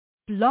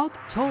Blog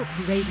Talk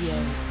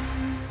Radio.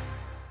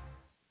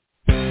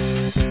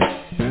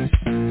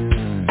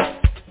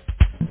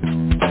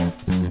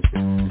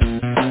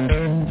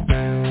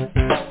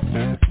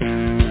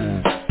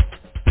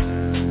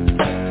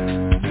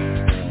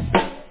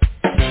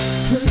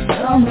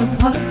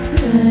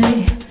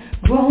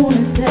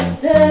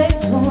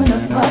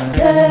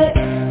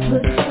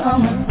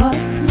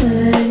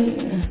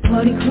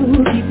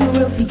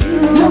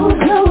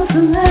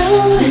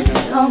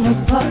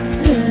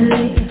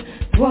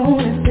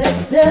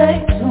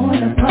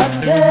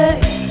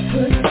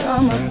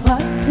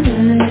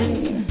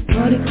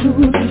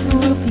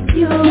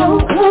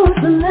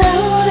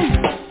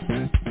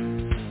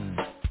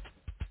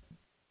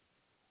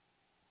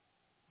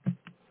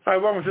 All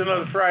right, welcome to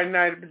another Friday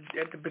night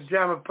at the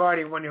Pajama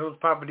Party. One of your hosts,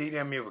 Papa D.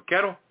 I'm here with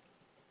Kettle.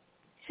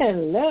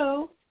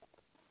 Hello.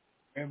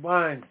 And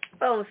Wine.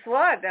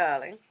 Bonsoir,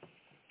 darling.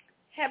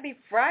 Happy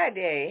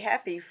Friday.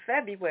 Happy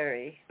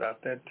February.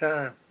 About that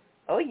time.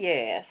 Oh,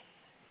 yes.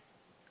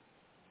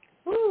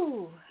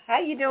 Woo. How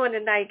you doing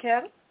tonight,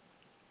 Kettle?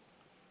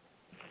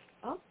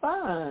 I'm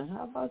fine.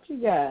 How about you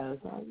guys?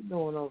 How you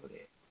doing over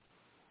there?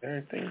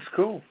 Everything's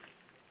cool.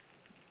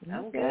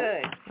 I'm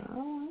good.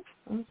 All right.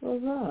 That's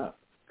what's up.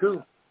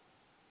 Cool.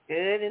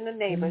 Good in the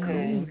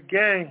neighborhood. The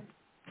gang.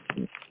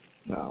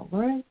 All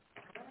right.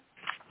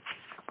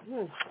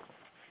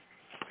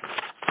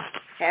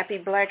 Happy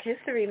Black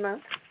History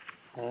Month.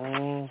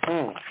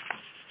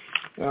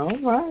 Mm-hmm. All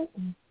right.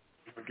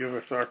 Give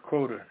us our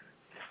quota.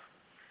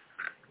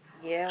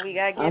 Yeah, we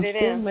got to get it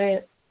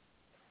in.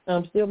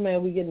 I'm still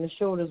mad we're getting the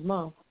shortest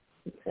month.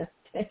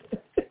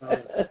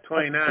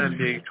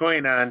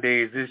 29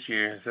 days this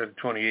year instead of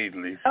 28 at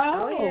least.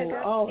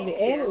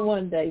 They added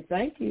one day.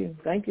 Thank you.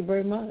 Thank you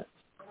very much.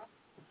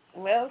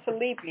 Well, it's a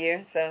leap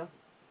year, so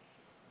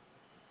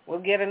we'll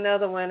get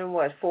another one in,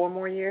 4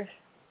 more years?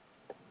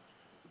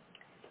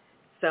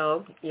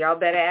 So y'all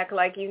better act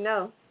like you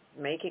know.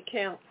 Make it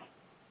count.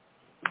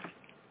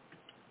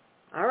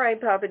 All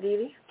right, Papa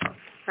Didi.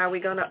 How are we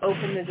going to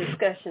open the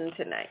discussion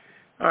tonight?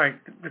 All right.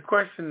 The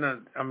question that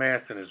I'm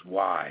asking is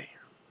why,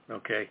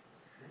 okay?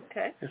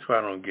 Okay. That's what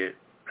I don't get.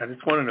 I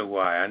just want to know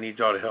why. I need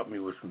y'all to help me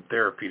with some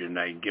therapy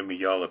tonight and give me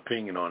y'all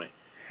opinion on it.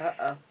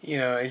 Uh-oh. You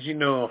know, as you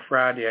know, on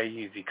Friday I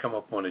usually come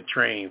up on a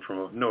train from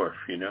up north,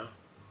 you know,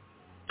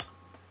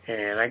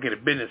 and I get a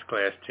business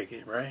class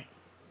ticket, right?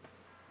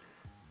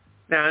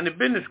 Now, in the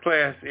business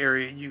class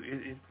area,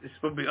 it's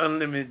supposed to be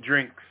unlimited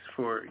drinks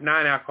for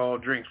non-alcohol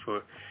drinks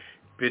for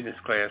business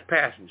class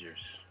passengers,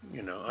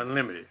 you know,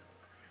 unlimited.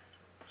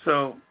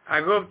 So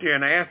I go up there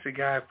and I ask the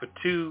guy for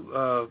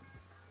 2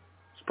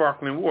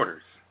 sparkling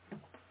waters.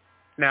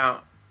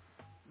 Now,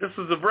 this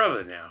was a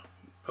brother now,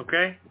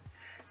 okay?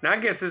 Now, I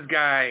guess this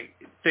guy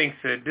thinks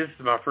that this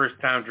is my first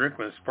time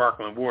drinking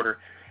sparkling water.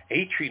 And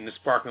he's treating the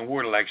sparkling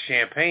water like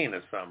champagne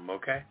or something,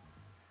 okay?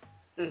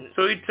 Mm-hmm.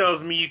 So he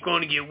tells me you're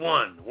going to get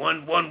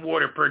one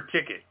water per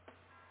ticket,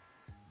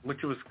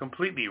 which was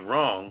completely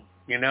wrong,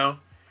 you know?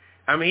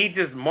 I mean, he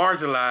just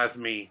marginalized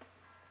me,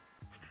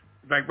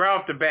 like right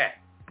off the bat.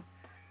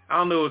 I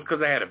don't know if it was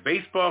because I had a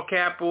baseball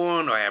cap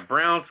on or I had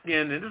brown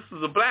skin, and this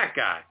was a black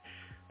guy,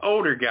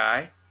 older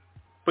guy.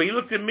 But he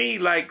looked at me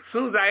like, as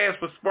soon as I asked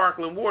for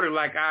sparkling water,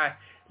 like I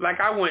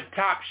went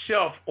top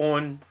shelf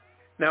on.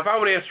 Now, if I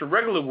would have asked for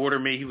regular water,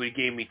 maybe he would have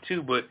gave me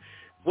 2. But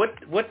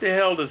what the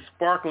hell does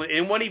sparkling?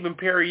 And wasn't even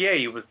Perrier.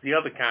 It was the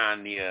other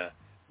kind.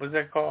 What's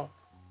that called?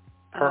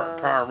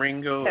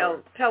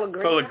 Paringo.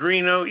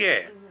 Pellegrino. Yeah.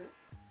 Mm-hmm.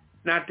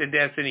 Not that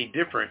that's any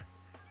different,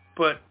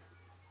 but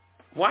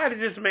why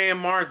did this man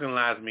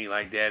marginalize me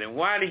like that? And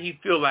why did he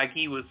feel like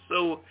he was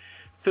so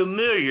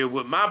familiar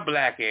with my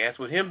black ass,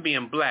 with him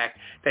being black,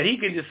 that he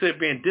could just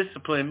sit there and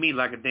discipline me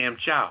like a damn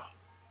child?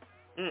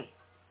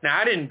 Now,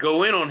 I didn't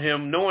go in on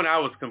him knowing I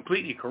was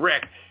completely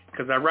correct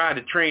because I ride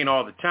the train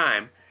all the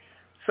time.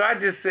 So I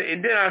just said,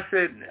 and then I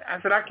said,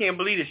 I can't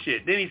believe this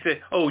shit. Then he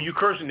said, oh, you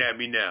cursing at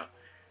me now.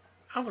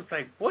 I was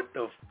like, what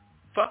the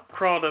fuck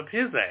crawled up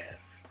his ass?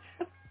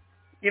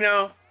 You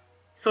know?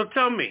 So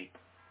tell me,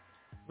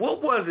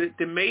 what was it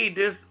that made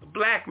this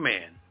black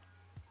man?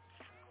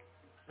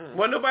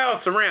 Well, nobody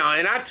else around.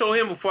 And I told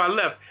him before I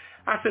left,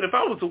 I said, if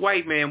I was a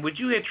white man, would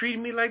you have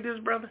treated me like this,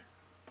 brother?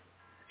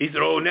 He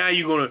said, oh, now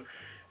you're gonna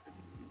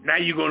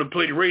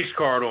play the race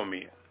card on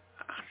me.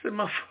 I said,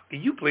 motherfucker,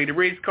 you played the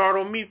race card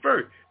on me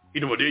first.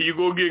 You know, there you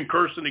go again,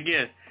 cursing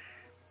again.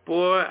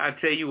 Boy, I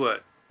tell you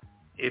what,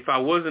 if I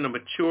wasn't a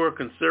mature,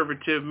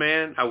 conservative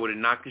man, I would have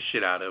knocked the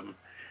shit out of him.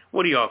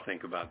 What do y'all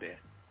think about that?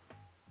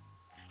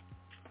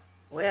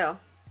 Well,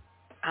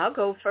 I'll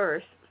go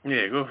first.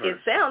 Yeah, go first. It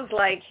sounds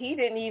like he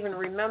didn't even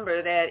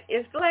remember that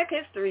it's Black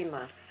History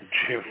Month.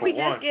 We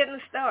just getting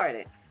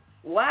started.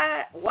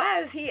 Why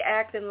is he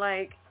acting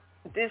like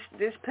this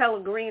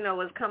Pellegrino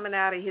is coming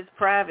out of his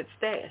private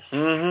stash?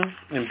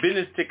 Mm-hmm. And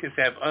business tickets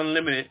have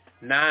unlimited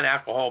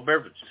non-alcohol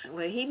beverages.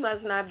 Well, he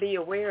must not be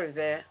aware of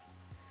that,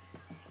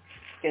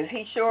 because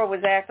he sure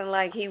was acting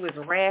like he was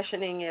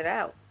rationing it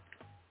out.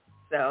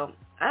 So,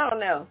 I don't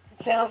know.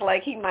 Sounds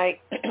like he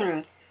might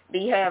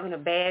be having a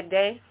bad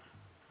day.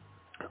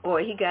 or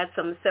he got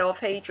some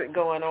self-hatred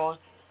going on,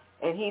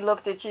 and he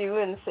looked at you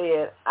and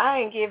said, I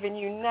ain't giving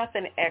you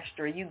nothing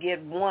extra. You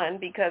get one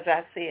because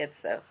I said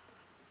so.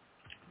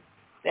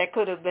 That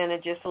could have been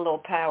just a little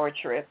power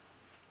trip.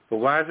 But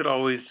why is it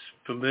always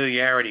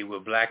familiarity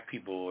with black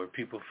people, or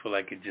people feel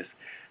like it just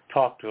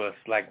talk to us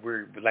like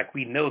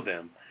we know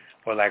them,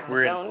 or like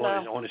we're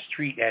on the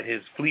street at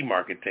his flea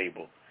market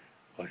table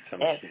or some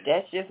shit?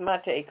 That's just my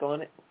take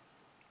on it.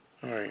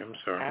 All right, I'm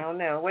sorry. I don't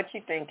know. What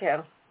you think,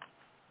 Kel?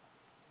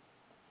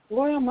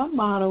 Well, my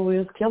motto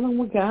is kill them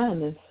with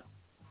kindness.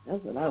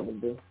 That's what I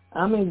would do.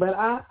 I mean, but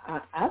I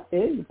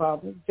feel you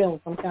probably feeling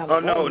some kind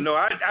of way. No.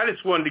 I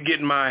just wanted to get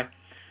my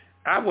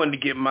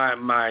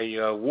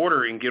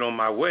water and get on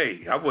my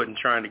way. I wasn't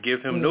trying to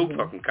give him no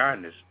fucking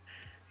kindness.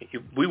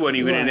 We wasn't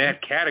even in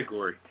that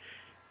category.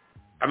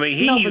 I mean,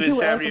 he even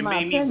Saturday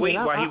made me wait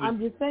while he was. I'm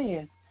just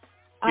saying.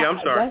 Yeah, I'm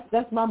sorry.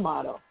 That's my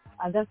motto.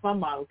 That's my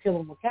motto. Kill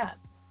them with kindness.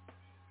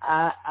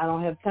 I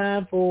don't have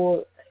time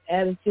for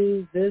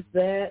attitudes, this,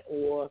 that,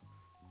 or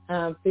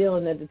how I'm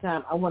feeling at the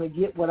time. I want to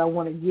get what I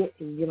want to get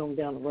and get on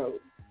down the road.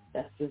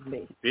 That's just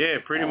me. Yeah,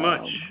 pretty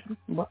much.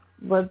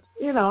 But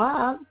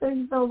I think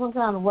you feel some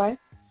kind of way.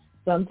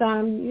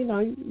 Sometimes,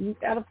 you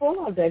got to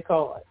pull out that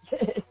card,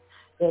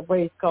 that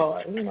race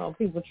card.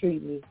 People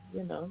treat me,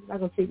 not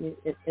going to treat me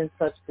in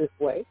such this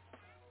way.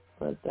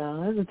 But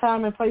there's a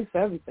time and place for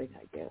everything,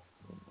 I guess.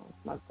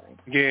 That's my thing.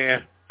 Yeah.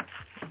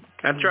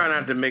 I try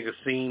not to make a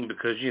scene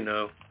because, you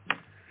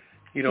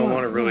don't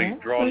want to really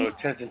draw no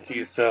attention to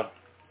yourself.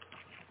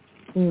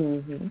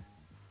 Mm-hmm.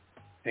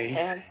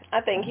 And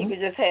I think he was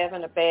just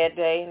having a bad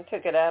day and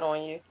took it out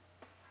on you.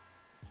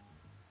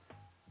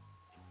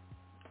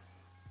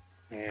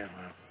 Yeah.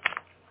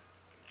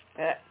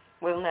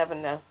 We'll never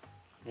know.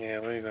 Yeah,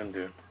 what are you going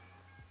to do?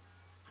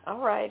 All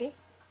righty.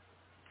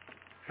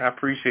 I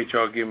appreciate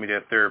y'all giving me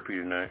that therapy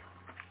tonight.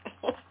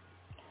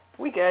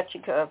 We got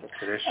you covered.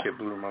 So that shit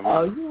blew my mind.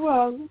 Oh, you're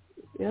welcome.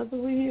 That's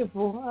what we're here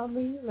for. I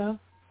mean,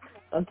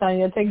 sometimes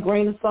you got to take a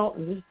grain of salt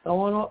and just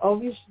throw it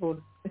over your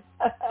shoulder.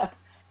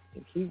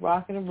 And keep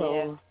rocking and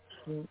rolling.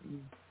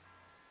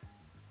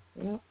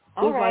 Yeah.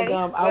 All right.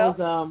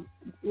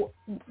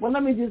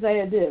 Let me just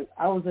add this.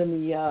 I was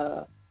in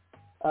the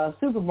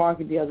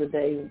supermarket the other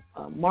day,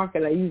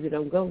 market I usually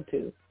don't go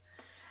to.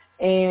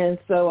 And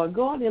so I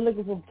go in there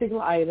looking for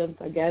particular items.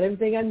 I got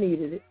everything I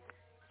needed.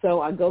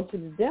 So I go to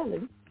the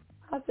deli.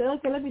 I said,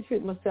 okay, let me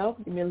treat myself.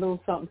 Give me a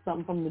little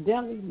something from the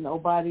deli.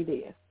 Nobody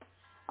there.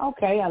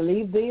 Okay, I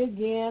leave there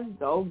again,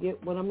 go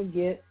get what I'm going to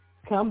get,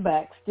 come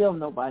back, still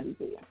nobody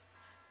there.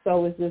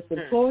 So it's this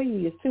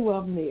employee, it's two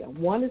of them there.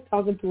 One is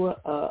talking to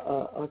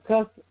a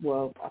customer,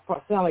 well,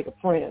 I sound like a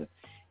friend.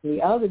 And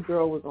the other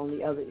girl was on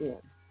the other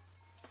end.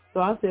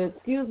 So I said,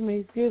 excuse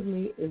me,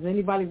 is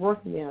anybody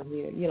working down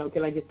here?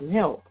 Can I get some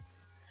help?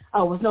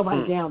 Oh, there's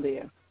nobody down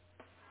there.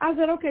 I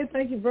said, okay,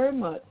 thank you very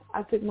much.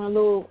 I took my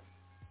little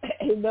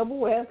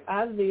double S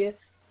out of there,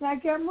 and I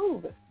kept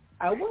moving.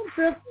 I wasn't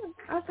tripping.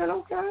 I said,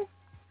 okay,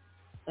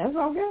 that's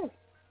okay.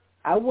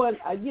 I wasn't,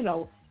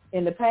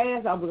 in the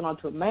past, I was on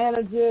to a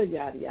manager,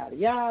 yada, yada,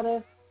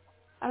 yada.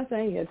 I said,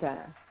 I ain't got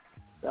time.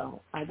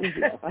 So I just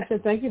left. I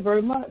said, thank you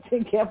very much,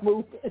 and kept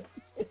moving.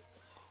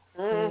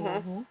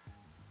 Mm-hmm.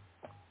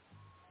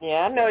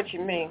 Yeah, I know what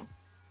you mean.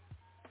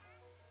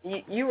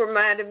 You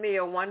reminded me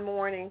of one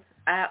morning.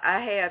 I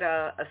had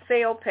a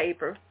sale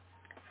paper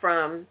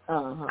from,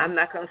 I'm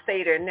not going to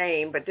say their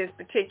name, but this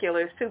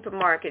particular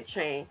supermarket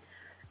chain.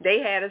 They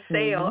had a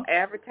sale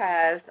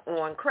advertised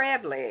on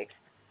crab legs.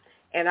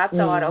 And I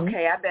thought,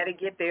 okay, I better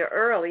get there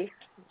early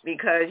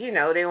because,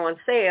 they're on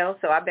sale,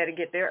 so I better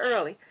get there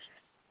early.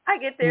 I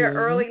get there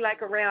early,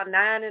 like around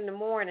 9 in the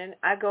morning.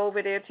 I go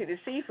over there to the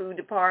seafood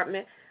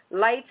department,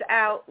 lights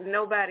out,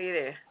 nobody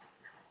there.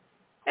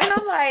 And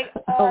I'm like,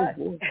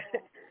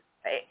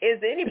 is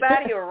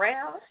anybody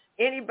around?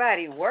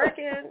 Anybody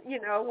working?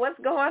 What's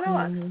going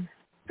on?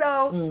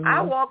 So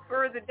I walk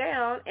further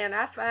down, and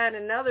I find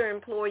another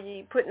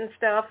employee putting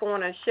stuff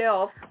on a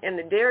shelf in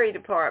the dairy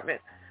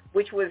department,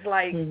 which was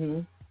like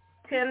 10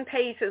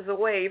 paces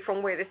away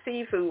from where the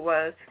seafood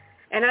was.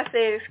 And I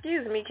said,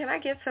 excuse me, can I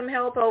get some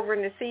help over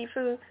in the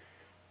seafood?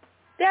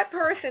 That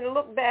person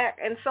looked back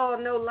and saw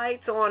no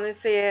lights on and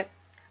said,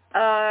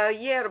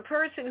 yeah, the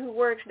person who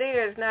works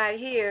there is not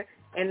here,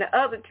 and the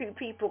other two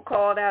people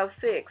called out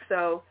sick,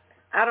 so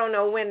I don't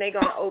know when they're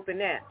going to open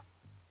that.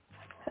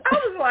 I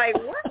was like,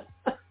 what?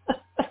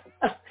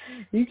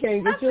 You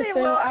can't get your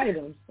sale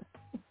items.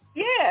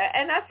 Yeah,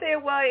 and I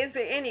said, well, is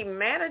there any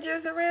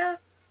managers around?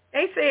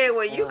 They said,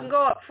 well, you can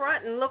go up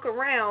front and look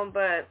around,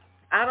 but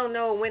I don't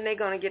know when they're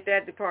going to get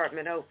that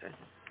department open.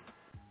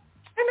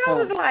 And I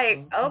was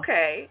like,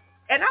 okay.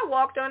 And I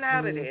walked on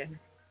out of there.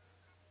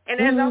 And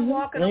as I'm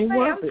walking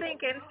away, I'm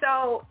thinking,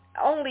 so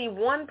only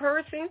one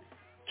person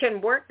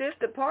can work this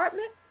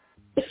department?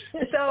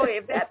 So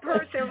if that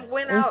person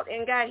went out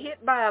and got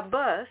hit by a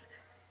bus,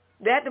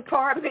 that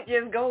department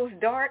just goes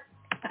dark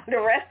the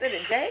rest of the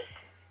day?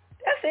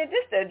 I said,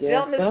 this is the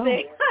dumbest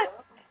thing.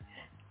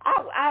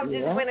 I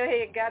just went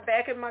ahead and got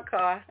back in my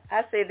car.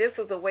 I said, this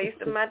was a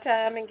waste of my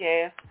time and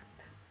gas.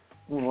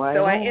 Right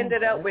so on. I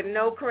ended up with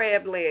no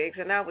crab legs,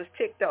 and I was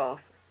ticked off.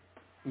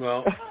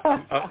 Well, all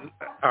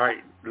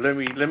right. Let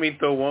me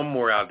throw one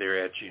more out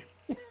there at you.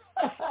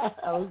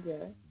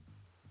 Okay.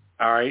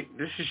 All right.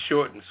 This is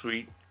short and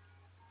sweet.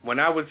 When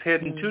I was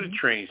heading to the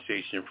train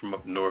station from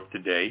up north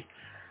today,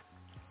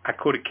 I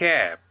caught a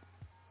cab,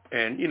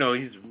 and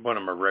he's one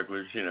of my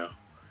regulars.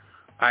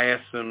 I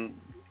asked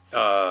him,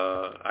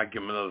 I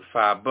give him another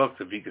 $5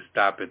 if he could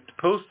stop at the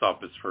post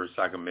office first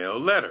so I can mail a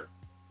letter.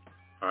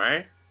 All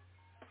right?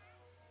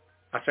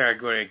 I said I'd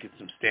go there and get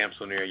some stamps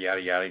on there,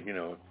 yada, yada,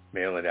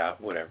 mail it out,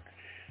 whatever.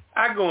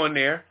 I go in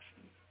there.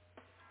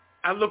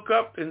 I look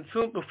up, and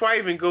soon before I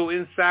even go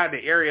inside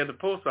the area of the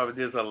post office,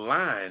 there's a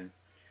line,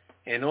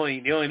 and they're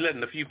only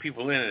letting a few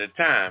people in at a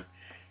time.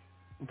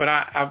 But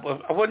I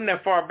wasn't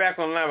that far back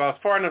on the line, but I was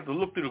far enough to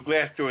look through the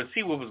glass door and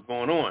see what was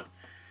going on.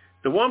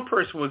 The one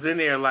person was in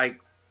there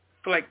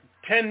for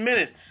 10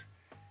 minutes,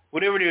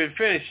 whatever they were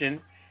finishing,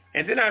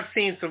 and then I've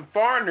seen some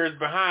foreigners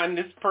behind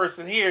this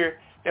person here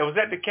that was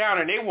at the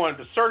counter, and they wanted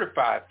the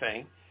certified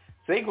thing.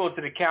 So they go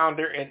into the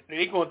counter,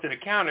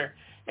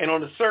 and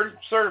on the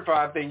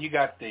certified thing, you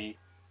got the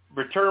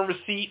return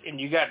receipt, and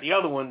you got the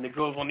other one that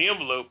goes on the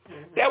envelope.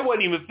 Mm-hmm. That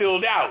wasn't even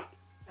filled out.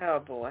 Oh,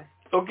 boy.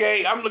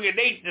 Okay, I'm looking,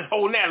 they just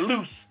holding that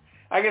loose.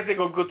 I guess they're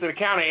going to go to the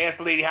counter and ask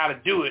the lady how to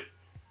do it.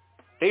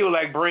 They were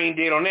brain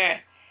dead on that.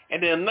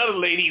 And then another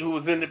lady who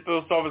was in the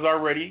post office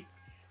already,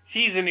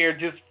 she's in there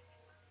just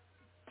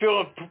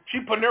she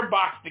putting her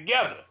box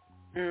together.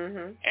 Mm-hmm.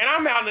 And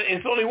I'm out, and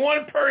it's only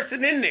one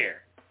person in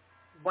there.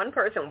 One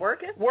person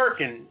working?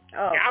 Working.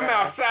 Oh, I'm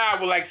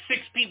outside with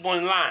 6 people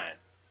in line.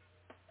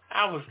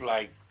 I was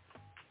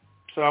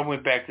so I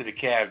went back to the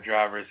cab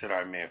driver and said, all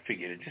right, man,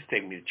 forget it. Just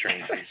take me to the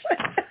train station.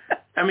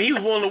 I mean, he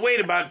was willing to wait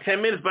about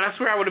 10 minutes, but I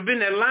swear I would have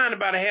been in that line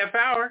about a half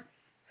hour.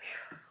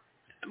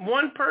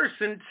 One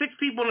person, 6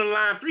 people in the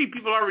line, 3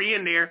 people already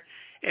in there,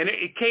 and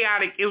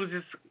chaotic. It was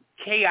just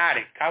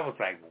chaotic. I was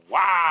like,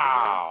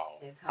 wow.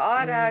 It's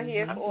hard out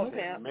here for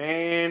them.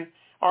 Man,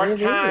 our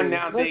time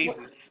nowadays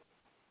is...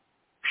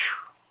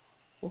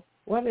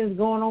 What is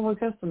going on with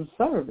customer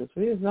service?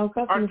 There's no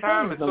customer service. Our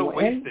time is so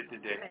wasted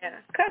today. Yeah.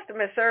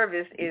 Customer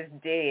service is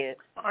dead.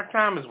 Our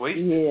time is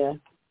wasted. Yeah.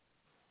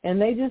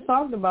 And they just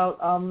talked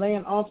about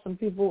laying off some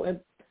people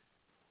at,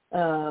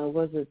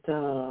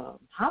 hospital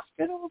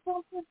or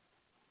something?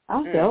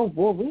 I said, oh,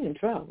 boy, we in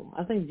trouble.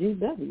 I think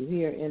GW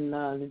here in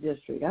the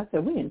district. I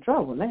said, we in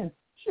trouble now.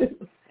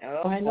 Shoot.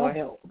 Oh, I ain't no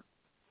help.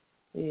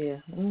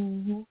 Yeah.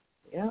 Mm-hmm.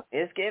 Yeah.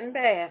 It's getting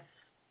bad.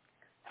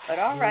 But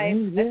all right,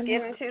 let's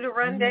get into the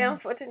rundown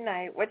for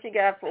tonight. What you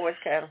got for us,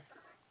 Carol?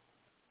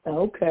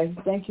 Okay.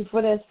 Thank you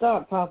for that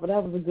start, Papa.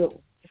 That was a good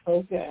one.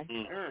 Okay.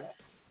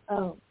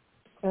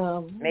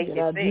 Make get it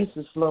our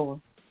juices flowing.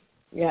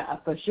 Yeah,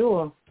 for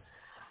sure.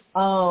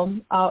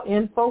 Our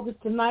in focus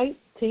tonight,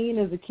 teen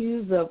is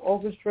accused of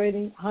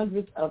orchestrating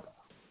hundreds of,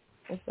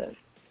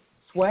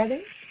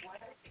 swatting?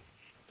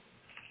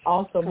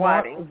 Also,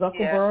 swatting. Mark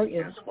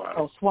Zuckerberg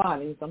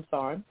swattings, I'm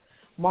sorry.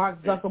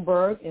 Mark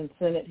Zuckerberg in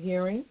Senate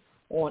hearing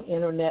on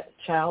internet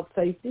child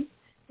safety,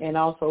 and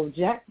also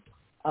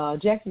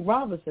Jackie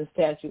Robinson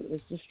statue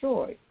is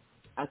destroyed.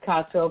 Our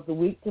cocktail of the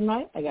week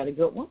tonight, I got a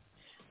good one.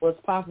 What's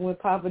popping with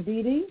Papa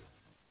Didi?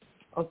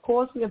 Of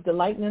course, we have to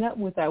lighten it up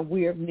with our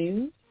weird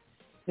news.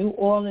 New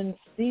Orleans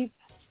thief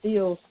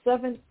steals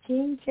 7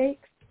 king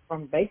cakes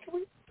from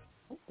bakery.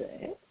 What the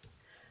heck?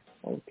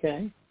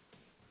 Okay.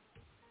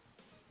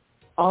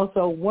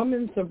 Also,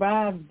 women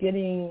survived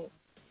getting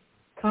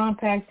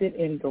compacted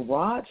in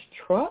garage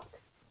truck,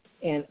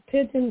 and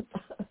pigeon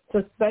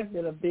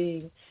suspected of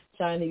being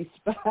Chinese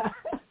spy.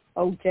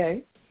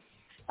 Okay.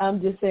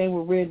 I'm just saying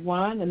with red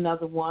wine,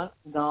 another one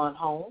gone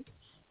home.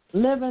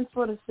 Living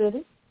for the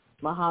city,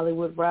 my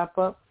Hollywood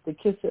wrap-up, the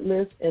Kiss It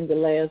list, and the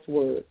last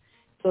word.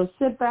 So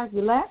sit back,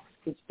 relax,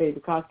 get your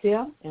favorite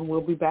cocktail, and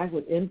we'll be back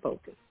with In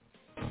Focus.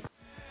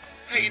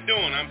 How you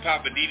doing? I'm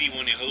Papa Didi,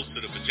 one of the hosts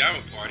of the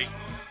Pajama Party.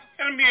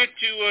 And I'm here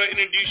to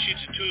introduce you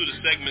to 2 of the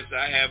segments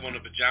I have on the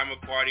Pajama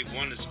Party.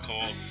 One is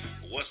called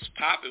What's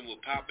Poppin' with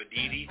Papa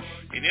Didi,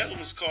 and the other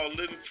one's called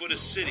Living for the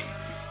City.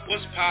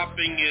 What's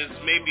Popping is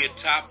maybe a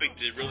topic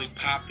that really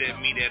popped at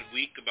me that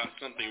week about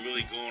something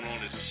really going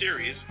on that's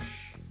serious.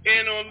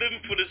 And on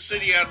Living for the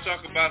City, I'll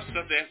talk about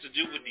stuff that has to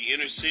do with the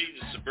inner city,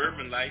 the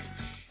suburban life,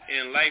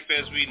 and life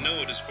as we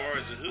know it as far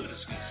as the hood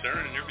is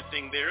concerned and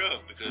everything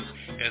thereof. Because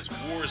as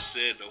War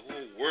said, the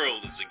whole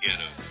world is a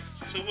ghetto.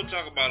 So we'll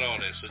talk about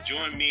all that. So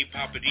join me,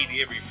 Papa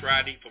Didi, every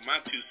Friday for my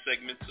 2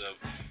 segments of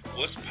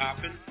What's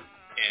Poppin'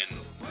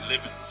 and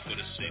Living for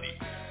the City.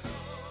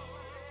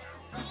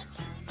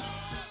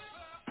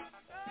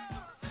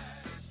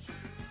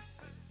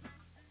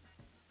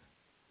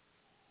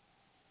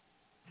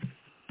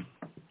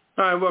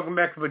 All right, welcome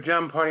back to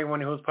Pajama Party.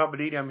 One of the hosts, Papa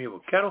Didi. I'm here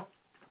with Kettle.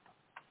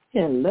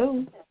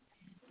 Hello.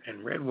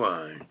 And red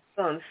wine.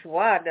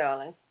 Bonsoir,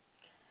 darling.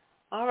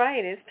 All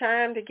right, it's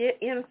time to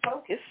get in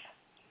focus.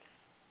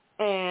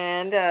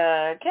 And,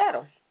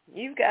 Kettle,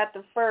 you've got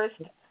the first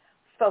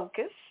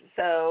focus.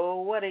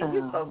 So what are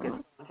you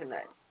focused on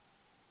tonight?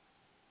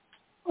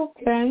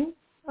 Okay.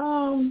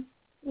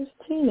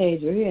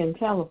 teenager here in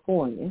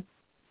California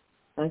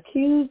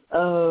accused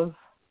of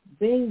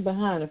being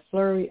behind a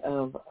flurry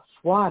of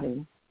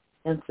swatting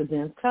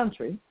incidents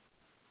country,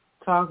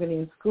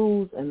 targeting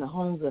schools and the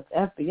homes of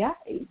FBI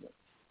agents,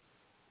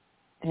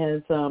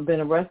 has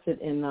been arrested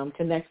in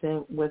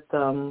connection with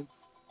a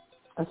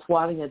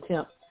swatting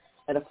attempt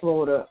at a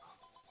Florida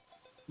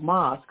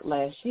mosque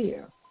last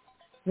year.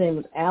 His name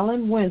is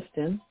Alan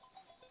Winston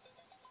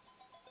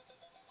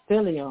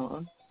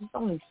Filion. He's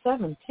only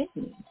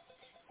 17.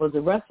 Was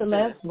arrested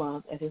last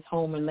month at his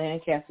home in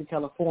Lancaster,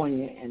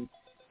 California, and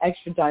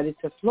extradited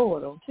to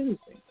Florida on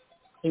Tuesday.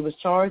 He was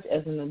charged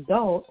as an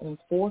adult on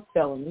 4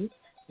 felonies,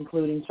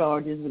 including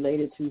charges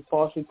related to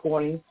false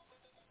reporting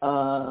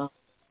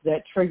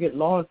that triggered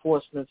law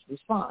enforcement's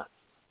response.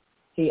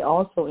 He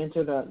also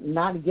entered a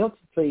not guilty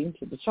plea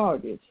to the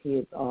charges. He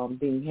is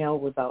being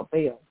held without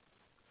bail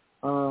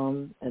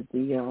at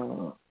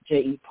the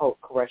J.E. Polk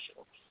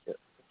Correctional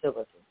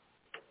Facility.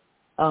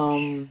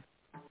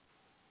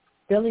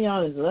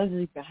 Filion is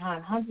allegedly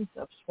behind hundreds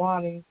of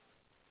swatting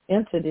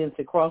incidents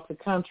across the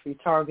country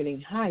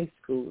targeting high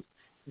schools,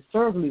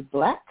 preferably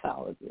black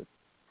colleges.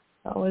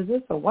 So is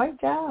this a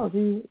white guy or is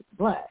he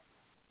black?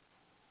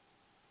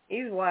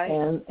 He's white.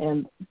 And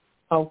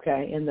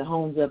the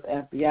homes of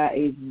FBI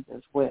agents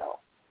as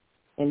well.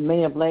 In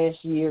May of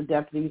last year,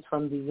 deputies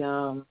from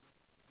the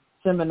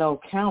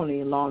Seminole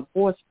County law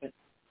enforcement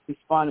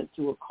responded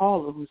to a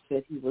caller who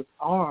said he was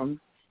armed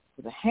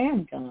with a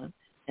handgun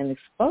and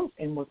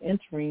was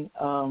entering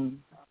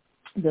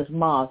this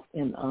mosque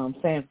in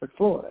Sanford,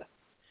 Florida,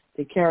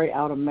 to carry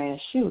out a mass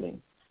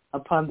shooting.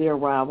 Upon their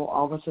arrival,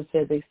 officers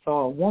said they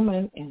saw a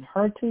woman and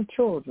her 2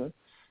 children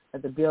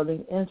at the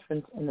building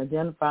entrance and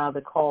identified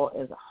the call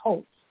as a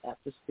hoax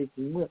after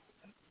speaking with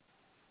them.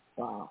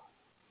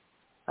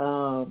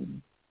 Wow.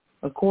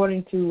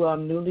 According to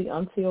newly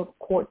unsealed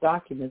court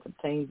documents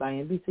obtained by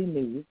NBC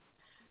News,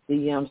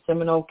 the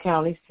Seminole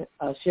County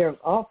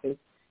Sheriff's Office,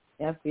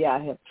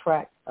 FBI, have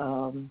tracked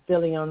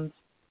Filion's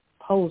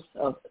post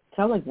of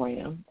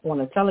Telegram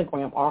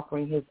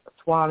offering his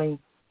swatting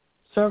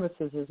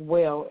services as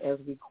well as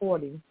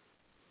recording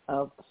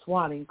of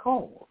swatting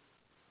calls.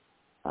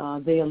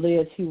 They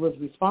allege he was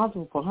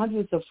responsible for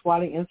hundreds of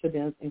swatting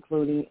incidents,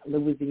 including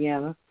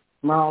Louisiana,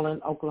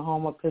 Maryland,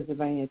 Oklahoma,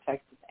 Pennsylvania,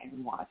 Texas,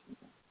 and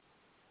Washington.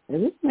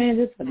 Is this man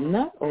just a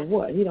nut or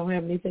what? He don't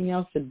have anything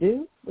else to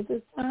do with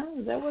his time?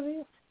 Is that what it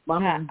is?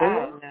 I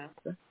don't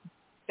know.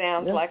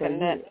 Sounds like a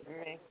nut to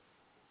me.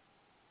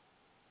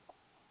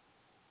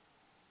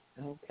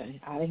 Okay.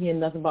 I didn't hear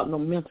nothing about no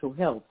mental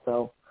health,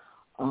 so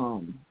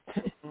what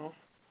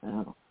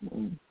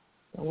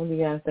do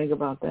you guys think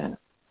about that?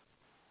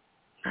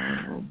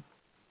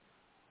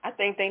 I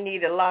think they need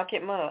to lock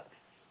him up.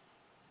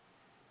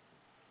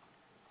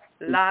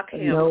 Lock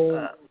him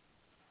up.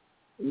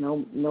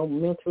 No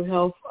mental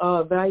health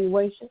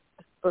evaluation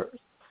first.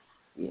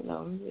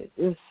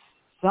 If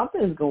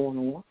something's going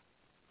on.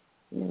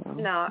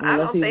 No, I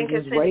don't think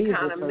it's any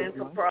kind of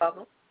mental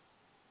problem.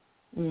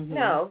 Mm-hmm.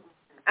 No,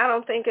 I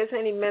don't think it's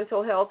any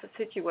mental health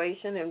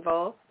situation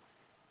involved,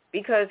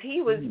 because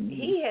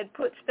he had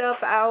put stuff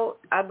out.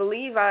 I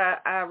believe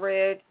I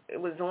read it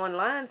was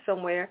online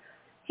somewhere.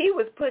 He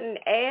was putting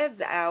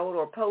ads out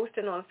or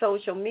posting on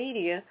social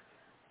media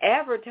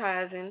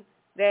advertising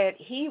that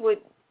he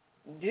would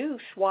do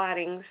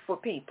swattings for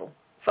people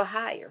for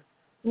hire.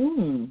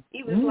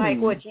 He was like,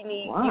 what you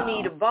need? Wow. You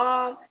need a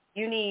bomb.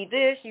 You need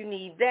this. You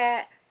need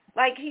that.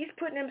 Like, he's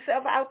putting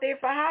himself out there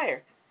for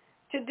hire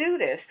to do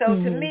this. So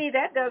to me,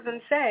 that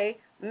doesn't say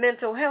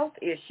mental health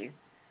issue.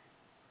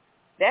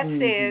 That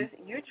says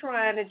you're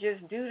trying to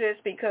just do this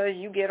because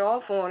you get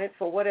off on it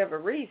for whatever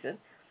reason,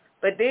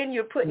 but then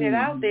you're putting it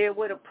out there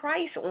with a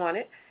price on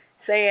it,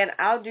 saying,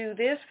 I'll do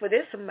this for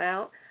this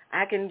amount.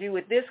 I can do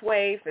it this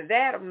way for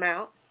that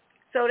amount.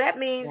 So that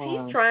means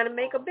he's trying to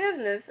make a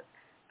business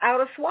out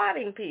of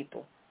swatting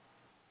people.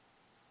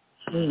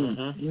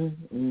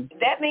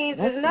 That means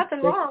there's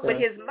nothing wrong with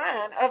his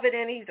mind other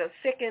than he's a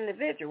sick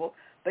individual,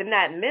 but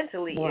not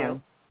mentally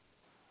ill.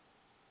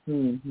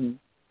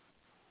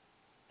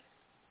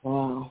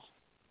 Wow.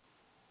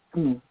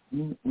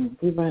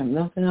 People have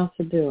nothing else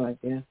to do, I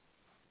guess.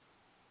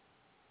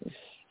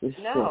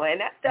 No,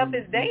 and that stuff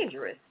is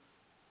dangerous.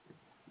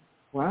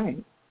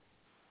 Right.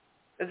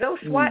 Those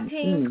SWAT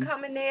teams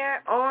come in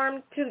there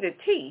armed to the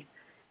teeth.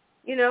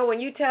 When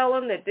you tell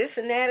them that this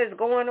and that is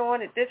going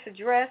on at this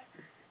address,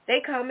 they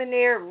come in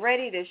there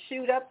ready to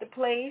shoot up the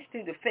place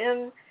to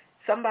defend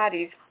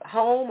somebody's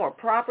home or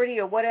property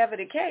or whatever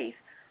the case,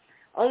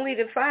 only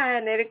to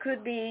find that it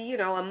could be,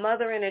 a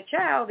mother and a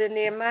child in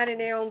there minding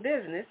their own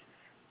business.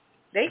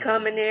 They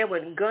come in there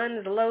with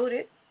guns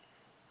loaded,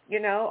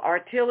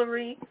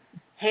 artillery,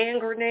 hand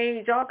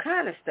grenades, all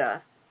kind of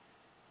stuff.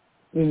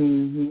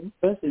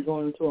 Especially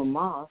going into a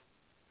mosque.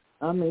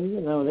 I mean,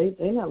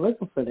 they're not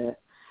looking for that.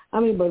 I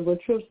mean, but what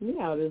trips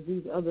me out is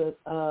these other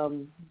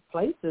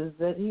places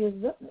that he has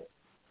done it.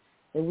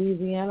 In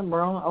Louisiana,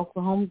 Maryland,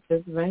 Oklahoma,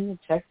 Pennsylvania,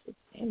 Texas,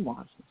 and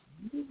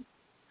Washington.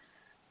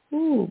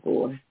 Ooh,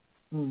 boy.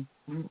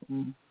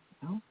 Okay.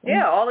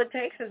 Yeah, all it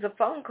takes is a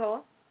phone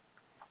call.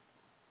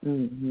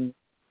 Mm-hmm.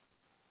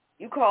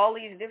 You call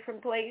these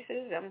different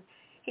places.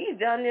 He's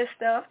done this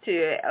stuff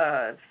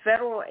to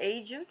federal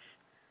agents,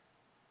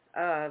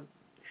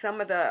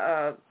 some of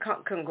the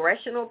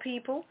congressional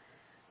people,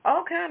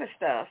 all kind of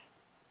stuff.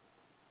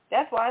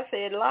 That's why I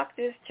said lock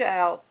this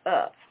child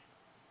up.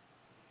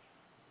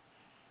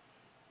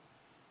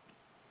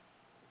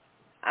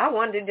 I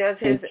wonder,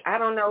 I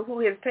don't know who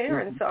his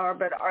parents are,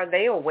 but are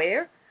they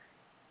aware?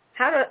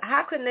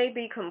 How can they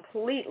be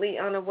completely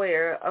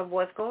unaware of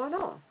what's going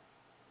on?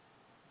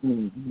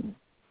 Mm-hmm.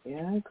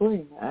 Yeah, I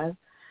agree.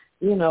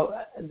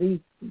 These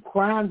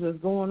crimes is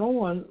going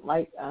on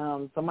like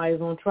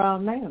somebody's on trial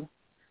now.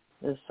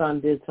 Their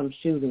son did some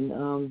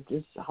shooting.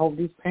 Just hold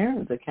these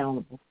parents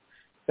accountable,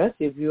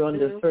 especially if you're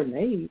under a certain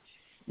age.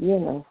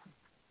 So,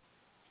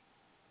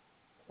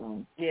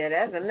 yeah,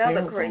 that's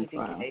another crazy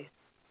case.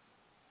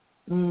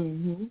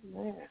 Mm-hmm.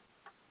 Yeah.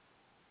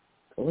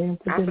 I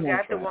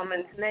forgot the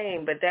woman's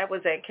name, but that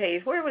was that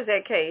case. Where was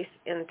that case?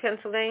 In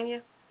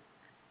Pennsylvania?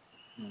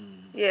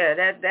 Yeah,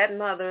 that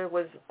mother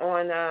was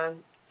on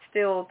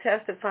still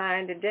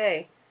testifying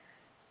today.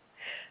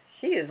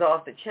 She is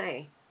off the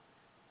chain.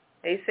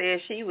 They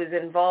said she was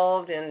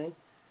involved in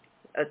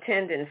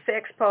attending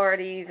sex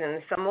parties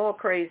and some more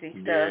crazy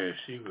stuff. Yeah,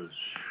 she was.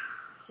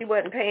 She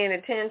wasn't paying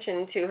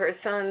attention to her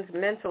son's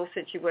mental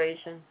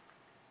situation.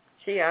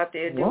 She out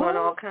there doing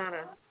all kind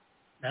of...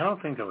 I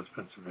don't think that was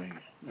Pennsylvania.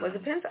 No. Was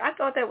it I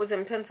thought that was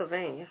in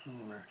Pennsylvania.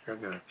 I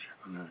got to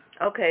check on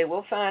that. Okay,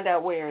 we'll find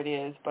out where it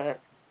is, but...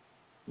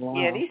 Wow.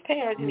 Yeah, these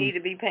parents need to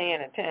be paying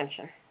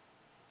attention.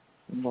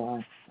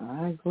 Well,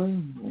 I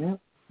agree.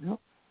 Yep.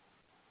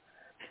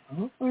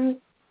 Okay.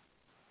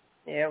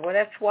 Yeah, well,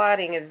 that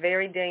swatting is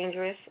very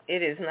dangerous.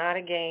 It is not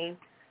a game,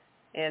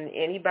 and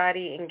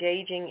anybody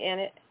engaging in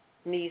it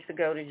needs to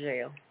go to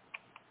jail.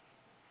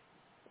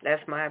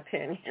 That's my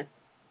opinion.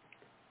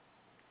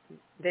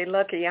 They're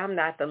lucky I'm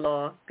not the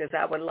law, because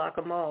I would lock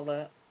them all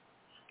up.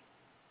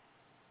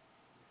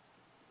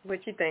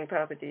 What you think,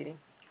 Papa Didi?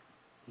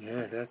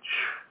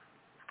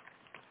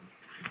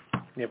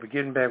 Yeah, but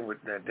getting back with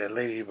that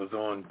lady was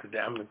on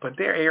today, but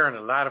they're airing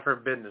a lot of her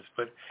business,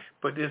 but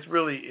it's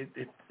really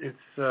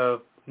it's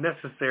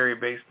necessary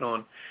based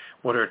on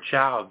what her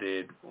child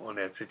did on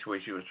that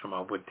situation she was talking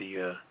about with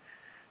the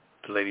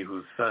lady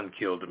whose son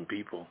killed them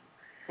people.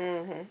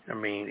 Mm-hmm. I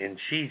mean, and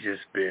she's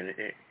just been,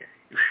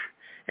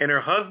 and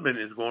her husband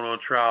is going on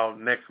trial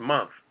next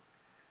month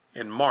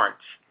in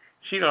March.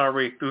 She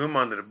already threw him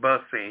under the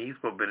bus saying he's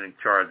supposed to be in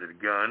charge of the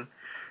gun.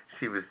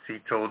 She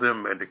told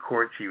him at the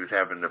court she was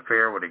having an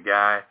affair with a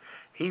guy.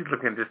 He's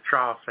looking at this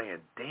trial saying,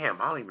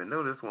 damn, I don't even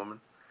know this woman.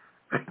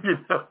 He's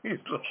like...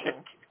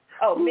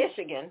 Oh,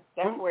 Michigan.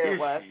 That's where it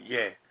was.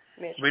 Yeah.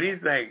 Michigan. But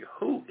he's like,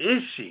 who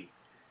is she?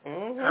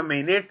 Mm-hmm. I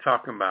mean, they're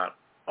talking about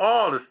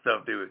all the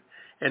stuff they would...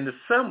 And the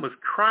son was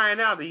crying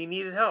out that he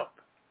needed help.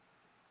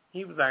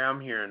 He was like,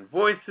 I'm hearing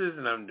voices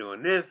and I'm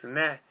doing this and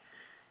that.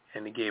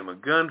 And they gave him a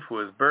gun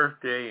for his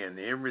birthday, and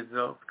the end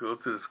results go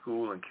to the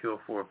school and kill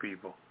 4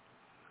 people.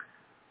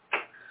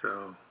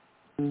 So,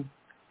 you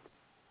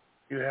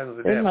handle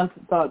the They must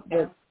have thought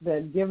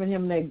that giving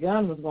him that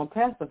gun was going to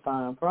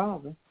pacify him,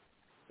 probably.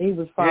 He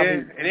was probably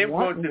and they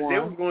were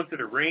going to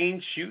the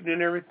range, shooting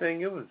and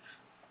everything. It was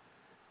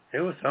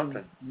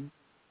something. Mm-hmm.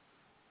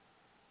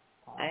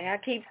 I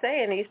keep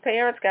saying these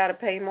parents got to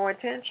pay more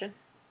attention.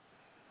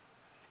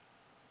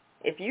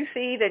 If you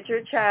see that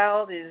your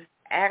child is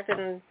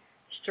acting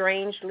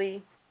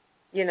strangely,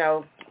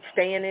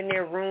 staying in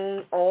their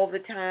room all the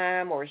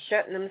time or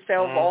shutting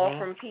themselves off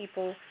from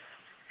people,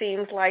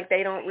 seems like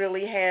they don't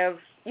really have,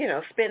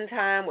 spend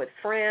time with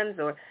friends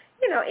or,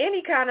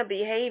 any kind of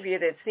behavior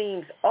that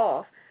seems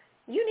off,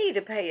 you need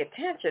to pay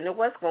attention to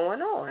what's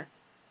going on.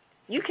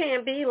 You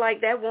can't be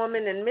like that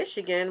woman in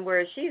Michigan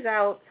where she's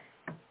out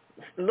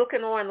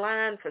looking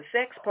online for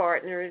sex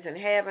partners and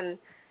having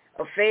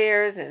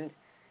affairs, and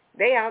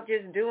they out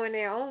just doing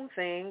their own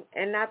thing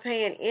and not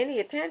paying any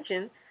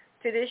attention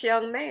to this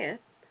young man.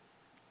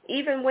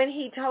 Even when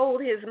he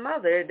told his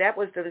mother, that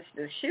was the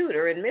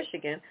shooter in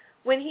Michigan,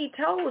 when he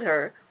told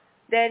her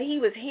that he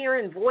was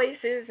hearing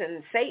voices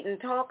and Satan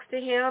talks to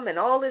him and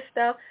all this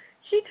stuff,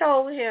 she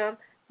told him,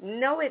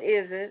 no, it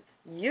isn't.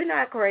 You're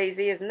not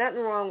crazy. There's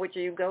nothing wrong with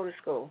you. Go to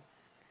school.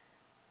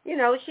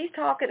 She's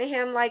talking to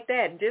him like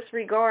that,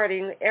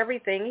 disregarding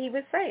everything he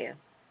was saying.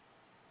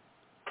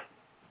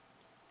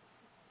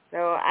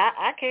 So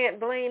I can't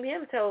blame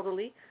him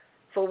totally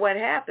for what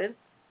happened.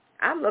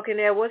 I'm looking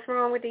at what's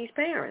wrong with these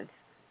parents.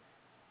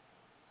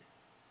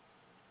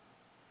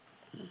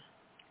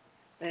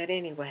 But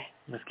anyway.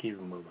 Let's keep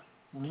it moving.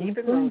 Keep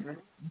it moving.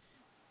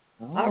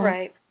 All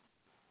right.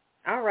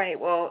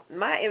 Well,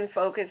 my in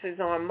focus is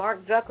on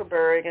Mark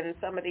Zuckerberg and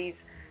some of these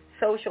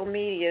social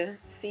media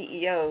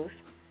CEOs.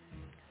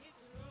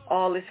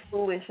 All this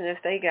foolishness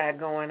they got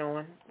going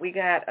on. We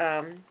got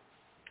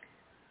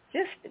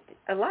just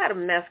a lot of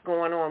mess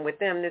going on with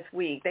them this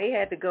week. They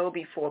had to go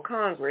before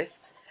Congress,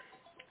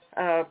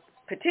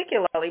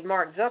 particularly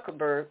Mark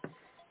Zuckerberg.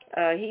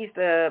 He's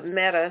the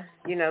Meta.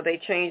 They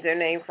changed their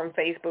name from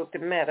Facebook to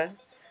Meta.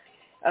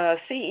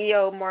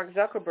 CEO Mark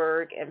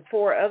Zuckerberg and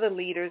 4 other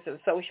leaders of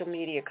social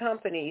media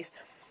companies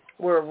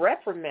were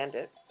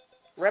reprimanded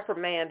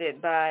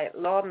by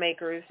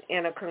lawmakers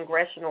in a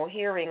congressional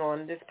hearing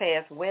on this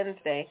past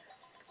Wednesday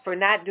for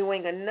not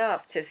doing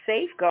enough to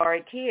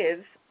safeguard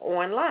kids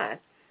online.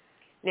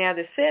 Now,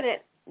 the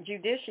Senate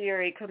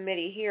Judiciary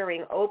Committee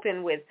hearing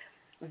opened with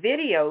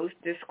videos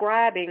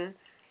describing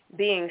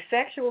being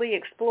sexually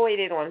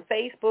exploited on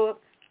Facebook,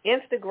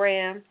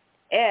 Instagram,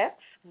 X,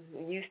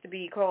 used to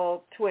be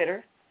called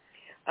Twitter,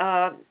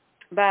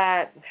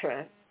 by,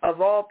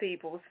 of all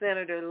people,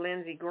 Senator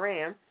Lindsey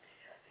Graham,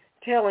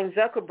 telling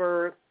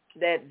Zuckerberg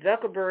that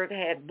Zuckerberg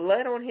had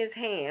blood on his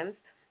hands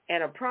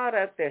and a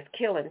product that's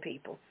killing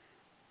people.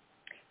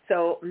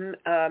 So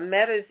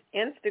Meta's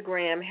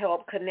Instagram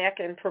helped connect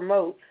and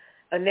promote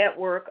a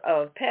network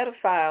of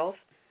pedophiles,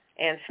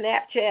 and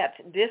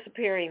Snapchat's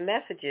disappearing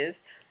messages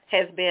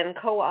has been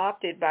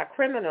co-opted by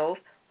criminals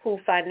who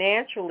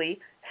financially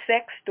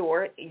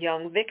sextort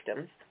young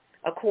victims,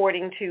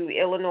 according to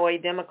Illinois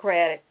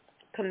Democratic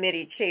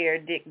Committee Chair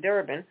Dick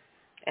Durbin.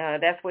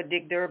 That's what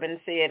Dick Durbin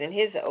said in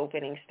his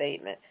opening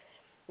statement.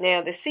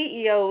 Now, the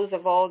CEOs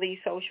of all these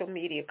social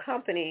media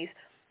companies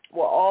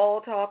were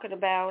all talking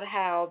about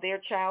how their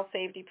child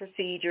safety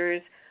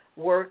procedures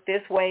work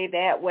this way,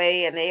 that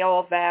way, and they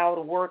all vow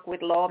to work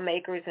with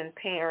lawmakers and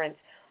parents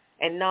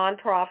and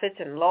nonprofits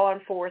and law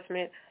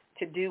enforcement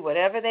to do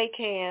whatever they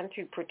can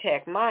to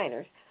protect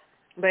minors.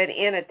 But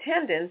in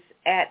attendance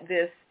at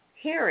this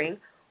hearing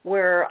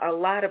were a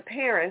lot of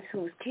parents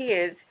whose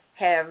kids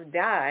have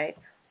died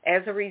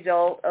as a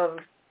result of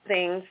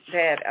things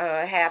that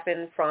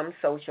happened from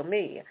social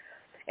media.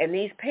 And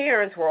these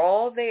parents were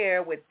all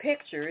there with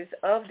pictures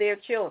of their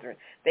children.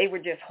 They were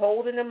just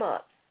holding them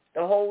up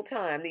the whole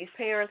time. These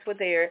parents were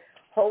there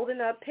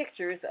holding up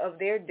pictures of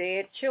their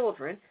dead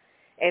children.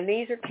 And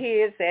these are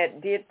kids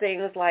that did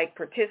things like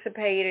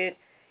participated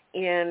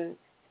in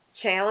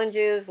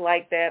challenges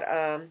like that,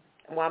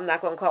 well, I'm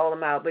not going to call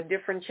them out, but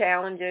different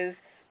challenges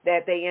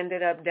that they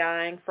ended up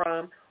dying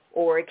from,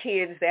 or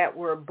kids that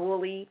were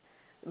bullied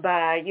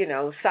by,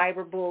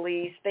 cyber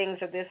bullies, things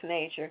of this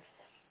nature.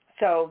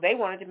 So they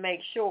wanted to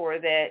make sure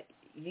that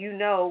you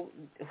know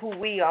who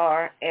we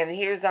are, and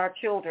here's our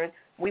children.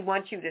 We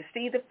want you to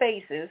see the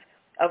faces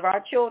of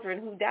our children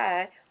who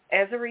died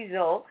as a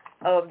result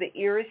of the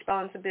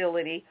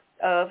irresponsibility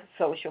of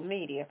social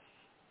media.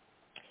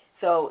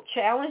 So,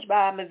 challenged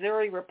by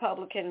Missouri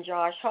Republican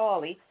Josh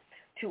Hawley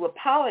to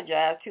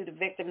apologize to the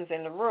victims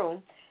in the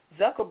room,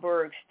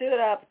 Zuckerberg stood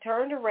up,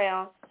 turned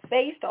around,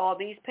 faced all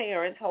these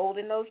parents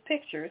holding those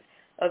pictures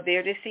of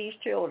their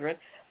deceased children,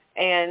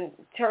 and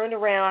turned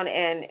around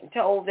and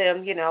told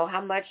them,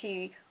 how much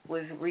he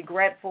was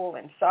regretful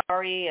and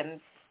sorry,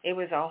 and it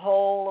was a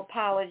whole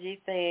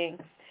apology thing,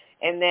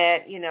 and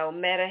that,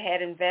 Meta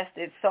had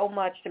invested so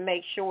much to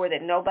make sure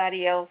that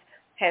nobody else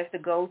has to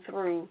go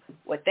through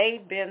what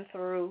they've been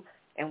through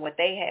and what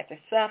they had to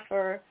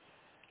suffer.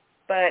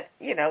 But,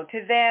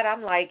 to that,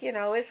 I'm like,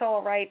 it's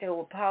all right to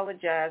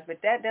apologize, but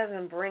that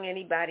doesn't bring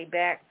anybody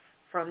back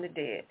from the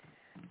dead.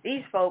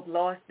 These folk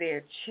lost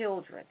their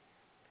children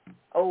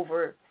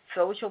over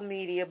social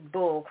media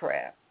bull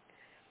crap.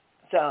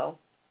 So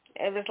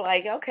it was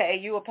like, okay,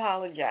 you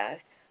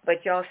apologized,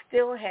 but y'all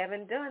still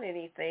haven't done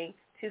anything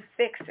to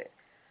fix it.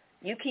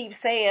 You keep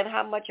saying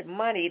how much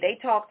money these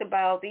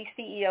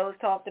CEOs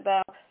talked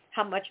about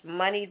how much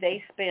money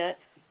they spent,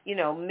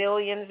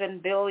 millions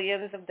and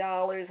billions of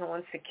dollars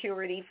on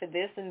security for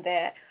this and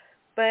that,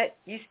 but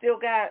you still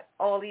got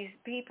all these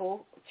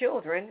people,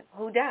 children,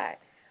 who died.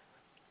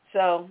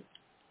 So,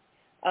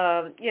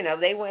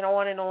 they went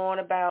on and on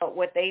about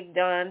what they've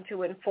done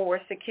to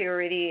enforce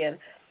security and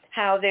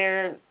how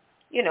they're,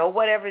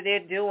 whatever they're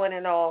doing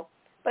and all.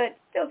 But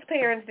those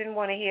parents didn't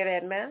want to hear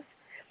that mess.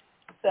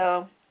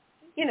 So,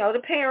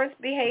 the parents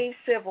behaved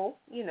civil.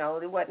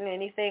 There wasn't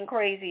anything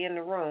crazy in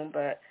the room.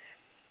 But,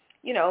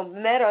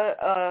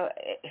 Meta,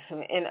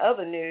 in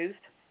other news,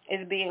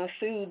 is being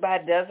sued by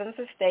dozens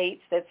of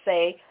states that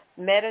say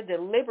Meta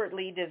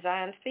deliberately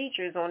designs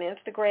features on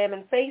Instagram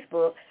and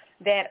Facebook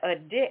that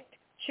addict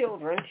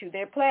children to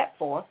their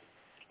platform,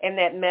 and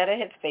that Meta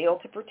has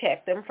failed to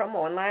protect them from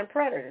online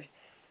predators.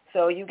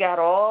 So you got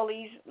all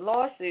these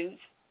lawsuits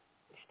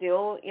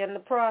still in the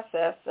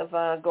process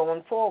of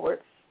going forward,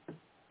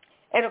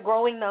 and a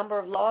growing number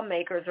of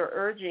lawmakers are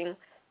urging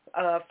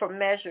for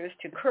measures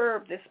to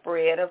curb the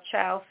spread of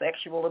child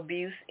sexual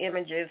abuse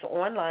images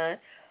online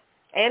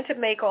and to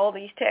make all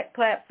these tech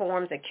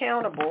platforms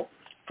accountable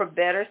for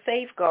better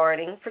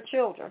safeguarding for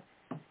children.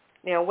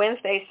 Now,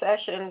 Wednesday's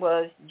session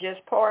was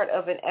just part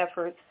of an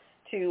effort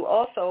to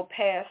also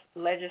pass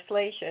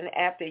legislation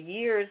after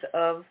years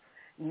of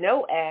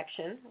no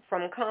action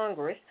from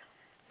Congress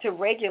to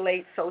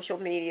regulate social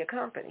media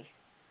companies.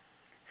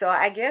 So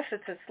I guess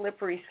it's a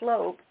slippery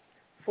slope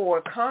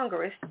for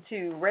Congress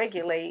to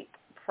regulate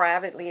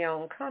privately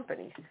owned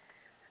companies.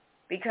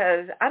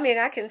 Because,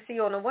 I can see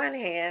on the one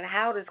hand,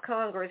 how does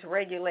Congress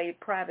regulate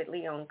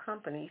privately owned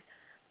companies?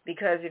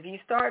 Because if you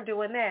start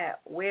doing that,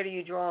 where do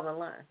you draw the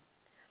line?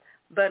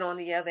 But on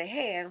the other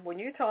hand, when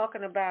you're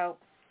talking about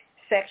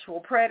sexual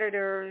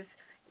predators,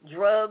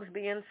 drugs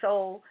being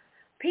sold,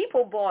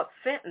 people bought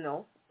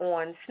fentanyl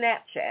on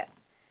Snapchat.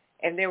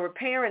 And there were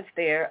parents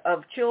there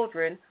of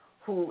children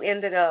who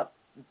ended up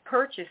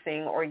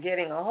purchasing or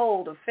getting a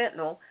hold of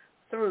fentanyl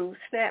through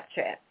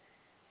Snapchat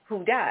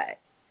who died.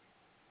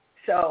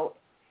 So,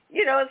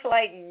 it's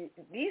like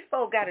these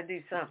folk got to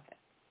do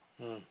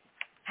something.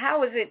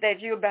 How is it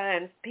that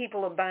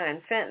people are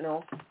buying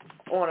fentanyl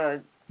on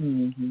a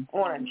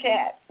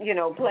chat,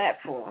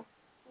 platform?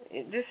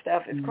 This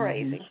stuff is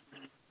crazy.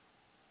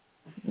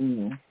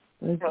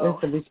 It's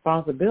a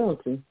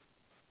responsibility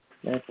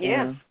that he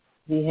has.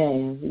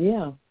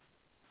 Yeah.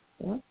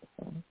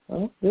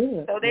 Well,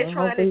 good. So they're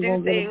trying to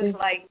do things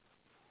like,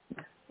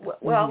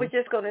 I was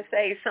just going to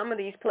say some of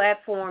these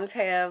platforms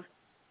have,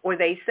 or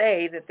they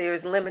say that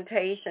there's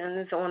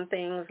limitations on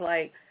things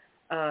like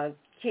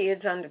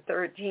kids under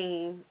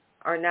 13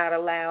 are not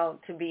allowed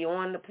to be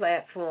on the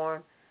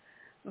platform.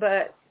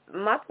 But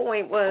my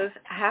point was,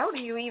 how do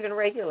you even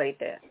regulate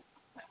that?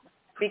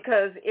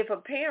 Because if a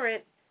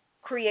parent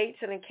creates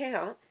an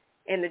account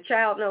and the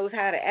child knows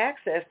how to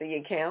access the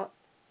account,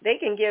 they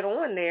can get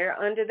on there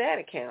under that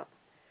account.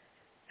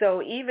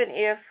 So even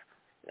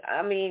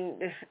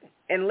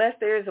unless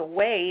there's a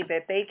way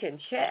that they can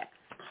check,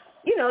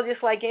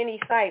 just like any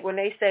site, when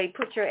they say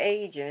put your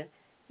age in,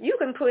 you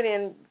can put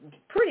in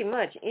pretty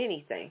much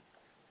anything.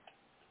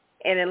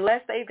 And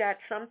unless they've got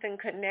something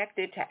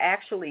connected to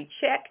actually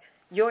check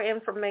your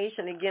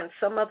information against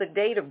some other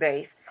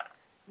database,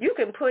 you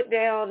can put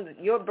down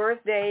your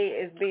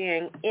birthday as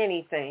being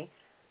anything.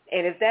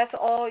 And if that's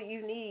all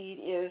you need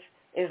is,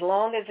 as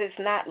long as it's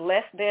not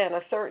less than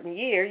a certain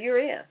year, you're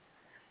in.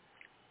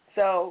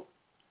 So,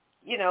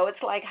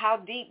 it's like, how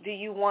deep do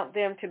you want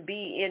them to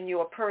be in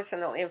your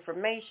personal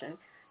information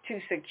to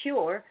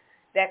secure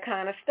that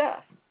kind of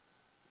stuff?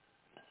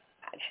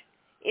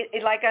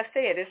 Like I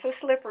said, it's a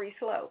slippery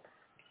slope.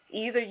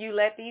 Either you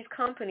let these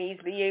companies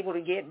be able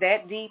to get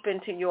that deep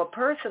into your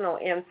personal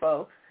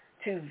info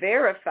to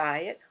verify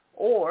it,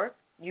 or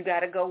you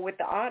got to go with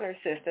the honor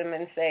system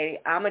and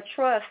say, I'm a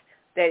trust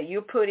that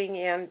you're putting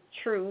in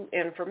true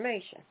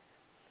information.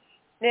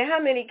 Now, how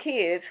many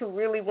kids who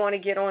really want to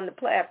get on the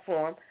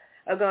platform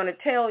are going to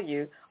tell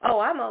you,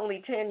 I'm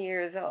only 10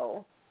 years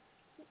old,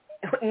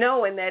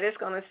 knowing that it's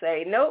going to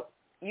say, nope,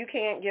 you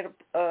can't get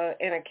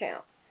an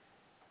account.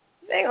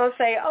 They're going to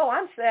say,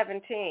 I'm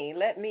 17,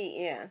 let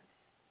me in.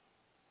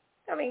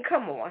 I mean,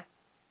 come on.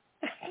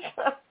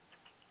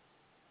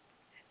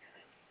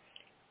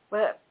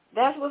 But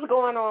that's what's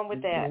going on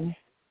with that.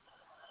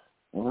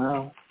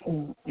 Wow.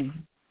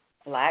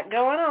 A lot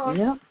going on.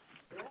 Yep.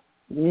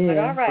 Yeah. But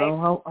all right.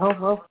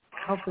 So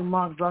hopefully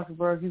Mark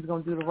Zuckerberg, he's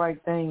going to do the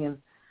right thing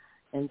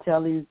and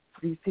tell these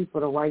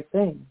people the right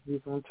thing.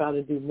 He's going to try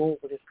to do more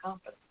with his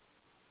company.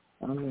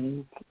 I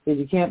mean, because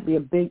you can't be a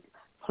big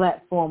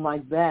platform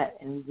like that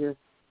and just,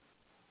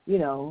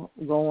 go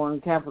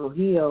on Capitol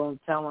Hill and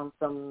tell them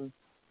some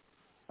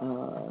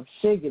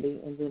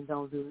shiggity and then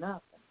don't do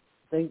nothing.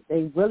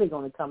 They really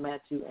going to come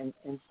at you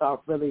and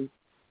start really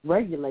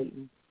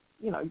regulating.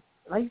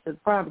 Like you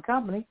said, private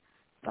company.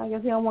 Like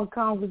I said, I want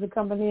Congress to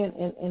come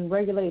in and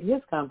regulate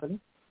his company,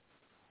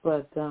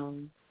 but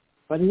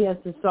he has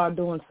to start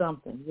doing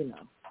something,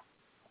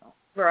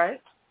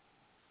 Right.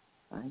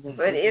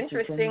 But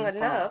interesting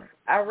enough,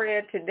 I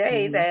read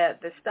today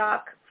that the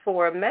stock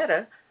for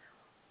Meta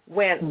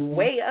went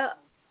way up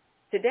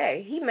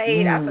today. He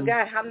made, I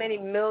forgot how many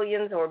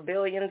millions or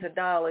billions of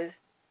dollars,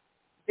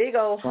 big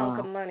old hunk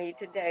of money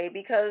today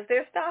because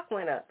their stock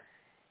went up.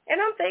 And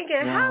I'm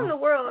thinking, how in the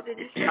world did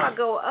the stock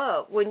go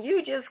up when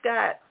you just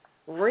got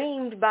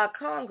reamed by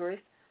Congress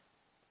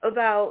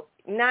about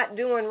not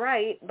doing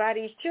right by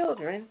these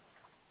children,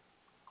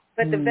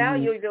 but the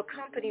value of your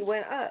company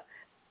went up?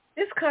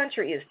 This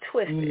country is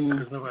twisted.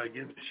 Because nobody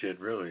gives a shit,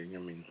 really. I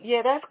mean,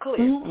 yeah, that's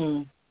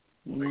clear.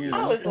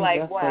 I was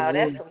like, wow,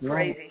 that's some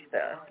crazy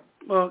stuff.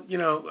 Well,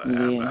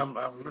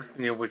 I'm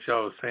listening to what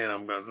y'all was saying.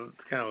 I'm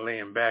kind of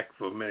laying back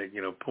for a minute,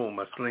 pulling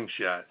my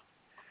slingshot.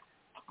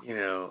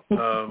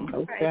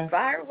 Okay.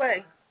 Fire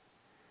away.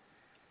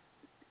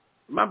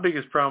 My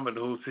biggest problem with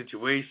the whole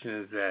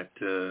situation is that,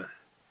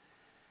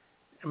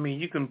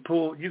 you can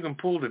pull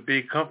the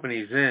big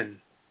companies in,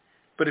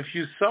 but if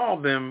you saw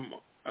them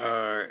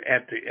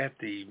at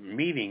the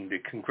meeting, the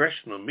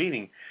congressional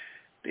meeting,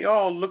 they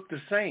all looked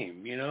the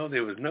same.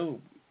 There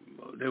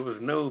was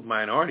no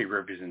minority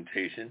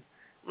representation.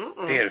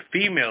 They had a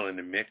female in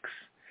the mix.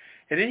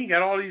 And then you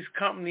got all these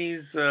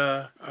companies.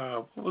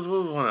 What was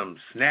one of them?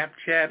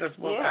 Snapchat or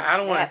something. Yeah,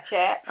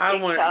 I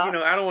don't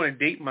want to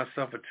date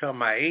myself or tell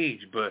my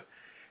age, but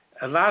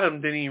a lot of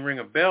them didn't even ring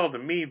a bell to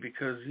me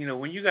because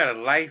when you got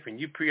a life and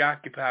you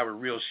preoccupy with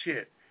real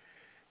shit,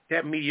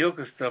 that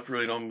mediocre stuff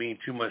really don't mean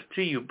too much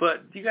to you.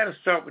 But you got to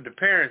start with the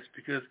parents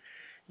because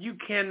you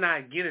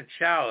cannot get a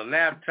child a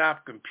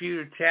laptop,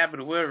 computer, tablet,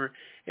 or whatever,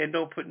 and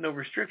don't put no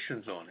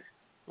restrictions on it.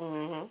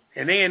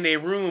 And they in their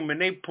room and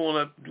they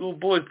little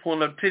boys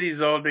pulling up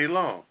titties all day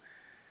long,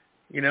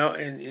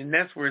 and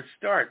that's where it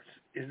starts.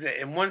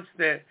 And once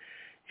that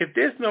if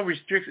there's no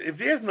restriction, if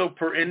there's no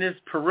and there's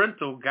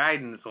parental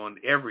guidance on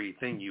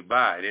everything you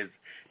buy, there's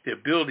the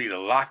ability to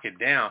lock it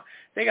down.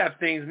 They got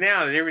things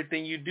now that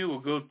everything you do will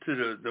go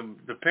to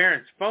the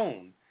parent's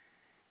phone,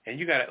 and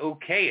you got to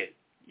okay it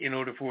in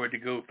order for it to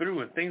go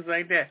through and things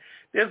like that.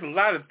 There's a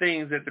lot of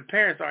things that the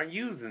parents aren't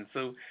using.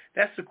 So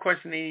that's the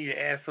question they need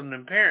to ask some of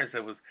them parents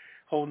that was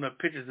holding up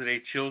pictures of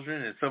their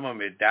children, and some of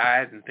them had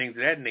died and things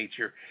of that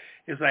nature.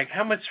 It's like,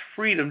 how much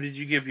freedom did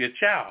you give your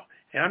child?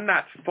 And I'm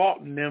not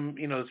faulting them,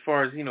 as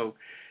far as,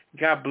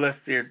 God bless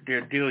their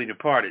dearly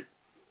departed.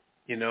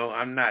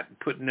 I'm not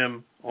putting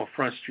them on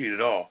Front Street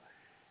at all.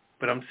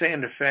 But I'm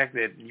saying the fact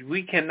that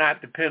we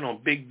cannot depend on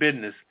big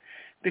business,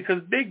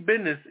 because big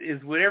business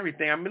is with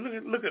everything. I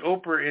mean, look at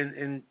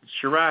Oprah and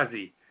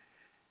Shirazi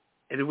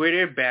and the way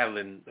they're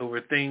battling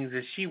over things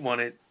that she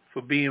wanted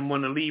for being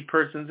one of the lead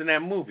persons in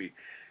that movie.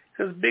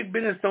 Because big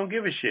business don't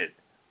give a shit,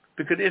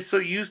 because they're so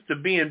used to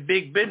being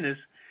big business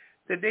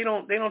that they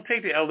don't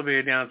take the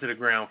elevator down to the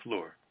ground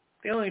floor.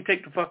 They don't even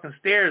take the fucking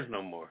stairs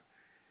no more.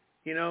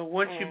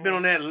 Once you've been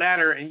on that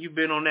ladder and you've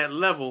been on that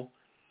level,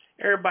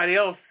 everybody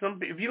else,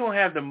 if you don't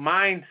have the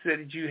mindset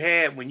that you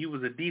had when you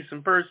was a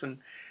decent person,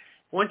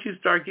 once you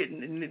start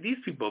getting, these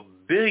people are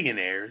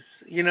billionaires,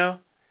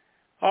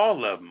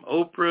 all of them.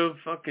 Oprah,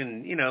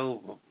 fucking,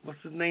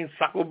 what's his name,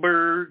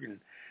 Zuckerberg, and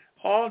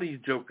all these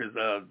jokers.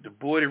 The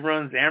boy that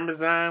runs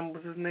Amazon,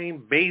 what's his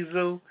name,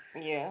 Bezos.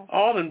 Yeah.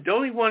 All of them. The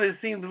only one that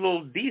seems a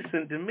little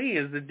decent to me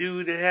is the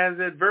dude that has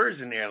that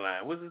Virgin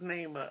airline. What's his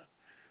name?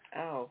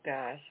 Oh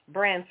gosh,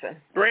 Branson.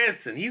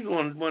 He's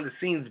one that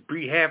seems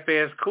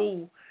half-ass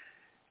cool,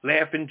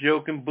 laughing,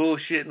 joking,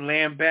 bullshitting,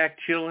 laying back,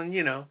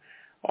 chilling.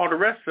 All the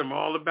rest of them are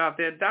all about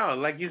that dollar.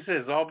 Like you said,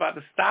 it's all about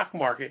the stock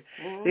market.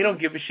 Mm-hmm. They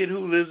don't give a shit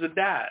who lives or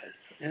dies.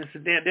 And so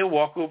they'll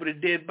walk over the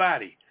dead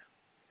body.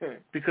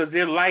 Because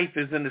their life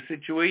is in a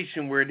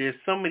situation where there's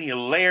so many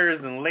layers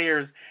and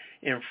layers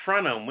in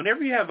front of them.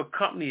 Whenever you have a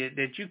company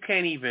that you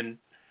can't even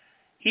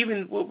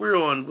what we're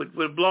on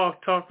with Blog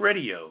Talk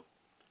Radio,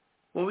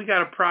 when we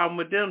got a problem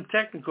with them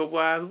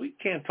technical-wise, we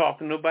can't talk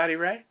to nobody,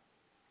 right?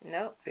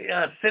 No.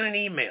 Send an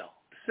email.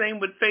 Same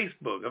with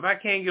Facebook. If I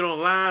can't get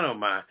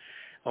online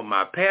or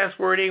my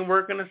password ain't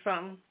working or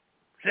something,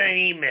 send an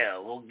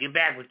email. We'll get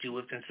back with you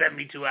within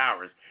 72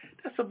 hours.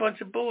 That's a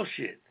bunch of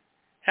bullshit.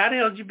 How the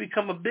hell did you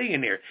become a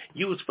billionaire?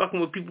 You was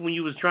fucking with people when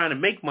you was trying to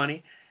make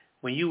money,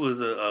 when you was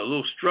a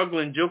little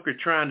struggling joker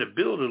trying to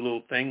build a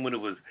little thing. When it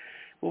was,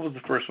 what was the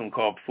first one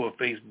called before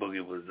Facebook?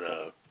 It was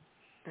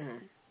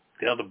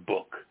the other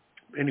book.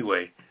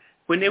 Anyway,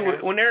 when people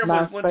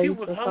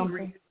was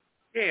hungry,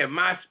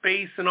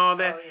 MySpace and all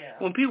that. Oh, yeah.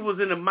 When people was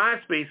in the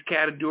MySpace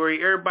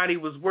category, everybody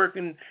was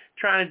working,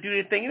 trying to do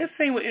their thing. And the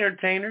same with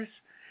entertainers.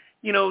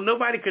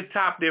 Nobody could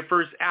top their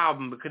first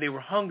album because they were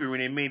hungry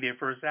when they made their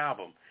first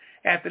album.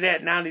 After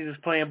that, now they're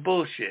just playing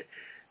bullshit.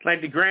 Like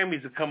the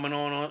Grammys are coming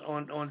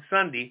on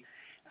Sunday.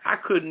 I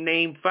couldn't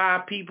name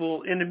 5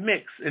 people in the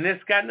mix, and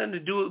it's got nothing to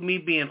do with me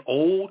being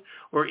old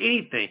or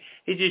anything.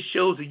 It just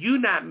shows that you're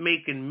not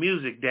making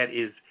music that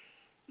is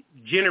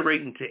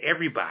generating to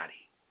everybody.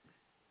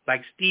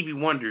 Like Stevie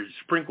Wonder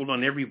sprinkled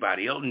on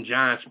everybody. Elton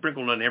John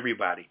sprinkled on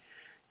everybody.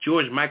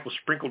 George Michael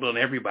sprinkled on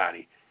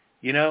everybody.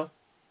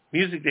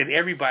 Music that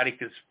everybody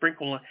could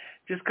sprinkle on.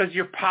 Just because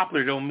you're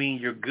popular don't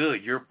mean you're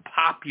good. You're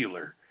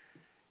popular.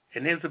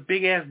 And there's a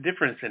big-ass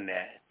difference in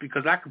that,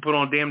 because I could put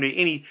on damn near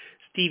any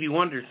Stevie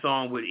Wonder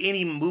song with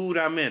any mood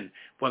I'm in,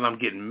 whether I'm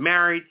getting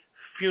married,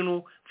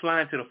 funeral,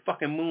 flying to the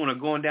fucking moon, or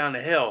going down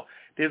to hell.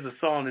 There's a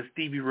song that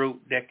Stevie wrote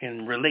that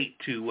can relate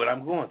to what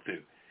I'm going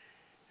through.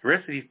 The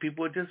rest of these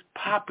people are just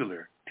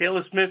popular.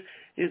 Taylor Smith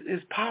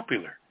is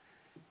popular.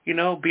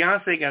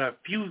 Beyonce got a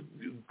few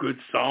good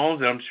songs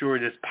that I'm sure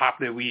that's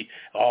popular we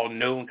all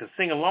know and can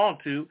sing along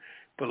to,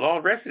 but all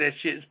the rest of that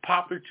shit is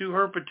popular to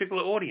her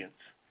particular audience.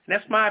 And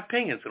that's my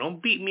opinion, so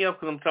don't beat me up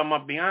because I'm talking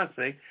about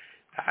Beyonce.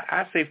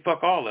 I say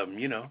fuck all of them,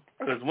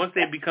 because once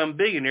they become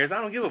billionaires,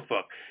 I don't give a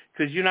fuck,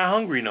 because you're not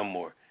hungry no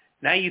more.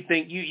 Now you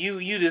think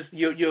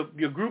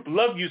your group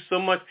love you so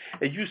much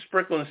that you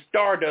sprinkling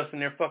stardust in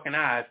their fucking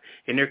eyes,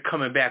 and they're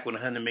coming back with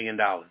 $100 million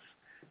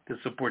to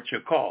support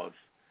your cause.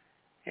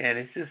 And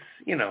it's just,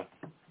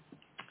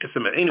 it's a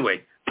mess.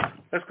 Anyway,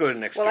 let's go to the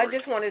next story. I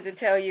just wanted to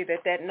tell you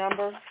that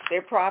number,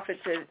 their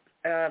profits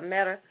at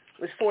Meta,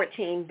 was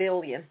 $14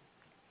 billion.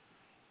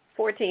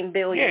 $14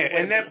 billion. Yeah,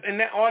 and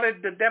that all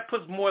that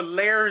puts more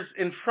layers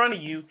in front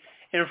of you,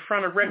 in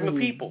front of regular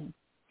people.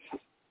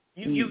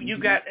 You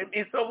got,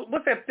 and so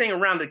what's that thing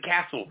around the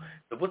castle?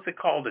 What's it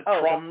called?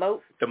 The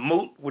moat. The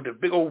moat with the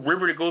big old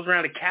river that goes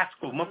around the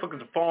castle. Motherfuckers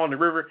that fall in the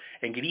river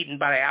and get eaten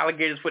by the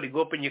alligators before they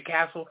go up in your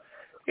castle.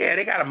 Yeah,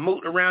 they got a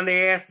moat around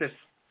their ass that's,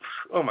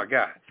 oh my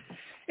God.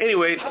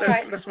 Anyway,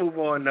 let's move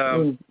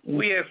on.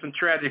 We had some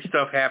tragic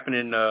stuff happen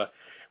in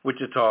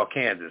Wichita,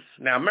 Kansas.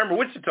 Now, remember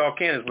Wichita,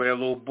 Kansas, where that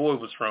little boy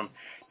was from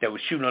that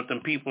was shooting at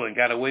them people and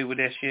got away with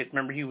that shit?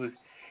 Remember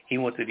he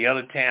went to the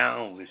other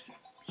town,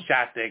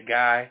 shot that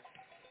guy,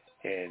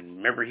 and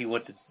remember he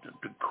went to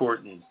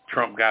court and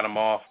Trump got him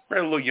off.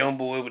 Remember the little young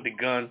boy with the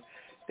gun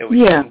that was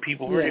shooting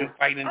people,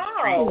 fighting in the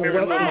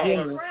street?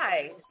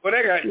 Right. Well,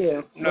 that guy,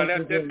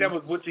 that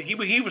was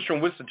he was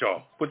from Wichita,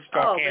 Kansas. But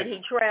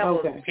he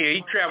traveled. Okay. Yeah,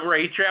 he traveled.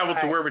 Right, he traveled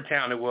to wherever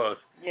town it was.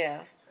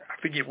 Yeah.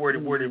 I forget where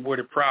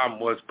the problem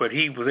was, but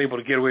he was able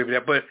to get away with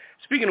that. But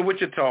speaking of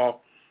Wichita,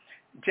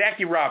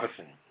 Jackie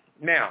Robinson.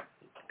 Now,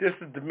 this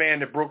is the man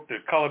that broke the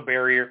color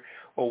barrier,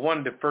 or one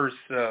of the first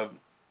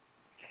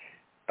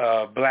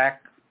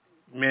black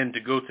men to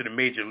go to the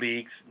major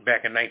leagues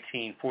back in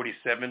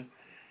 1947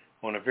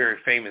 on a very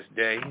famous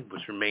day,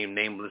 which remained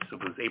nameless. It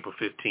was April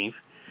 15th.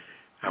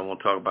 I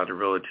won't talk about the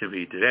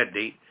relativity to that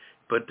date.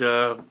 But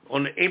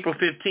on April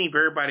 15th,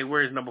 everybody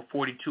wears number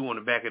 42 on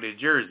the back of their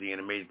jersey in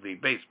the Major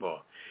League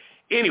Baseball.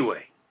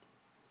 Anyway,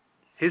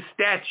 his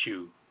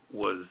statue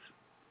was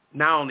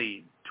not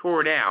only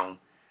tore down,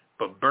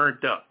 but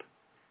burnt up.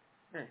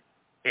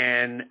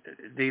 And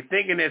they're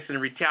thinking it's in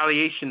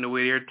retaliation the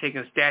way they're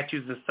taking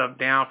statues and stuff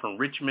down from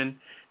Richmond,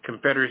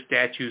 Confederate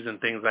statues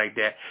and things like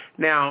that.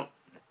 Now,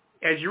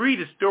 as you read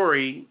the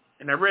story,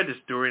 and I read the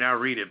story and I'll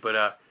read it,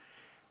 but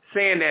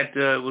saying that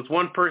it was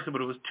one person,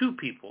 but it was two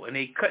people, and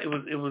they cut. It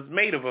was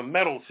made of a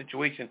metal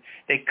situation.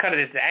 They cut it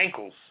at the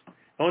ankles.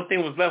 The only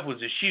thing that was left was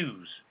the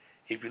shoes.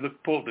 If you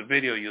pull up the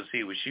video, you'll see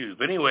it was shoes.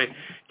 But anyway,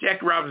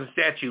 Jackie Robinson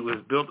statue was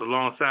built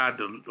alongside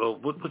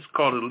what's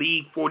called the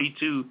League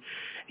 42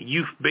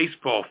 youth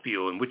baseball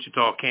field in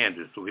Wichita,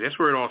 Kansas. So that's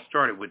where it all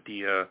started with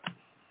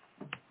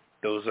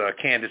those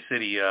Kansas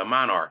City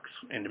Monarchs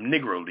and the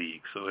Negro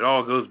League. So it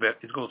all goes back.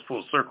 It goes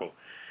full circle.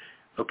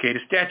 Okay, the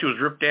statue was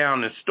ripped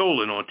down and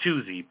stolen on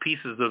Tuesday.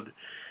 Pieces of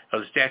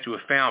the statue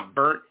were found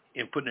burnt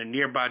and put in a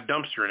nearby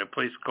dumpster in a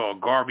place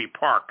called Garvey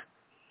Park.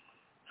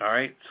 All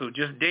right, so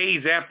just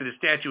days after the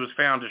statue was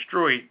found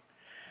destroyed,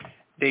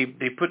 they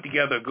put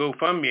together a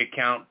GoFundMe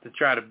account to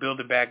try to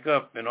build it back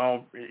up, and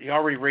he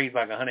already raised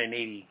like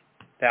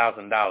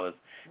 $180,000.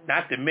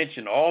 Not to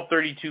mention all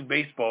 32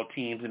 baseball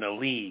teams in the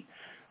league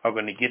are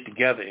going to get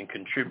together and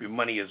contribute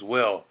money as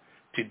well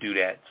to do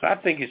that. So I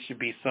think it should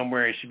be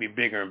somewhere. It should be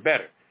bigger and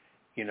better,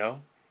 you know,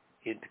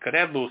 because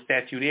that little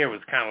statue there was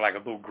kind of like a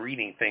little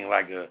greeting thing,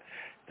 like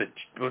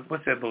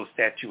what's that little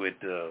statue at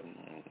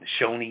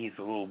Shoney's,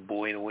 the little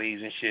boy in the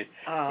waves and shit.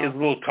 It was a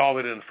little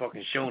taller than the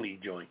fucking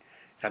Shoney joint.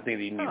 I think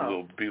they need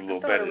to be a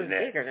little better than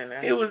that. Bigger than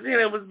that. It was,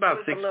 it was about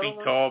 6 feet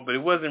tall, but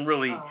it wasn't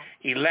really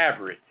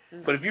elaborate.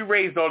 Mm-hmm. But if you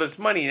raised all this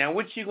money, now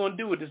what you going to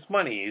do with this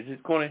money?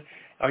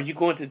 Are you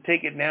going to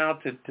take it now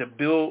to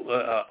build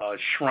a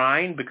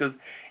shrine? Because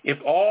if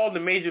all the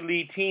major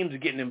league teams are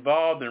getting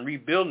involved in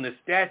rebuilding the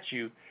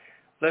statue,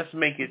 let's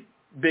make it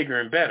bigger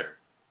and better.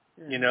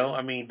 You know,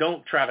 I mean,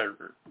 don't try to.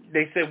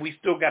 They said we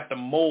still got the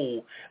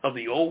mold of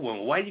the old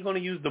one. Why are you going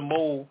to use the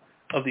mold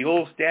of the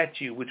old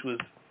statue, which was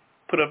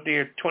put up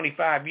there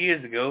 25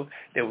 years ago,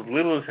 that was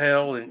little as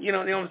hell, and you know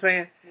what I'm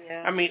saying?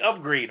 Yeah. I mean,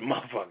 upgrade the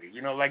motherfucker,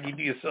 you know, like you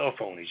do your cell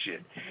phone and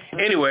shit.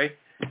 Anyway,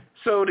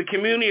 so the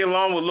community,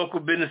 along with local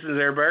businesses,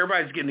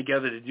 everybody's getting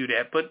together to do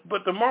that. But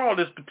the moral of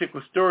this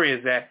particular story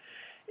is that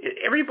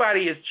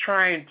everybody is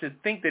trying to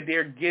think that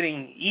they're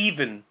getting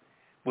even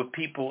with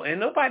people,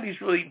 and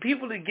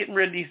people that are getting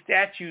rid of these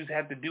statues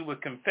have to do with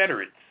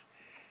Confederates.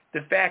 The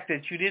fact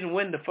that you didn't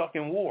win the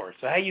fucking war.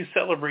 So how you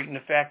celebrating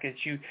the fact that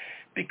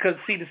because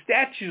see, the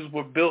statues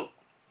were built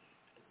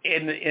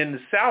in the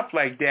South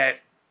like that,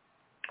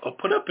 or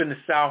put up in the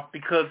South,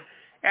 because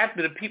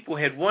after the people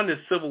had won the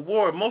Civil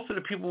War, most of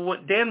the people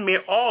damn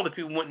near all the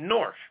people went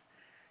north.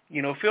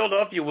 You know,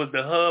 Philadelphia was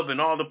the hub and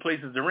all the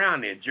places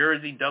around there,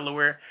 Jersey,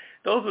 Delaware.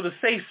 Those were the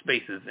safe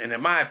spaces, and in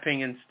my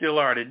opinion, still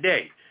are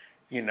today.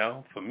 You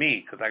know, for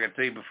me, because like I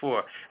tell you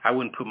before, I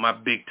wouldn't put my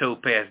big toe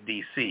past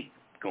D.C.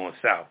 going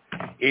south.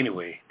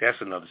 Anyway,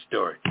 that's another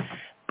story.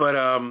 But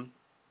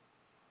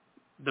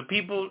the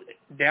people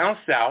down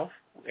south,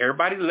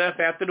 everybody left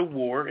after the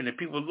war, and the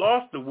people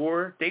lost the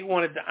war. They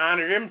wanted to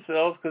honor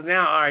themselves because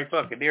now, all right,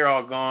 fuck it, they're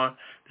all gone.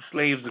 The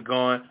slaves are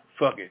gone.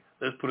 Fuck it,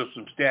 let's put up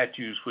some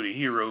statues for the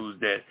heroes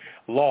that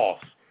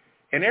lost.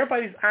 And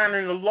everybody's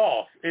honoring the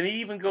loss, and it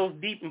even goes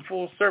deep in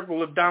full circle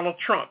with Donald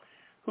Trump,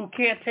 who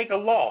can't take a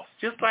loss,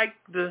 just like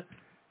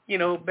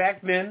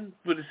back then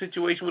with the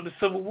situation with the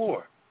Civil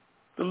War.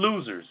 The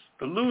losers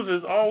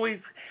always,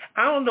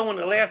 I don't know when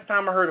the last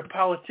time I heard a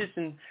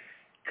politician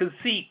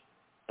concede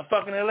a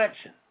fucking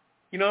election.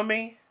 You know what I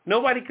mean?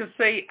 Nobody could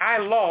say, I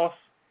lost,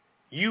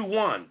 you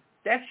won.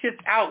 That shit's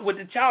out with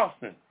the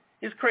Charleston.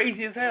 It's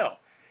crazy as hell.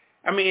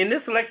 I mean, in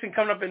this election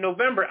coming up in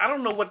November, I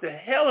don't know what the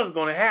hell is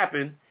going to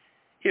happen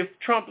if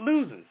Trump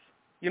loses.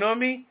 You know what I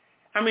mean?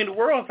 I mean, the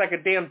world's like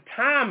a damn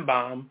time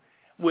bomb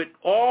with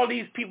all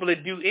these people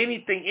that do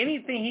anything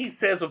he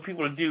says for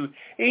people to do.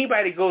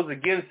 Anybody goes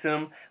against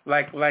him,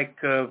 like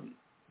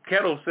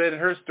Kettle said in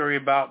her story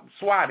about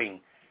swatting.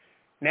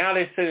 Now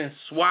they're sending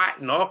SWAT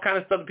and all kind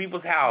of stuff to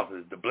people's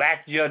houses, the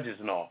black judges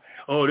and all.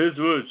 Oh, there's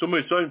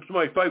somebody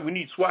fight. We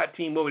need SWAT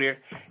team over there.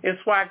 And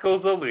SWAT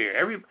goes over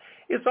there.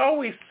 It's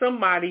always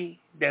somebody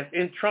that's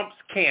in Trump's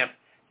camp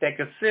that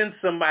could send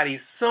somebody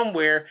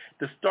somewhere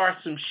to start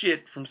some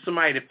shit from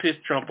somebody to piss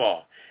Trump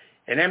off.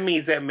 And that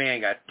means that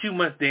man got too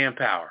much damn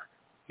power,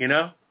 you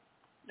know?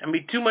 I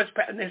mean, too much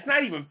power. It's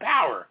not even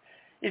power.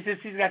 It's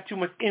just he's got too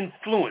much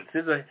influence.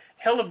 There's a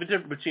hell of a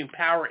difference between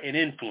power and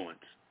influence.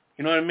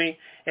 You know what I mean?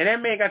 And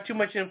that man got too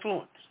much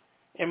influence.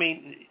 I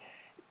mean,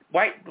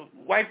 white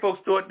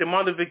folks thought the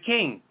Martin Luther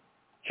King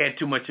had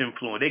too much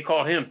influence. They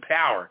called him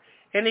power,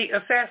 and they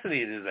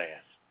assassinated his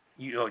ass.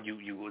 You know,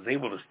 you was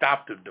able to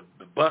stop the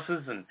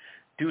buses and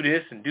do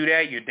this and do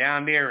that. You're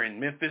down there in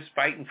Memphis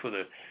fighting for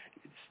the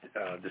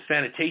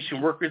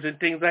sanitation workers and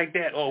things like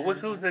that. Oh,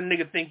 who's that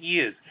nigga think he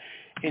is?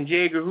 And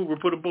J. Edgar Hoover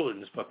put a bullet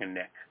in his fucking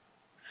neck.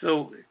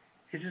 So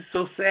it's just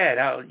so sad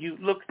how you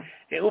look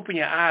and open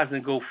your eyes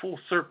and go full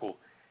circle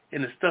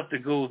in the stuff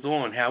that goes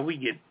on, how we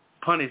get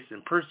punished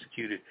and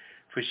persecuted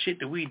for shit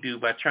that we do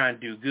by trying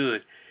to do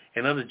good,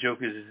 and other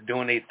jokers is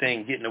doing their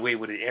thing, getting away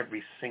with it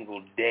every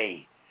single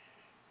day.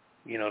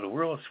 You know, the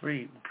world's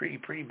pretty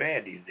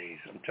bad these days.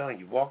 I'm telling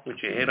you, walk with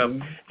your head up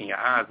and your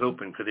eyes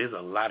open, because there's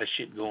a lot of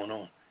shit going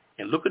on.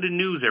 And look at the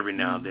news every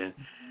now and then.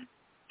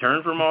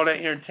 Turn from all that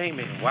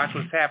entertainment and watch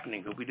what's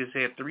happening, because we just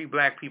had 3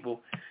 black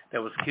people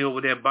that was killed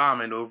with that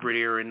bombing over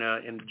there in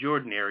the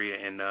Jordan area,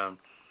 and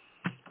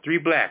 3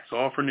 blacks,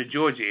 all from the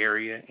Georgia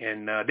area,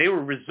 and they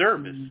were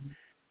reservists,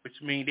 which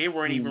means they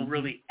weren't even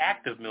really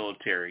active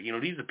military. You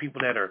know, these are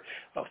people that are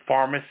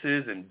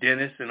pharmacists and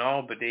dentists and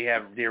all, but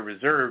they're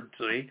reserved,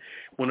 so they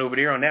went over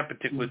there on that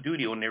particular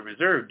duty, on their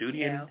reserve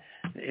duty, and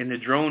the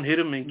drone hit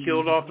them and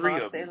killed all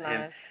 3 of them.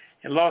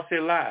 And lost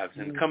their lives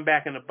and come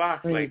back in a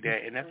box like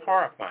that, and that's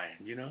horrifying,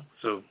 you know.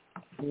 So,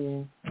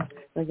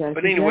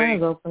 but anyway,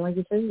 like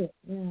you said,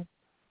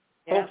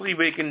 hopefully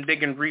they can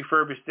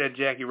refurbish that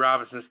Jackie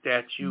Robinson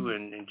statue,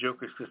 and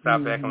jokers can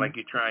stop acting like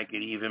you're trying to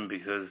get even,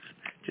 because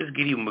just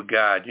get even with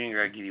God. You ain't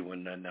got to get even with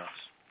nothing else.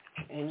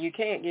 And you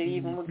can't get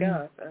even with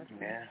God.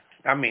 Yeah.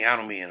 I mean, I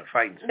don't mean in a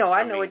fight. No,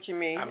 I know what you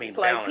mean. I mean, it's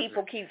like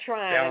people keep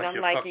trying, and I'm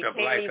like, you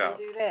can't even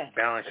do that.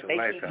 Balance your life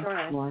out. They keep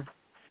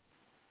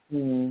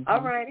trying.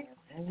 All righty.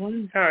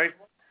 All right.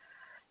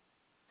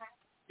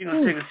 You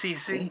going to take a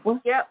CC?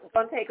 Yep, we're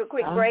going to take a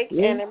quick break,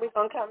 and then we're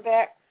going to come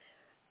back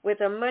with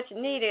a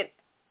much-needed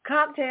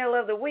cocktail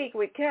of the week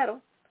with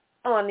Kettle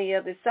on the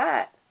other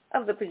side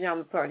of the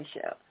Pajama Party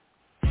Show.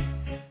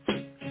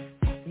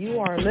 You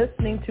are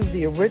listening to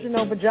the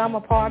original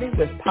Pajama Party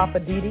with Papa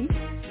Didi,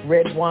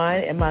 Red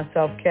Wine, and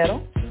myself,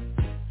 Kettle.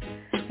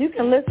 You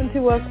can listen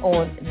to us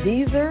on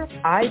Deezer,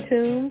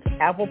 iTunes,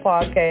 Apple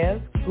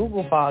Podcasts,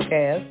 Google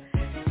Podcasts,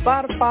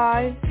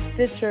 Spotify,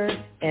 Stitcher,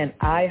 and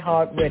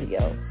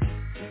iHeartRadio.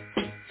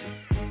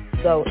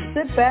 So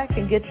sit back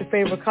and get your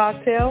favorite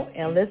cocktail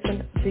and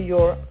listen to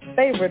your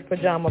favorite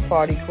Pajama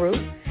Party crew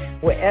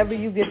wherever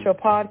you get your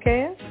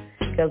podcast,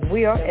 because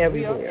we are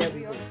everywhere.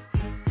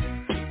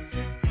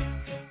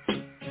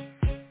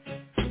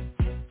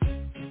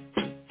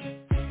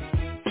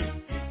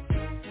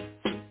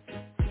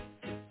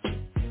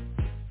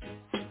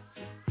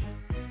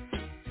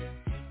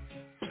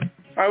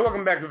 All right,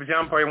 welcome back to the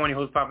Pajama Party. I'm your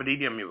host, Papa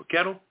Didi. I'm here with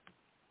Kettle.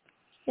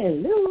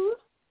 Hello.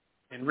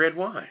 And Red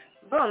Wine.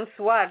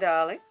 Bonsoir,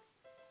 darling.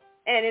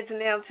 And it's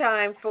now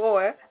time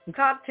for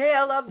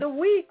Cocktail of the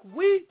Week.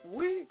 With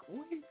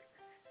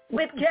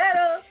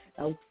Kettle.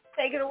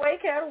 Take it away,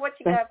 Kettle. What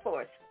you got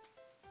for us?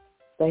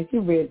 Thank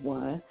you, Red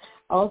Wine.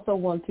 I also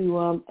want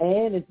to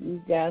add, if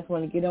you guys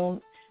want to get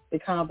on the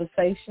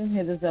conversation,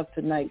 hit us up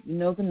tonight. You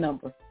know the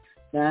number,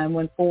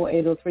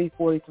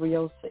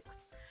 914-803-4306.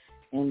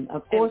 And,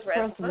 of course,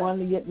 press 1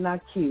 to get in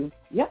our queue.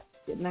 Yep,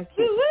 get in our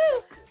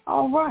queue.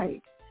 All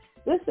right.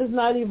 This is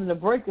not even the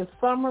break of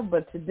summer,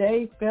 but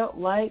today felt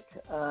like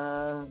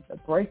the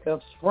break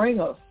of spring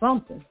or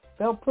something.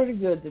 Felt pretty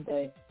good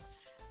today.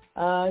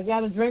 I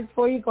got a drink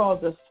for you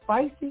called the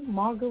Spicy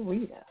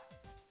Margarita.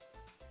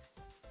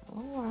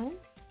 All right.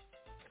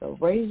 So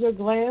raise your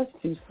glass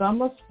to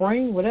summer,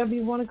 spring, whatever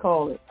you want to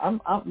call it.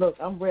 Look,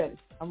 I'm ready.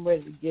 I'm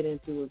ready to get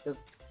into it because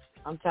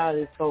I'm tired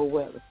of this cold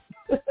weather.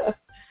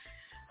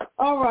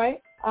 All right.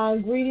 Our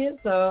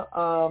ingredients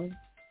are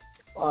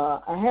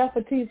a half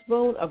a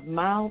teaspoon of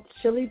mild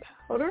chili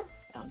powder.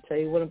 I'll tell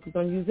you what I'm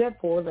going to use that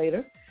for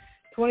later.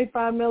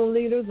 25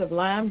 milliliters of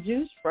lime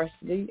juice,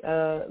 freshly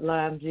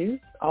lime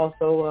juice.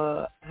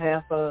 Also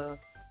half a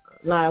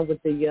lime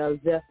with the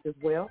zest as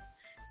well.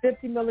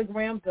 50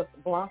 milligrams of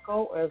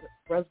Blanco or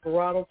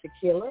Resveratrol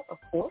tequila, of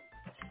course.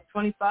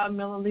 25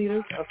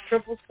 milliliters of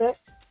triple sec,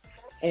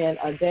 and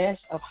a dash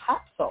of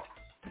hot sauce.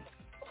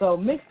 So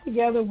mix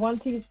together 1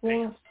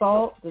 teaspoon of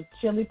salt, the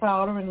chili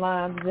powder, and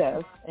lime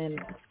zest, and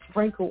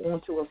sprinkle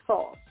onto a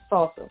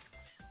saucer.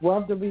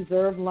 Rub the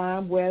reserved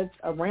lime wedge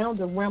around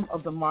the rim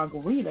of the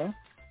margarita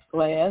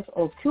glass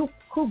or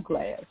coupe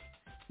glass.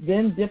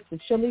 Then dip the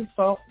chili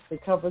salt to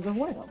cover the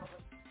rim.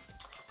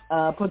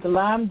 Put the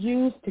lime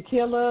juice,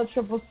 tequila,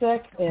 triple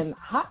sec, and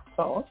hot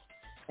sauce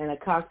in a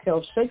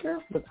cocktail shaker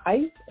with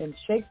ice and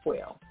shake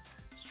well.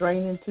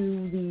 Strain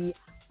into the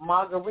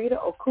margarita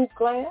or coupe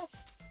glass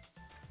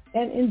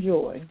and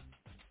enjoy.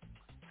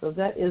 So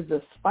that is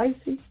the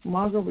Spicy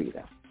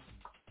Margarita.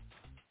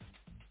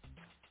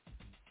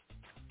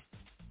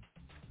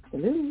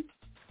 Hello.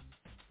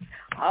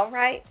 All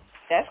right.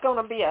 That's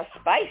going to be a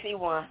spicy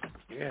one.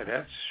 Yeah,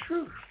 that's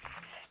true.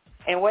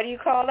 And what do you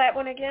call that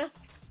one again?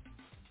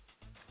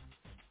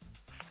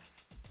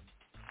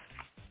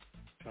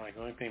 like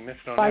the only thing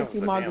missing on Spicy that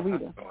was margarita. a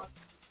damn hot dog.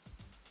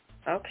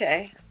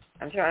 Okay.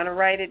 I'm trying to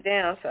write it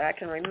down so I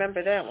can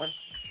remember that one.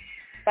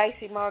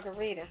 Spicy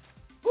margarita.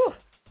 Whew.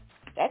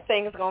 That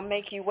thing is going to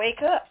make you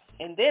wake up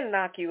and then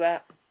knock you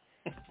out.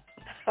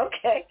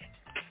 Okay.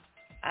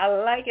 I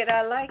like it.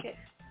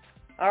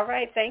 All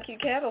right. Thank you,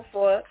 Kettle,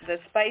 for the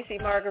spicy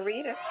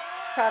margarita.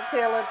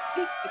 Cocktail of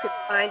the week. You can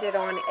find it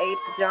on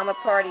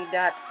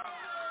apajamaparty.com.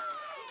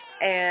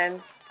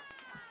 And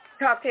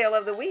Cocktail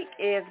of the Week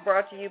is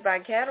brought to you by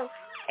Kettle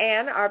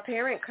and our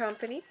parent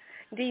company,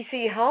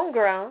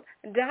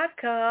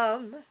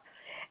 DCHomegrown.com.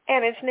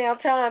 And it's now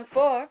time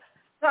for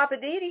Papa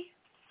Didi.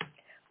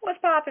 What's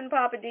poppin',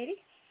 Papa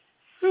Didi?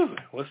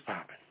 What's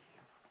poppin'?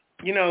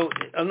 You know,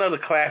 another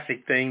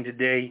classic thing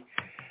today.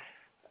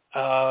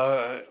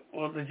 The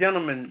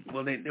gentleman,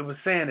 they were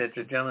saying that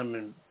the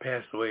gentleman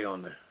passed away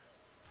on the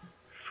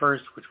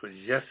 1st, which was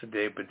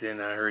yesterday, but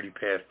then I heard he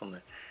passed on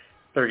the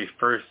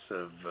 31st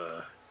of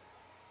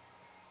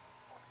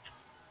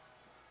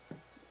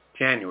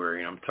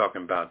January. I'm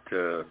talking about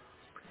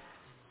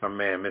my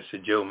man,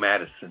 Mr. Joe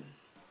Madison.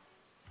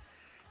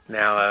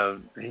 Now,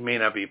 he may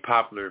not be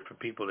popular for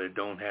people that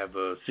don't have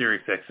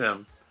Sirius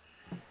XM,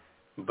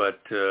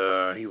 but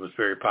he was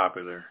very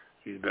popular.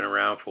 He's been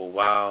around for a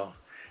while.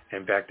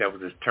 In fact, that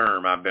was his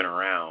term, I've been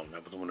around.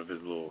 That was one of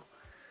his little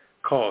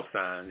call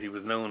signs. He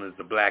was known as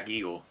the Black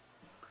Eagle.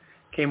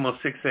 Came on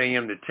 6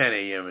 a.m. to 10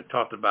 a.m. and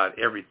talked about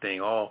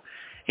everything,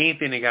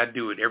 anything that got to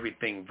do with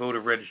everything, voter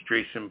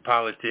registration,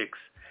 politics,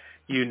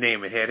 you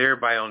name it. Had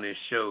everybody on this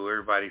show,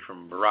 everybody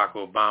from Barack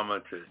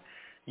Obama to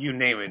you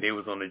name it, they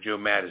was on the Joe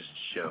Madison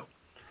show.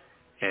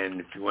 And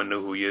if you want to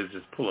know who he is,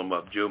 just pull him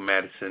up. Joe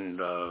Madison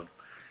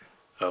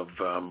of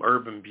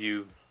Urban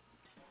View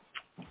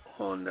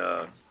on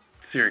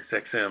Sirius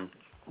XM.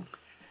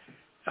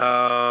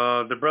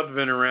 The brother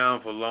been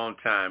around for a long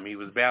time. He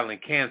was battling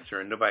cancer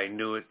and nobody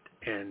knew it.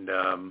 And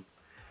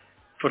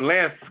for the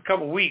last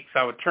couple of weeks,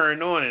 I would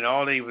turn on and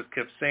all they was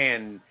kept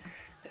saying,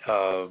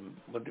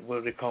 what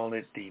do they call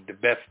it? The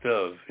best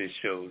of his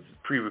shows,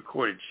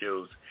 pre-recorded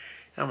shows.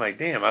 I'm like,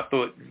 damn, I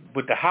thought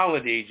with the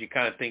holidays, you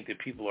kind of think that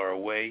people are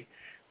away,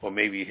 or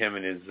maybe him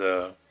and his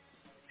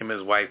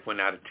wife went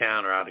out of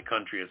town or out of the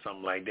country or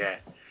something like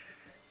that.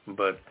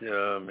 But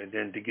and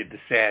then to get the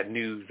sad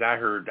news, I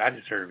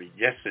just heard of it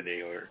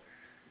yesterday,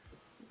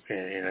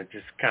 and it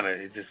just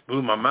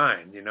blew my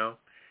mind, you know.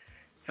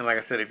 And like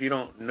I said, if you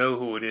don't know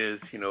who it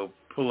is, you know,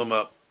 pull him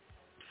up.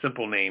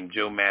 Simple name,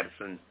 Joe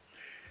Madison,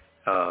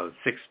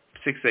 6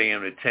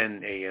 a.m. to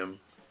 10 a.m.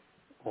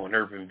 on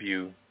Urban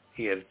View.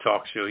 He had a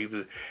talk show. He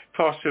was a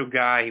talk show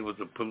guy. He was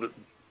a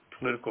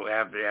political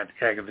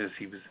activist.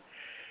 He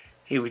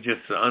was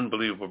just an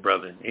unbelievable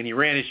brother. And he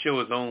ran his show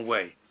his own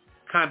way.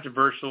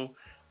 Controversial.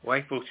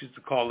 White folks used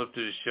to call up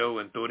to the show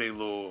and throw their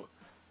little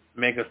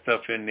mega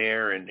stuff in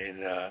there and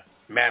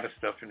matter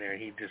stuff in there.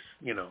 And he just,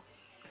 you know,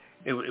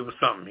 it was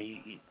something.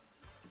 He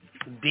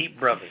deep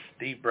brother.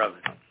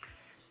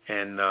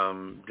 And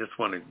just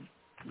want to,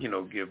 you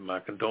know, give my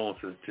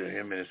condolences to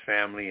him and his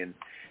family and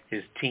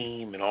his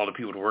team and all the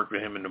people that work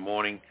with him in the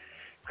morning.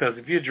 Because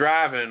if you're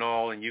driving and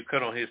all and you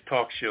cut on his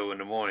talk show in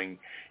the morning,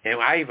 and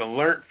I even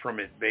learned from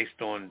it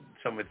based on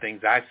some of the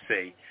things I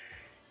say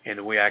and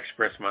the way I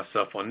express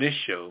myself on this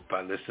show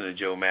by listening to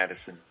Joe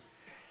Madison.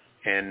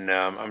 And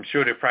I'm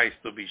sure they'll probably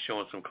still be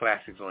showing some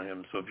classics on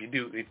him. So if you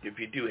do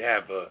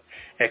have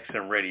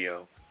XM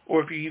radio,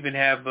 or if you even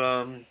have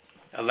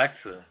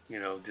Alexa, you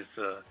know, just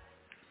tell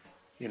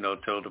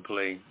her to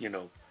play, you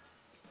know,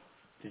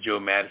 Joe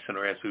Madison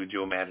or ask who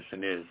Joe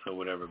Madison is or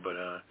whatever. But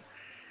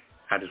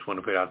I just want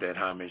to put out that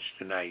homage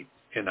tonight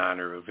in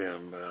honor of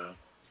him.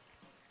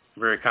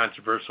 Very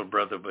controversial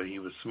brother, but he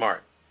was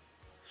smart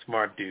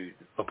dude,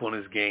 up on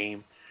his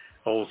game.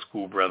 Old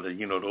school brother,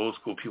 you know, the old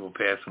school people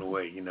passing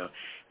away, you know.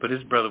 But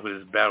his brother with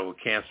his battle with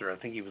cancer, I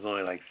think he was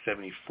only like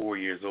 74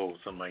 years old,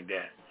 something like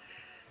that.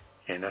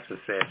 And that's a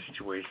sad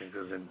situation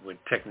because with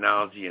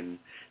technology and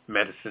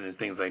medicine and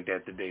things like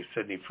that today,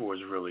 74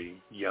 is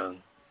really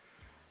young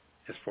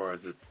as far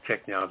as the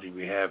technology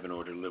we have in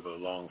order to live a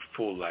long,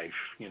 full life,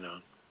 you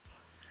know.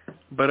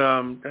 But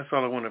that's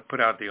all I want to put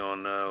out there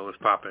on what's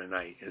popping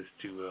tonight is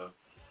to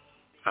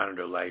honor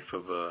the life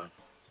of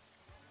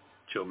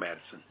Joe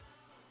Madison.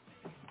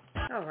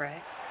 All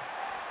right.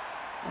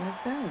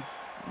 Okay.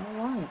 All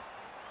right.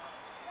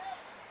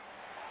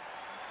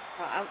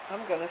 Well,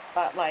 I'm going to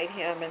spotlight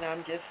him, and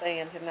I'm just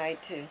saying tonight,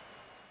 too.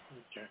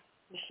 Okay.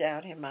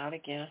 Shout him out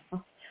again.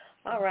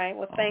 All right.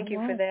 Well, thank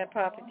you for that,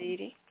 Papa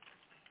Didi.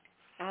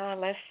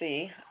 Let's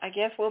see. I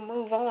guess we'll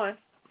move on.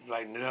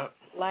 Lighten it up.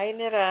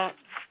 Lighten it up.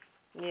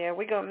 Yeah,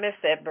 we're going to miss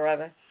that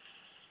brother.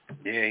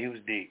 Yeah, he was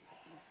deep.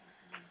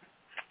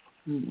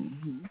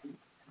 Mm-hmm.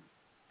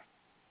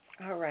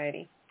 All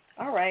righty.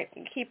 All right.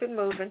 Keep it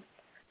moving.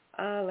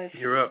 Let's see.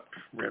 You're up,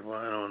 Red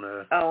Wine,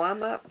 on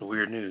I'm up. The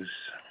weird news.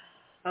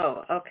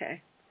 Oh,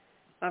 okay.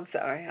 I'm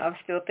sorry. I'm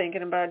still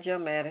thinking about Joe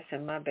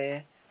Madison. My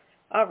bad.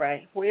 All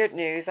right. Weird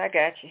news. I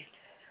got you.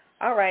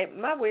 All right.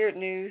 My weird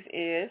news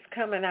is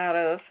coming out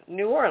of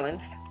New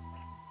Orleans.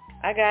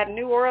 I got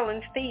New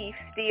Orleans thief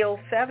steals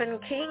 7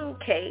 king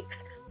cakes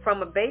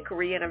from a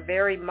bakery in a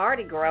very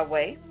Mardi Gras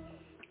way.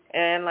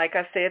 And like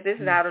I said, this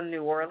is out of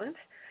New Orleans.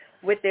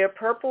 With their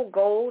purple,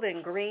 gold,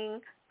 and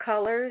green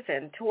colors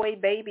and toy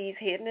babies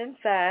hidden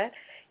inside,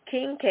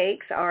 king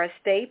cakes are a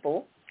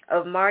staple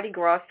of Mardi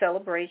Gras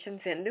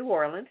celebrations in New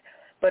Orleans,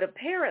 but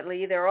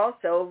apparently they're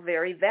also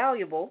very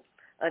valuable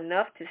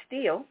enough to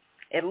steal,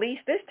 at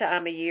least this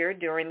time of year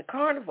during the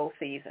carnival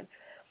season.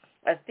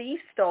 A thief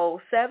stole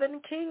 7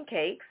 king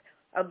cakes,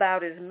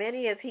 about as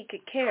many as he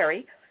could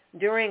carry,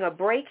 during a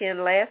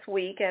break-in last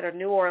week at a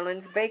New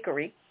Orleans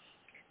bakery.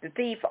 The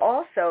thief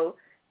also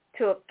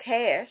took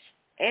cash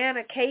and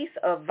a case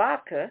of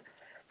vodka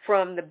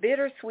from the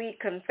Bittersweet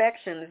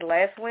Confections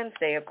last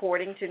Wednesday,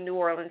 according to New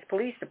Orleans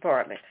Police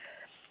Department.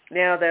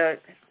 Now, the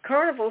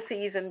carnival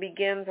season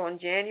begins on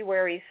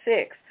January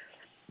 6th,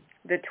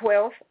 the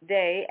 12th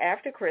day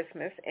after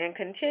Christmas, and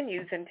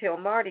continues until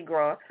Mardi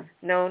Gras,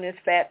 known as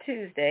Fat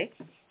Tuesday,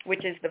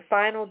 which is the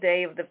final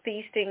day of the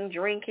feasting,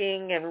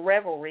 drinking, and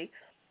revelry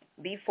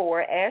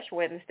before Ash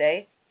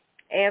Wednesday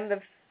and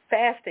the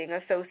fasting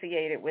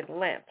associated with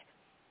Lent.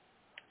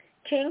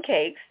 King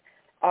cakes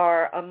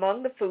are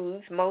among the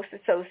foods most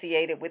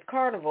associated with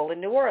Carnival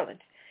in New Orleans,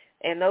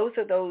 and those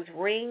are those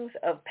rings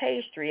of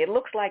pastry. It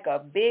looks like a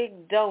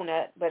big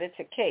donut, but it's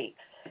a cake,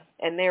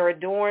 and they're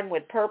adorned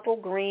with purple,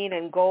 green,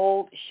 and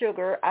gold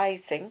sugar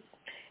icing,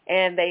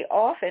 and they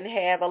often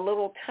have a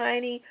little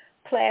tiny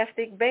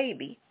plastic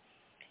baby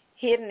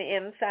hidden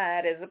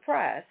inside as a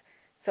prize.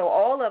 So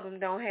all of them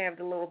don't have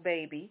the little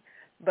baby,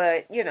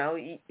 but, you know,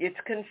 it's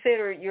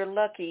considered, you're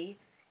lucky,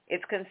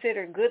 it's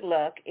considered good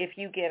luck if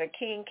you get a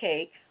king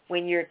cake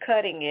when you're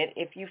cutting it,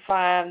 if you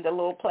find the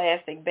little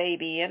plastic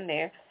baby in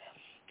there.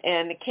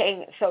 And the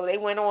king, so they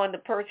went on, the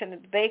person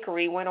at the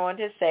bakery went on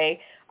to say,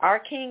 our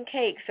king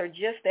cakes are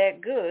just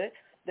that good,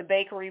 the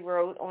bakery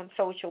wrote on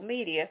social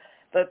media,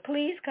 but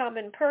please come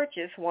and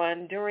purchase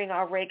one during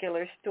our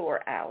regular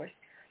store hours.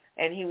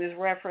 And he was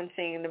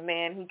referencing the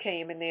man who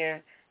came in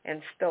there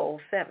and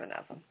stole 7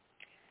 of them.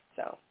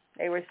 So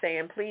they were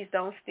saying, please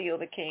don't steal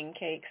the king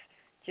cakes.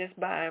 Just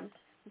buy them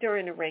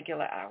during the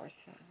regular hours.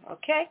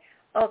 Okay?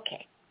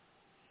 Okay.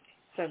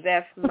 So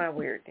that's my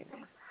weird thing.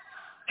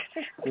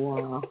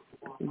 Wow.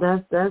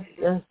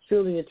 That's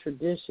truly a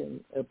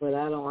tradition, but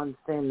I don't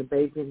understand the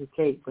baby and the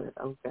cake, but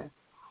okay.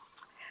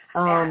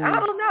 I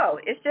don't know.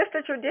 It's just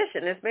a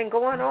tradition. It's been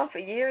going on for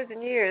years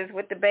and years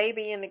with the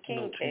baby and the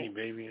king cake. Teeny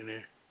baby in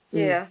there.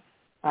 Yeah.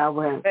 But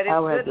it's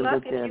good to luck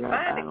look if you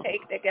find the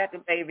cake that got the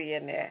baby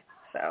in there.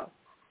 So.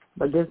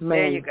 But this man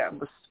there you go.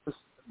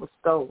 was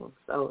stolen,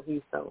 so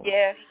he stole.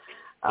 Yeah.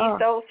 He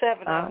stole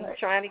 7 of them, right.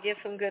 trying to get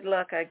some good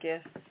luck, I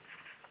guess.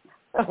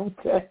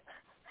 Okay.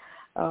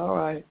 All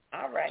right.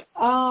 All right.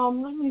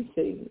 Let me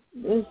see.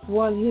 This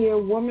one here,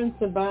 woman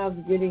survives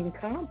getting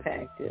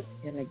compacted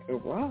in a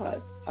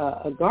garage,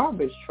 a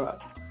garbage truck.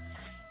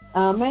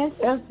 In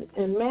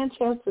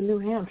Manchester, New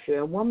Hampshire,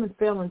 a woman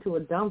fell into a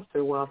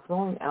dumpster while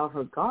throwing out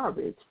her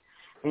garbage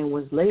and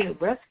was later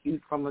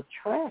rescued from a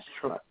trash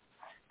truck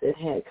that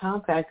had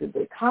compacted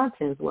the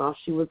contents while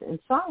she was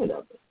inside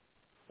of it.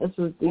 This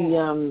was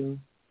the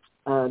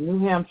New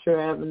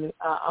Hampshire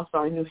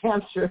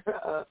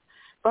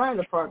Fire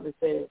Department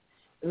said.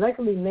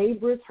 Luckily,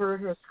 neighbors heard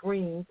her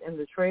screams, and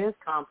the trash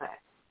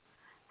compact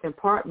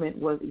compartment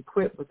was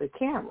equipped with a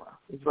camera.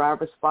 The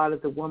driver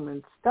spotted the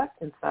woman stuck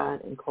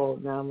inside and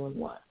called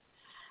 911.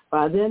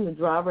 By then, the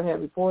driver had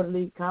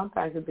reportedly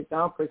compacted the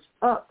garbage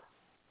up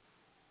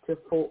to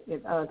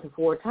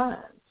 4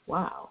 times.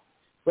 Wow.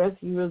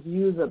 Rescuers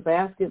used a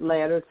basket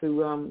ladder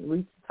to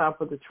reach the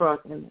top of the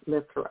truck and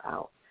lift her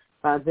out.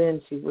 By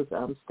then, she was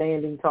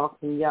standing,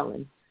 talking,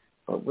 yelling,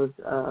 but was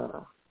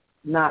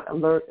not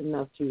alert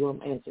enough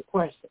to answer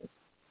questions.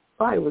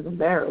 Probably was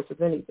embarrassed,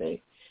 if anything.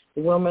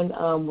 The woman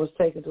was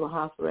taken to a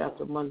hospital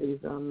after Monday's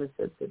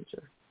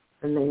misadventure.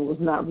 Her name was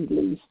not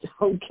released.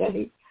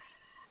 Okay.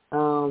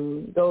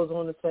 Goes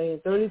on to say, in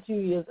 32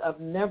 years, I've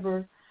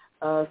never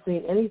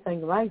seen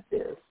anything like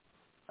this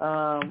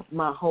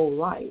my whole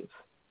life.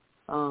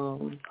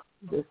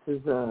 This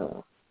is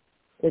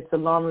it's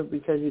alarming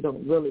because you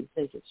don't really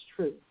think it's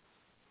true.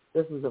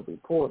 This is a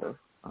reporter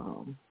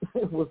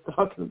was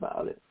talking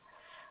about it.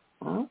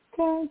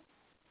 Okay.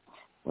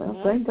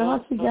 Well, thank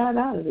God she got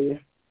out of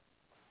there.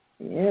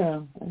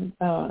 Yeah, thank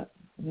God.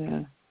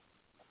 Yeah.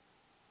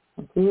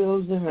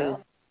 Kudos to her.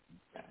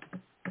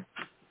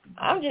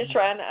 I'm just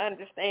trying to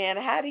understand,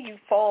 how do you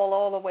fall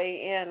all the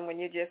way in when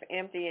you're just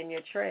emptying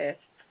your trash?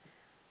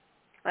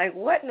 Like,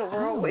 what in the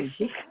world was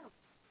she?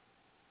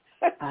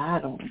 I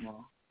don't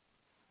know.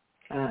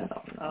 Okay.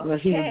 Well,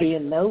 she was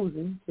being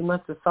nosy. She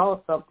must have saw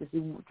something she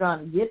was trying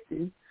to get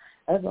to.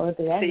 That's the only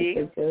thing I can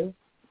think of.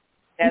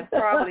 That's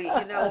probably,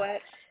 you know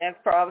what? That's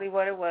probably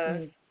what it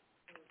was.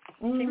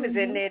 Mm-hmm. She was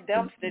in there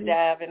dumpster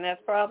diving.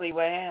 That's probably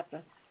what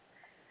happened.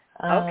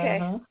 Okay.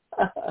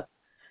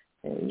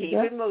 Keep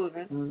it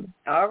moving. Mm-hmm.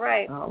 All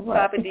right.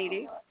 Papa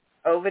Didi,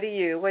 over to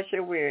you. What's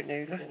your weird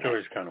news? This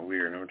story's kind of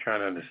weird. I'm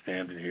trying to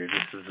understand it here.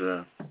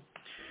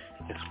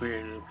 It's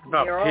weird. It's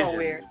about They're pigeons. all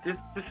weird.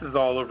 This is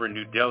all over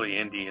New Delhi,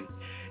 India,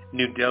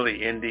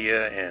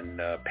 and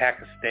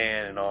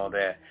Pakistan, and all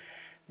that.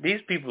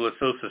 These people are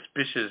so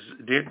suspicious.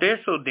 They're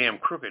so damn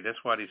crooked. That's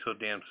why they're so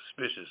damn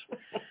suspicious.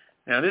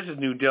 Now, this is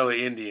New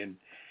Delhi, India, and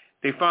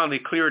they finally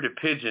cleared a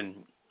pigeon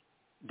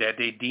that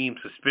they deemed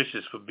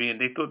suspicious for being.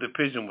 They thought the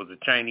pigeon was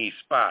a Chinese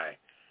spy.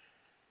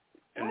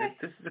 And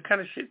this is the kind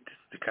of shit.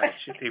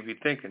 They be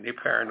thinking. They're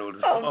paranoid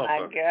as oh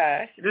my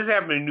gosh! This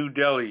happened in New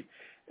Delhi.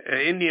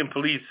 Indian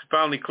police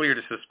finally cleared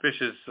a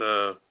suspicious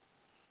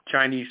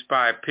Chinese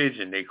spy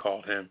pigeon. They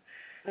called him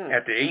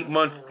after 8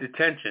 months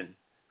detention.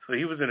 So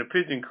he was in a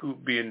pigeon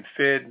coop being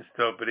fed and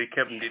stuff, but they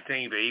kept him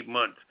detained for 8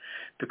 months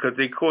because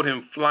they caught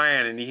him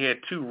flying, and he had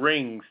 2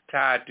 rings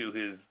tied to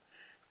his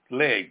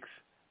legs.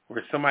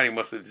 Where somebody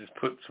must have just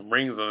put some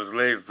rings on his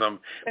legs or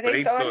something. But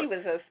they thought he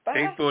was a spy?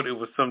 They thought it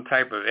was some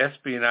type of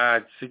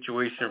espionage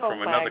situation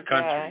from another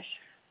country. Gosh.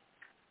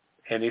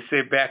 And they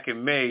said back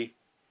in May,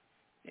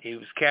 he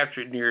was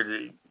captured near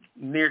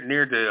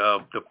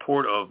the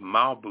port of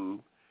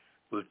Malbu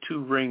with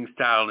 2 rings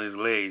tied on his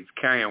legs,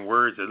 carrying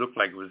words that looked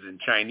like it was in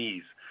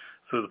Chinese.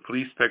 So the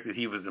police suspected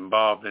he was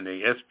involved in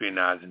the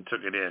espionage and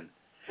took it in.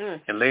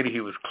 And later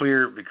he was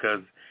cleared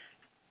because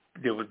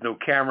there was no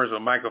cameras or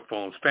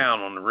microphones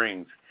found on the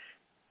rings.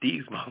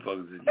 These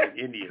motherfuckers in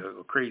India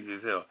are crazy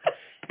as hell.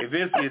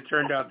 Eventually, it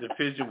turned out the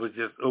pigeon was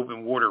just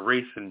open water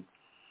racing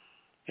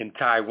in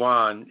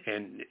Taiwan,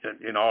 and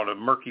in all the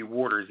murky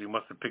waters, he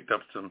must have picked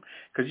up some.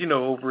 Because,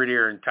 over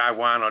there in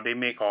Taiwan, they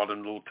make all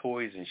them little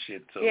toys and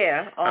shit. So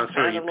yeah, I'm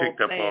sure he picked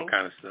up all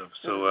kind of stuff.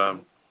 So,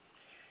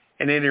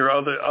 and then there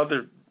are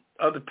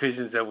other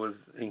pigeons that was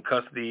in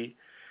custody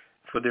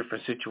for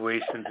different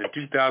situations. In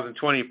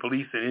 2020,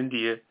 police in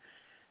India,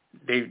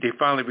 They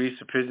finally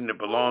released a pigeon that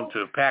belonged to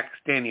a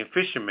Pakistani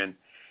fisherman.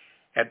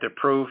 At the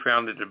probe,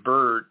 found that the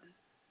bird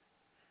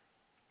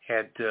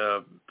had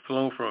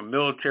flown from a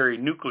military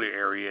nuclear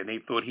area, and they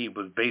thought he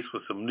was based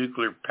with some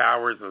nuclear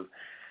powers. They're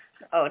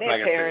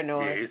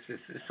paranoid.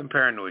 It's some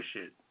paranoid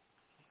shit.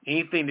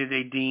 Anything that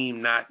they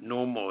deem not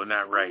normal or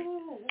not right.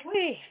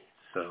 Ooh-wee.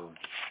 So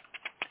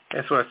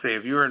that's what I say.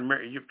 If you're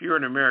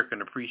an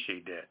American,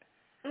 appreciate that.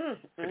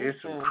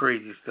 There's some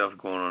crazy stuff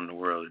going on in the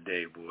world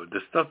today, boy.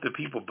 The stuff that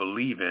people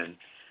believe in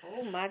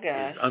is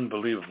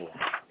unbelievable.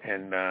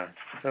 And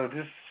so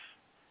just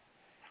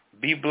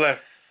be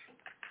blessed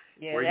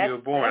where you were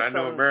born. I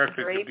know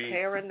America could be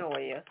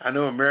paranoia. I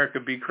know America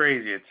be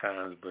crazy at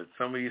times, but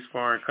some of these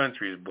foreign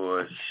countries,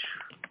 boy.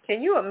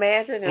 Can you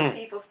imagine if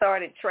people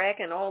started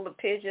tracking all the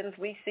pigeons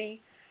we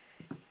see?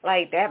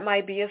 Like, that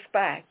might be a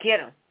spy. Get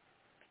them.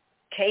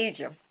 Cage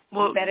them.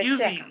 Well,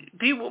 usually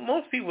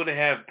most people that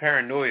have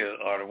paranoia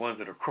are the ones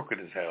that are crooked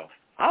as hell.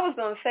 I was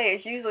going to say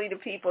it's usually the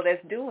people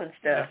that's doing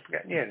stuff.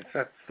 Yeah, there's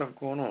that stuff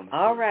going on.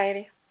 All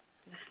righty.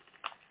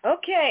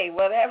 Okay,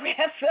 well, that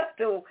wraps up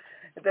the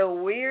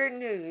weird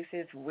news.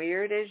 It's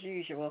weird as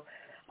usual.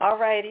 All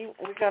righty,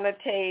 we're going to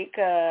take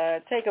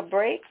a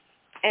break,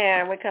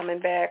 and we're coming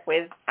back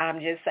with I'm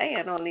Just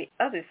Saying on the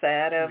other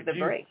side of the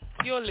break.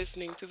 You're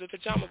listening to the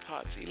Pajama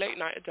Party Late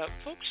Night Adult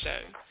Talk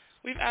Show.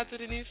 We've added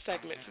a new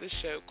segment to the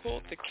show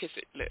called the Kiss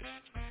It List.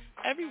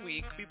 Every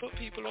week, we put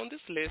people on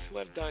this list who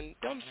have done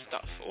dumb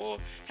stuff or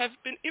have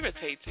been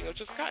irritating or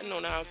just gotten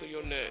on out of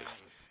your nerves.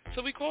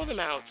 So we call them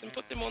out and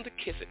put them on the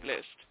Kiss It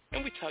List,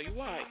 and we tell you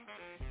why.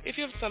 If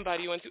you have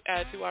somebody you want to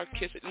add to our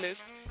Kiss It List,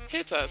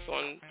 hit us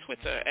on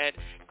Twitter at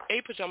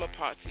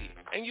 @apajamaparty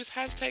and use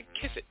hashtag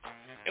 #KissIt,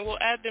 and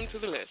we'll add them to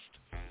the list.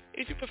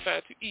 If you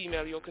prefer to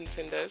email your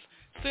contenders,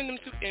 send them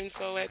to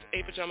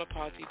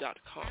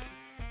info@apajamaparty.com.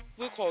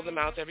 We'll call them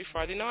out every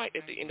Friday night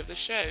at the end of the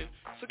show,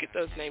 so get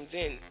those names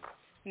in.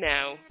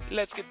 Now,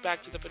 let's get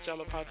back to the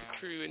Pajama Party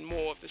crew and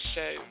more of the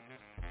show.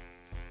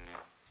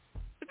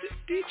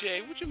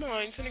 DJ, would you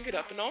mind turning it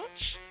up a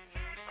notch?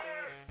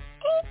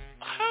 Oh,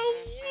 how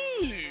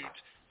rude.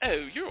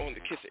 Oh, you're on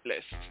the Kiss It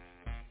list.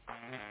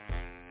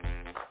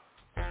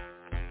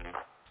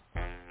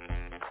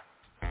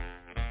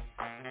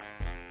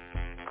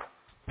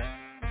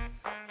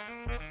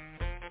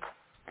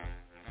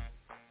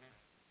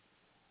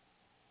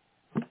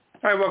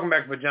 All right, welcome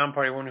back to Pajama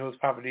Party. One host,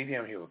 Papa Didi.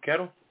 I'm here with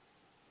Kettle.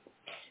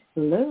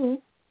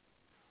 Hello.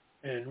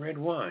 And Red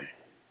Wine.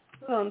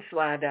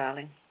 Bonsoir,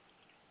 darling.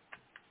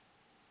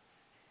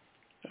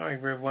 All right,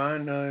 Red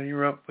Wine,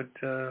 you're up, but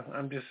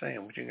I'm just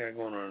saying, what you got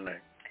going on tonight?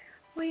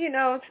 Well,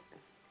 it's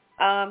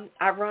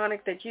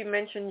ironic that you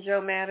mentioned Joe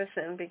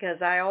Madison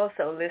because I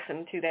also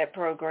listened to that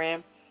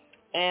program,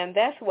 and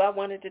that's what I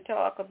wanted to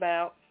talk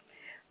about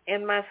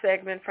in my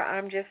segment for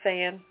I'm Just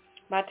Saying,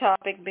 my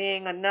topic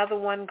being another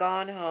one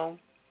gone home.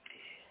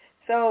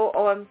 So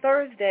on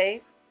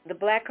Thursday, the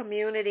black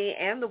community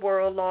and the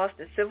world lost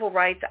a civil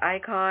rights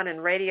icon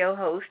and radio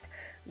host,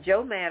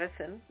 Joe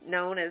Madison,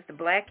 known as the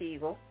Black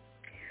Eagle.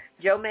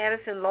 Joe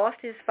Madison lost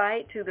his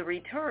fight to the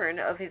return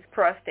of his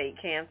prostate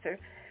cancer,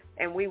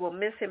 and we will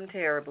miss him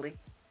terribly.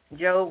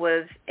 Joe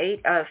was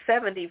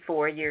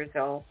 74 years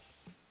old,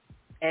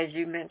 as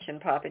you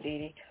mentioned, Papa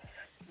Didi.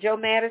 Joe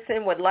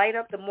Madison would light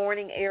up the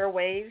morning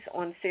airwaves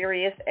on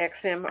Sirius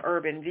XM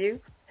Urban View,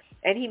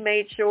 and he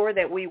made sure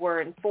that we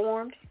were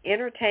informed,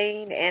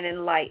 entertained, and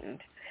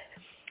enlightened.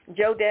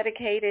 Joe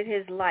dedicated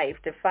his life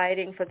to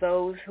fighting for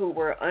those who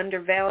were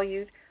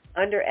undervalued,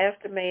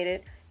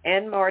 underestimated,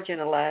 and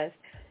marginalized.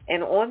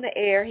 And on the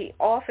air, he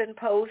often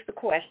posed the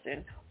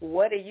question,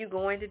 what are you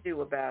going to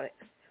do about it?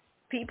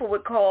 People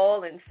would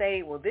call and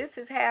say, well, this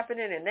is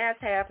happening and that's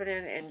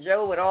happening, and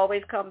Joe would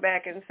always come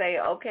back and say,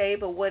 okay,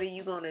 but what are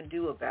you going to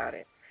do about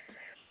it?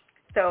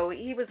 So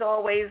he was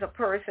always a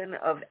person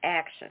of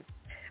action.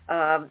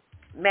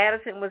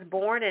 Madison was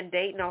born in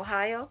Dayton,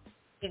 Ohio.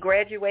 He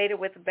graduated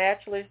with a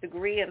bachelor's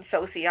degree in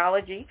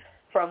sociology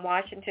from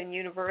Washington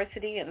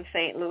University in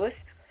St. Louis.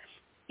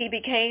 He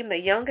became the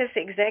youngest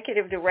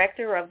executive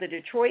director of the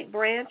Detroit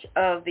branch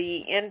of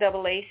the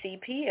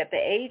NAACP at the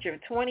age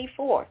of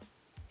 24.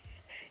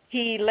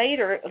 He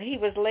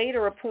was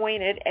later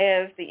appointed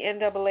as the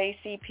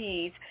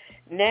NAACP's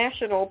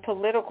national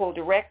political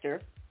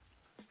director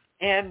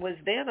and was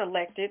then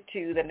elected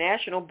to the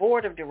National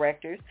Board of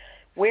Directors,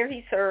 where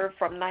he served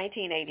from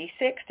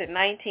 1986 to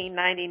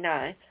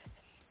 1999.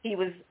 He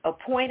was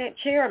appointed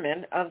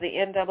chairman of the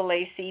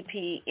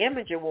NAACP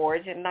Image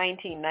Awards in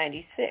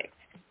 1996.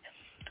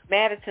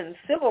 Madison's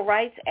civil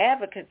rights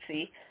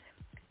advocacy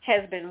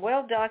has been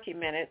well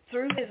documented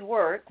through his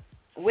work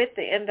with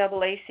the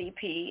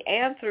NAACP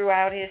and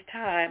throughout his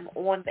time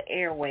on the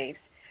airwaves.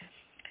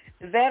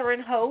 The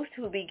veteran host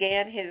who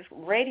began his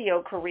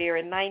radio career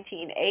in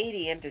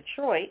 1980 in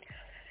Detroit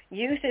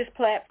used his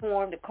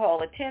platform to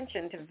call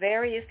attention to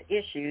various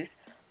issues,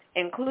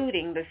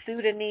 including the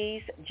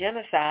Sudanese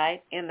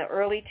genocide in the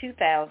early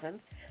 2000s,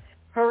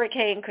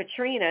 Hurricane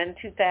Katrina in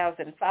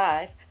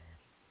 2005,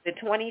 the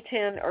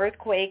 2010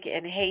 earthquake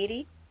in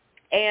Haiti,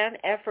 and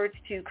efforts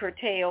to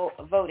curtail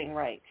voting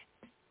rights.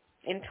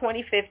 In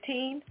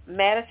 2015,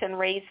 Madison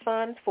raised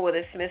funds for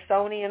the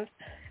Smithsonian's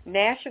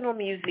National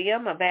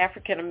Museum of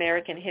African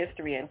American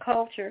History and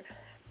Culture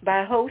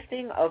by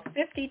hosting a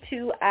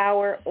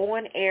 52-hour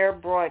on-air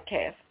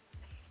broadcast.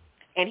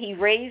 And he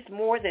raised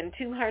more than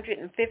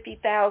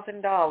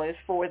 $250,000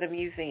 for the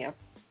museum.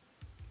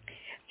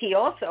 He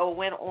also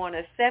went on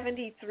a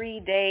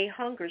 73-day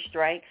hunger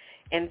strike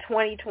in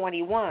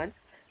 2021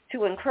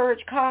 to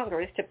encourage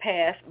Congress to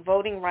pass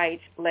voting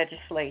rights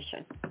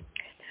legislation.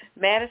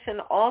 Madison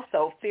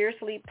also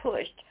fiercely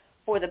pushed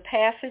for the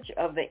passage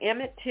of the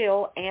Emmett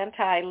Till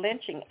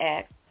Anti-Lynching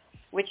Act,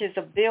 which is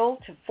a bill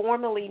to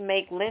formally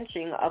make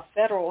lynching a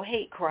federal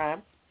hate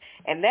crime,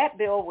 and that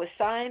bill was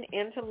signed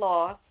into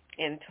law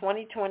in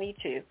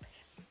 2022.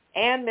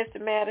 And Mr.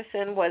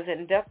 Madison was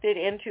inducted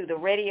into the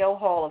Radio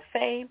Hall of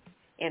Fame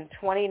in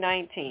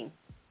 2019.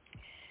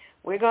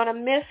 We're going to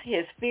miss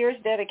his fierce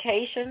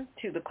dedication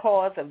to the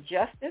cause of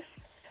justice,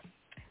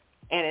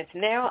 and it's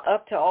now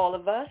up to all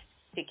of us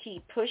to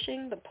keep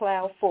pushing the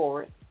plow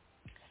forward.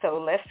 So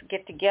let's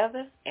get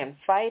together and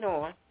fight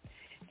on.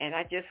 And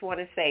I just want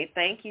to say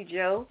thank you,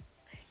 Joe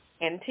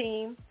and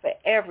team, for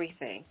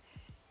everything.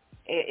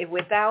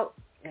 Without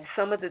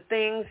some of the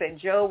things that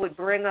Joe would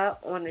bring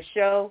up on the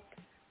show,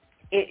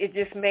 it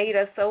just made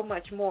us so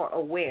much more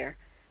aware.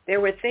 There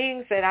were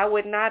things that I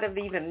would not have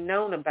even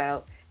known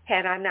about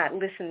had I not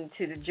listened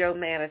to the Joe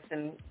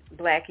Madison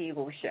Black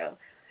Eagle show.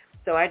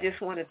 So I just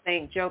want to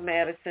thank Joe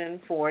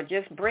Madison for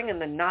just bringing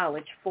the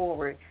knowledge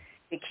forward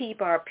to keep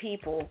our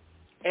people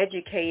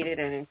educated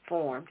and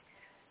informed.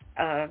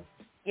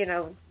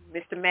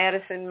 Mr.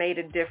 Madison made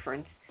a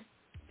difference,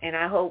 and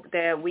I hope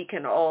that we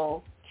can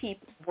all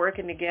keep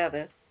working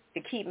together to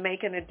keep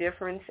making a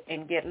difference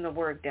and getting the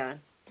work done.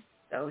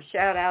 So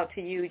shout out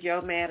to you,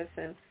 Joe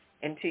Madison,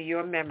 and to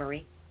your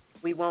memory.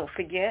 We won't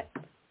forget,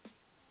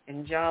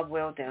 and job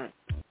well done.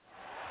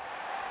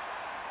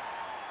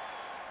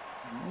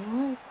 All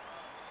right.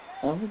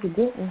 That was a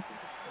good one.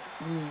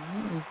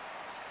 Mm-hmm.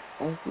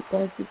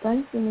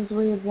 Thank you, Ms.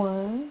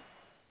 Redwine.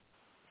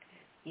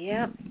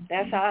 Yep,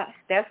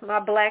 that's my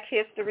Black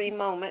History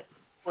moment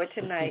for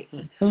tonight,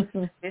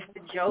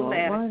 Mr. Joe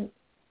Madison.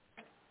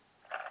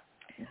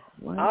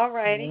 Right. All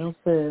righty. Well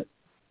said.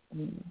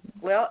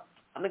 Well,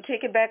 I'm gonna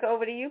kick it back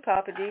over to you,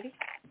 Papa Didi.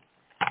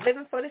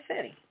 Living for the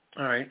city.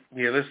 All right.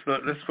 Yeah, let's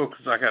focus.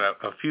 I got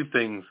a few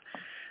things.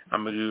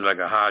 I'm gonna do like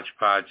a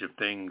hodgepodge of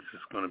things.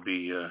 It's gonna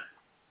be.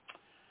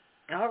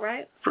 All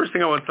right. First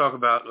thing I want to talk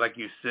about, like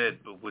you said,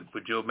 with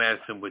Joe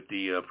Madison with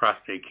the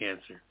prostate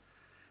cancer.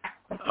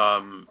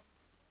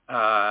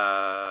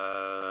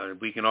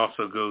 We can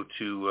also go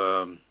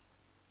to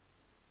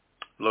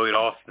Lloyd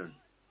Austin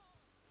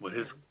with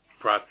his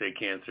prostate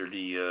cancer,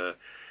 the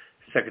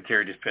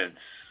Secretary of Defense,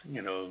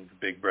 the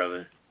big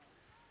brother.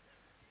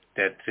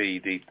 That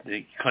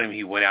they claim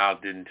he went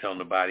out, didn't tell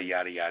nobody,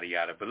 yada, yada,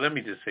 yada. But let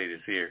me just say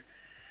this here.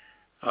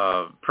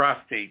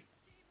 Prostate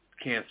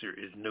cancer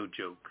is no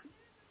joke.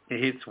 It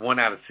hits 1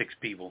 out of 6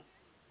 people,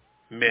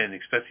 men,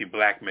 especially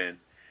black men.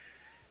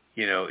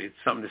 It's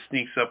something that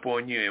sneaks up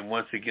on you, and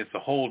once it gets a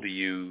hold of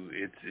you,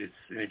 it's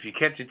and if you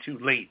catch it too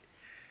late,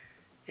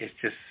 it's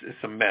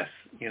a mess.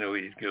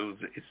 It goes.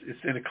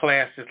 It's in a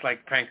class just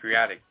like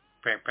pancreatic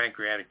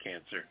pancreatic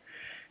cancer.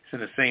 It's in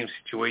the same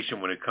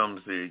situation when it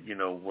comes to,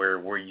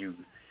 where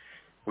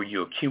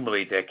you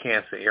accumulate that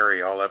cancer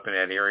area all up in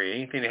that area.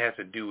 Anything that has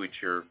to do with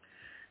your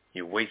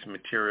waste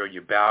material,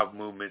 your bowel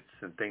movements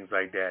and things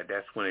like that,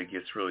 that's when it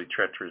gets really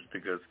treacherous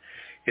because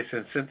it's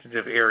in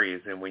sensitive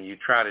areas. And when you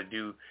try to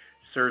do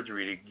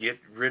surgery to get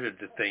rid of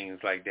the things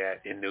like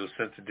that in those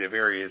sensitive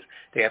areas,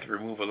 they have to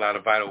remove a lot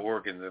of vital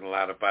organs and a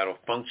lot of vital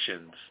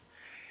functions.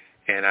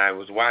 And I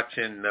was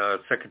watching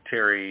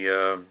Secretary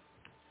of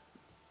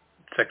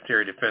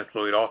Defense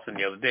Lloyd Austin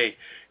the other day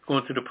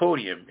going to the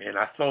podium, and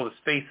I saw his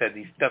face as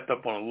he stepped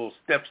up on the little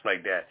steps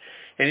like that.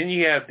 And then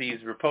you have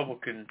these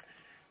Republican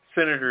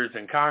senators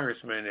and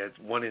congressmen as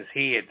one is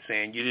head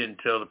saying, you didn't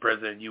tell the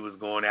president you was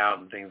going out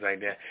and things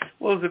like that.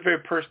 Well, it's a very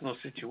personal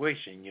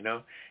situation,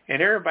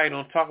 and everybody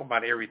don't talk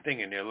about everything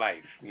in their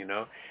life,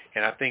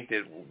 and I think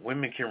that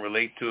women can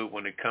relate to it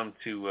when it comes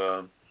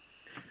to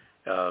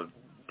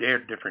their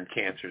different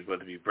cancers,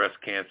 whether it be breast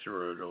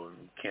cancer or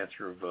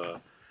cancer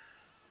of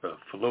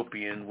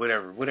fallopian,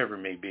 whatever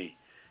it may be.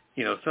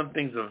 Some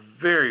things are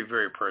very,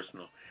 very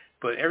personal,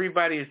 but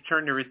everybody has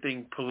turned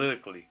everything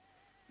politically.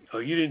 Oh,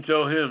 you didn't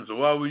tell him, so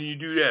why would you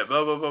do that?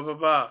 Blah, blah, blah, blah,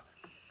 blah.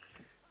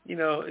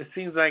 It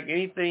seems like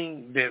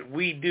anything that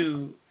we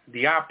do,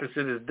 the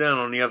opposite is done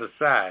on the other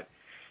side.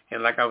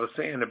 And like I was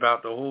saying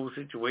about the whole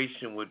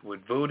situation with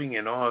voting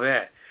and all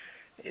that,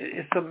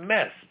 it's a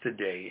mess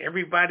today.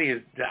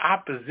 The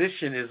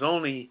opposition is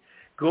only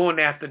going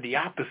after the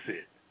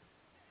opposite.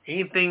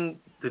 Anything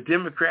the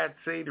Democrats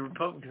say, the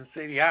Republicans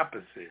say the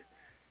opposite.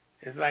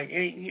 It's like,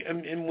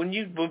 and when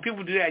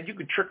people do that, you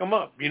can trick them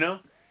up,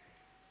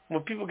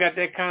 When people got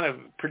that kind of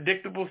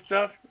predictable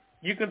stuff,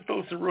 you can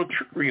throw some real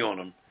trickery on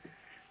them.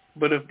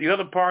 But if the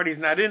other party's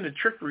not into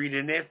trickery,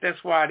 then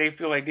that's why they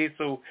feel like they're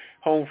so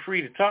home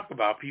free to talk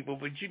about people.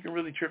 But you can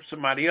really trip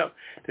somebody up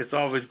that's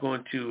always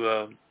going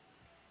to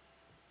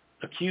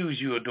accuse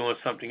you of doing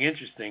something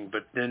interesting.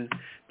 But then,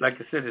 like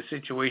I said, the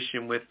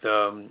situation with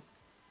the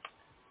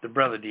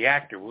brother, the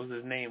actor, what was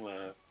his name?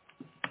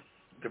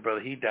 The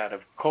brother, he died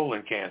of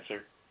colon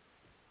cancer.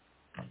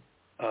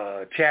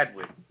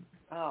 Chadwick.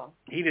 Oh.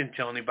 He didn't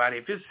tell anybody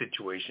of his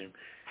situation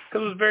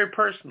because it was very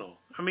personal.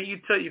 I mean, you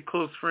tell your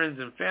close friends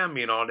and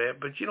family and all that,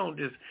 but you don't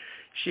just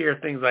share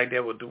things like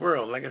that with the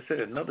world. Like I said,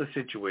 another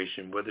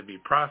situation, whether it be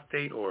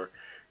prostate or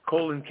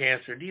colon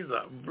cancer, these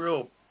are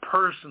real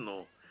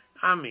personal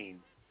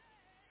ailments,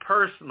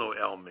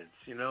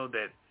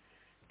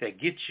 that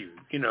get you,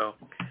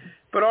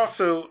 But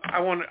also,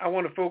 I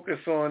want to focus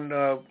on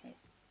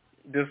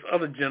this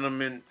other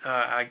gentleman,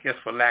 I guess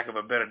for lack of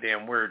a better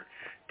damn word,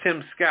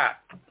 Tim Scott,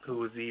 who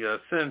was the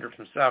senator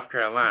from South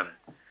Carolina.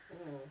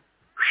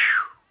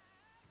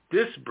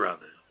 This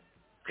brother,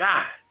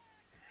 God,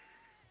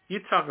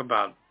 you talk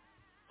about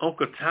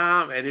Uncle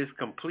Tom at his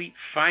complete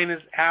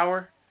finest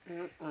hour.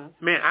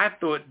 Man, I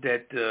thought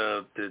that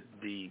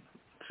the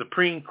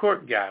Supreme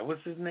Court guy,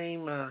 what's his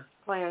name?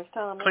 Clarence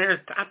Thomas.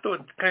 I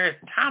thought Clarence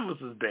Thomas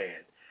was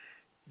bad.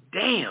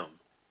 Damn,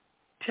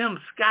 Tim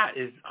Scott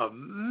is a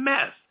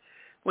mess.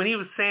 When he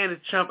was saying to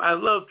Trump, I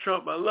love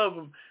Trump, I love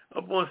him,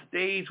 up on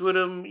stage with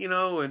him,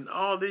 and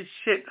all this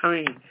shit. I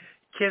mean,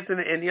 kissing,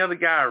 and the other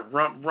guy,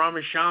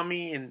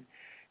 Ramaswamy, and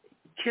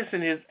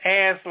kissing his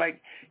ass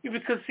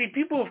because, see,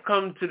 people have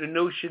come to the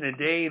notion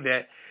today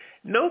that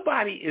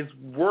nobody is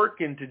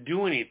working to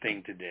do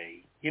anything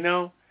today,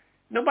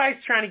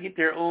 Nobody's trying to get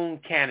their own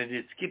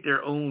candidates, get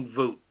their own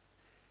vote.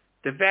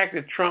 The fact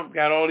that Trump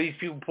got all these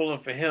people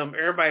pulling for him,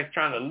 everybody's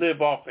trying to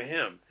live off of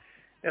him.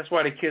 That's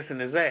why they're kissing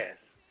his ass.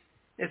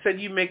 Instead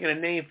of you making a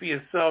name for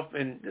yourself,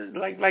 and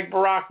like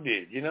Barack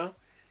did,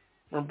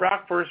 When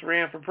Barack first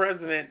ran for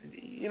president,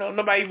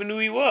 nobody even knew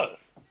he was,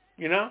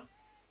 He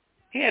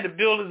had to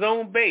build his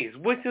own base,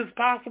 which is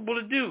possible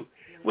to do,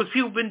 which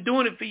people have been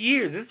doing it for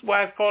years. This is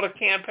why it's called a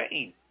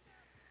campaign.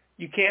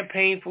 You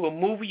campaign for a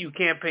movie, you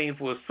campaign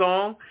for a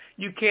song,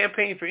 you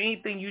campaign for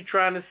anything you're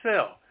trying to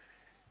sell.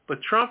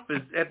 But Trump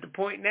is at the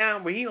point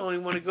now where he only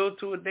want to go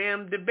to a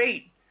damn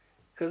debate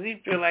because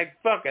he feel like,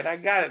 fuck it, I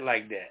got it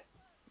like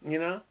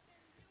that,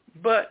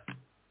 But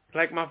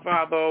like my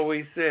father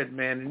always said,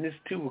 man, and this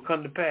too will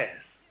come to pass,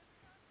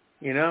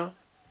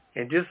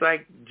 And just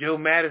like Joe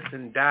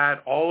Madison died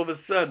all of a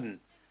sudden,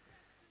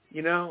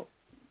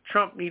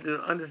 Trump needs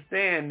to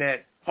understand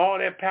that all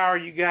that power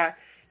you got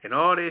and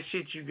all that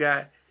shit you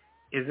got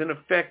is in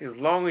effect as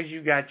long as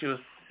you got your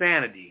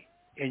sanity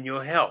and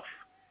your health.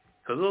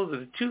 Because those are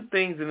the two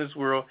things in this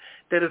world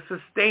that are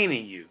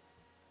sustaining you,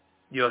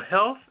 your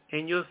health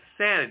and your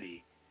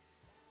sanity.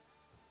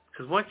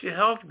 Because once your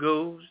health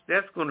goes,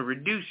 that's going to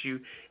reduce you.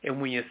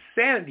 And when your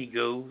sanity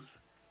goes,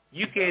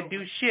 you can't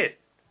do shit.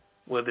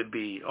 Whether it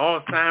be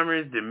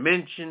Alzheimer's,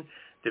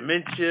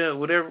 dementia,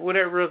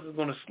 whatever else is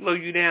going to slow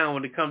you down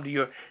when it comes to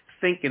your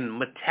thinking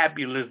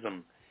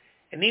metabolism.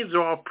 And these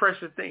are all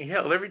precious things.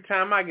 Hell, every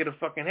time I get a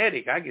fucking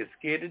headache, I get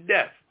scared to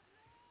death.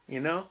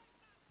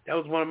 That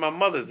was one of my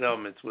mother's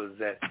ailments was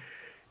that,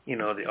 the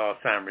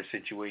Alzheimer's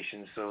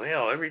situation. So,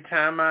 hell, every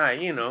time I,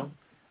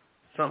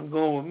 something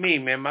going with me,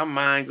 man. My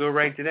mind go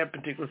right to that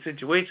particular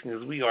situation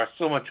because we are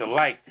so much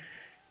alike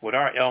with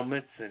our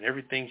ailments and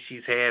everything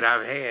she's had,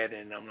 I've had,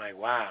 and I'm like,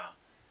 wow.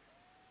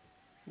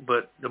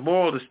 But the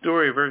moral of the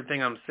story of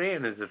everything I'm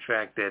saying is the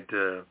fact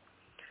that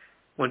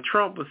when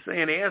Trump was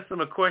saying, they asked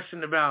him a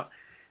question about,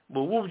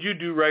 well, what would you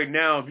do right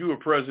now if you were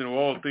president with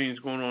all the things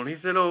going on? He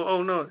said,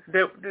 oh no,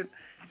 that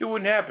it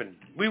wouldn't happen.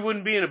 We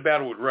wouldn't be in a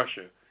battle with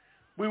Russia.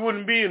 We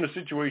wouldn't be in a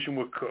situation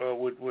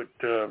with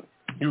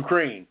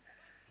Ukraine.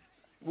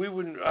 We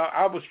wouldn't.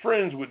 I was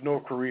friends with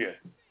North Korea.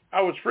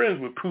 I was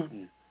friends with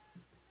Putin.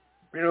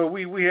 You know,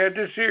 we had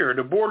this here.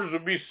 The borders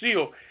would be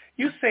sealed.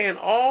 You saying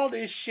all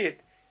this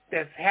shit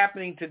that's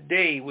happening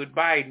today with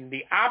Biden,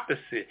 the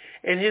opposite,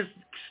 and his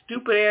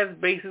stupid ass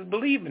bases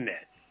believe in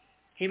that.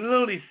 He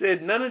literally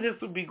said none of this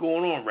would be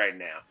going on right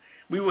now.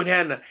 We would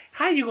have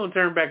how you going to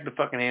turn back the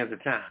fucking hands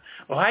of time?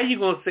 Or how you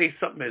going to say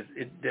something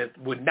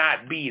that would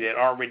not be that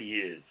already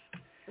is?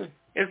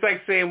 It's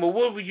like saying, well,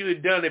 what would you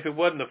have done if it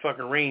wasn't a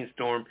fucking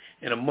rainstorm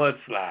and a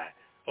mudslide?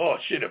 Oh,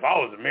 shit, if I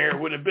was the mayor, it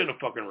wouldn't have been a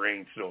fucking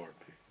rainstorm.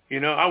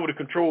 You know, I would have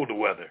controlled the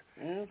weather.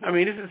 Mm-hmm. I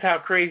mean, this is how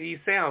crazy he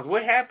sounds.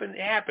 What happened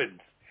happens.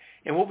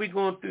 And what we're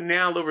going through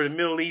now over the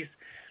Middle East,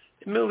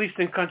 the Middle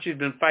Eastern countries have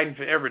been fighting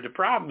forever. The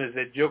problem is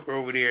that joker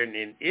over there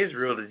in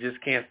Israel that just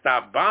can't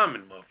stop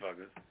bombing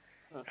motherfuckers.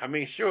 I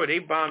mean, sure, they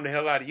bomb the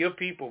hell out of your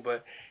people,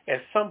 but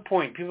at some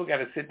point, people got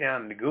to sit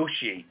down and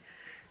negotiate.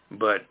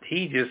 But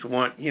he just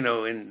want, you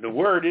know, and the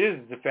word is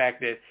the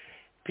fact that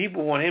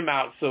people want him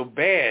out so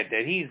bad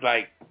that he's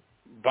like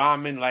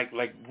bombing like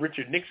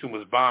Richard Nixon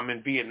was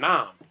bombing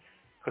Vietnam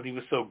because he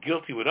was so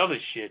guilty with other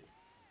shit.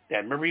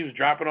 That remember he was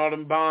dropping all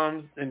them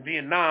bombs in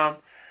Vietnam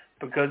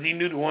because he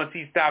knew that once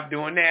he stopped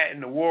doing that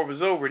and the war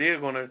was over, they were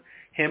going to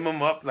hem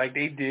him up like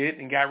they did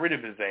and got rid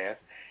of his ass.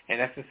 And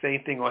that's the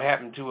same thing will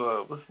happen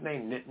to, what's his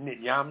name,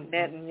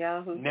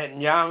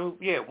 Netanyahu.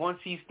 Yeah, once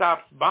he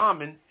stops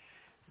bombing,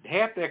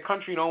 half that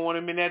country don't want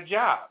him in that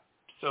job.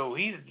 So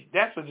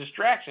that's a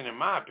distraction in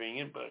my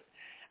opinion, but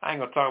I ain't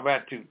going to talk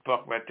about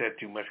that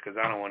too much because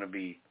I don't want to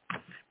be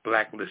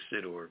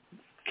blacklisted or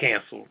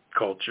cancel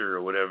culture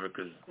or whatever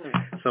because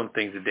some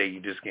things today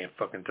you just can't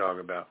fucking talk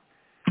about.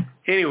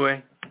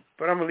 Anyway,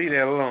 but I'm going to leave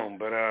that alone.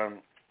 But,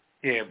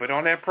 yeah, but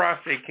on that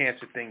prostate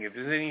cancer thing, if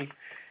there's any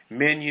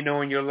men you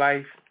know in your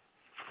life,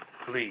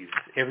 please,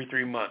 every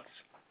 3 months,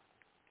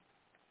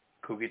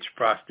 go get your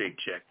prostate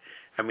checked.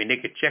 I mean, they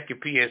could check your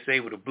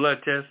PSA with a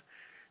blood test,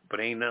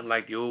 but ain't nothing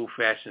like the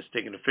old-fashioned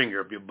sticking a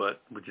finger up your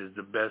butt, which is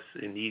the best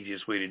and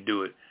easiest way to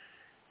do it.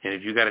 And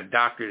if you got a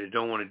doctor that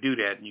don't want to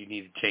do that, you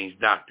need to change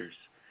doctors,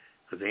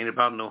 because it ain't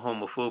about no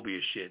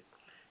homophobia shit.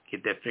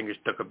 Get that finger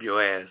stuck up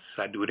your ass.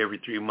 I do it every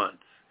 3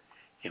 months.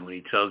 And when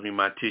he tells me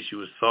my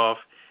tissue is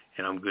soft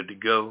and I'm good to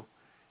go,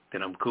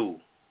 then I'm cool,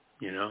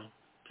 you know?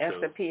 That's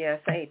the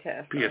PSA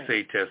test.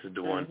 PSA test is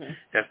the one. Mm-hmm.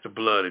 That's the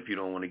blood if you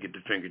don't want to get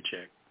the finger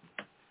checked.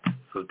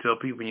 So tell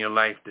people in your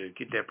life to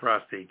get that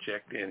prostate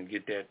checked and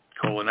get that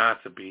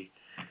colonoscopy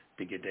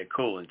to get that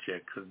colon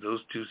checked because those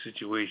two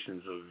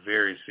situations are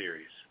very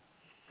serious.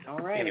 All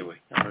right. Anyway,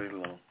 I'll leave it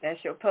alone.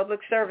 That's your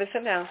public service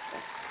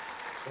announcement.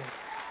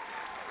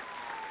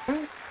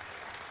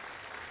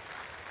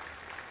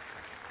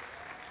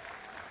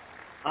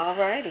 All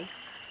righty.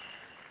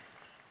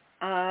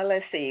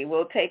 Let's see.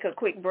 We'll take a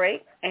quick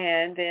break,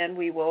 and then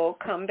we will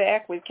come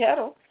back with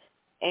Kettle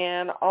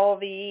and all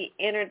the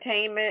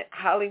entertainment,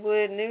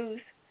 Hollywood news,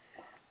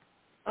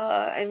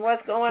 and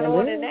what's going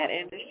on in that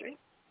industry.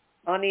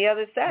 On the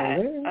other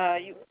side,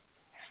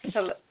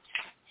 hello.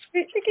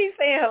 You keep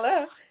saying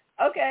hello.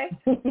 Okay.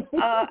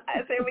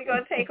 I said we're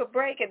going to take a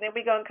break, and then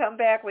we're going to come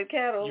back with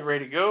Kettle. You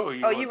ready to go?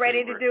 Or you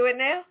ready to do it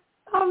now?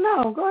 Oh,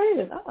 no. Go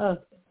ahead.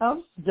 I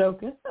was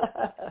joking.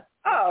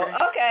 Oh,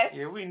 okay.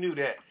 Yeah, we knew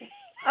that.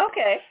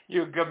 Okay.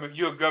 You're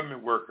a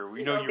government worker.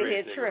 We know you're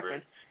ready to take a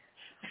break.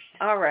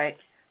 All right.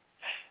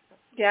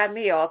 Got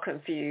me all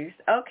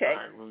confused. Okay. All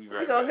right, we'll be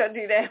right We're going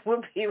to do that.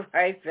 We'll be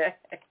right back.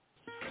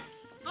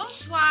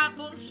 Bonsoir,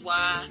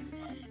 bonsoir.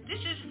 This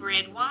is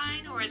red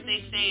wine, or as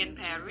they say in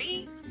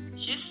Paris,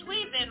 je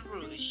suis vin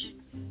rouge.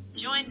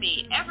 Join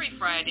me every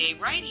Friday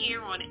right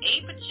here on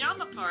A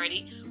Pajama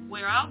Party,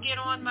 where I'll get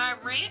on my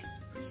rant,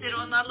 sit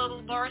on my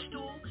little bar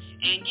stool,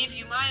 and give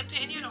you my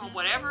opinion on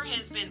whatever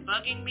has been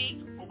bugging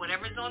me or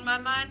whatever's on my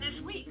mind this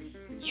week.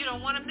 You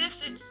don't want to miss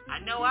it. I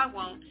know I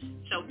won't.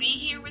 So be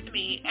here with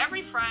me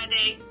every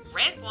Friday,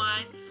 red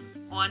wine,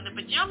 on the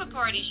Pajama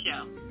Party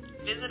Show.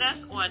 Visit us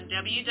on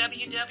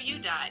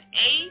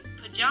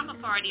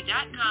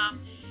www.apajamaparty.com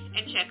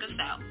and check us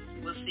out.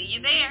 We'll see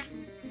you there.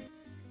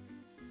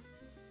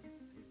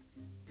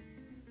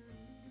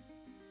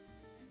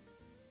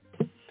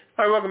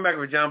 All right, welcome back to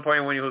Pajama Party.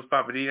 I'm your host,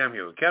 Papa D. I'm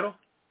here with Kettle.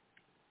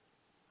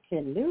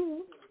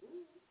 Hello.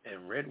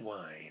 And red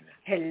wine.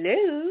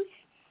 Hello.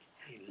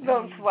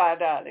 Bonsoir,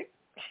 darling.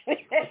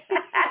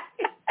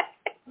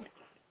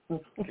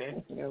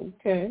 Okay.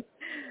 Okay.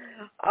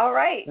 All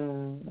right.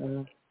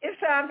 It's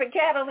time for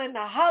Kettle in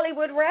the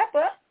Hollywood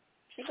wrap-up.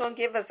 She's going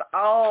to give us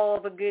all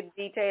the good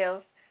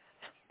details.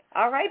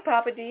 All right,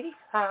 Papa Didi.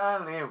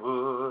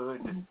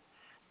 Hollywood.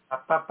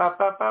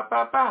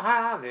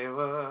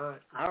 Hollywood.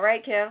 All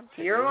right, Kel,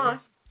 you're on.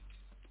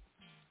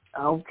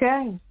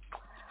 Okay.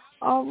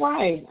 All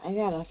right. I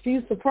got a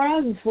few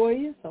surprises for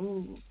you.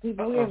 Some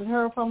people we haven't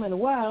heard from in a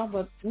while,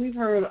 but we've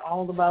heard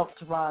all about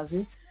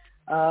Taraji.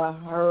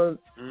 Her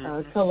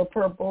Color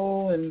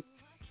Purple and,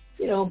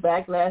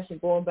 backlash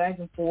and going back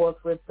and forth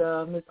with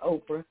Miss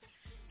Oprah.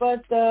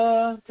 But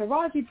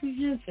Taraji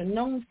P. Henson,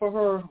 known for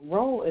her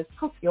role as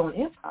Cookie on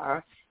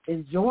Empire,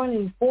 is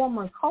joining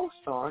former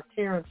co-star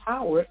Terrence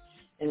Howard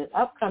in an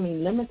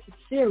upcoming limited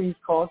series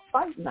called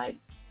Fight Night.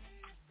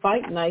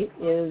 Fight Night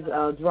is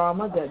a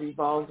drama that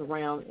revolves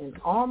around an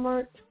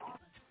armed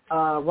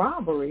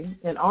robbery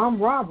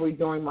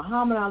during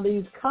Muhammad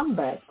Ali's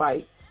comeback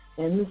fight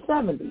in the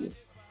 70s,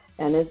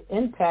 and its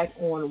impact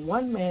on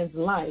one man's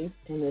life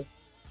and the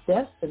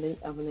destiny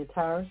of an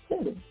entire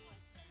city.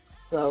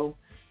 So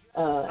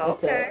I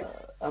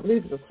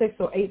believe it's a 6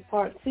 or 8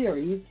 part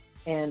series,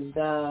 and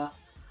I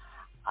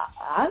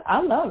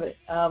love it.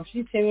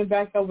 She's teaming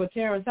back up with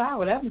Terrence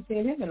Howard. I haven't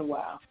seen him in a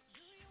while.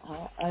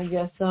 I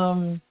guess he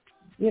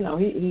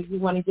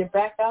want to get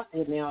back out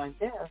there now, I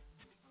guess.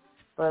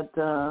 But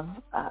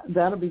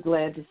that'll be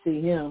glad to see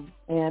him.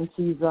 And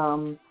she's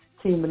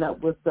teaming up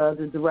with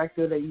the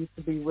director that used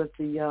to be with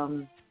the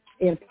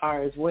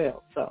Empire as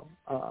well. So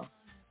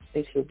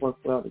they should work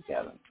well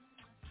together.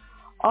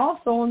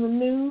 Also in the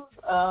news,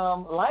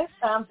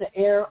 Lifetime to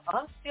air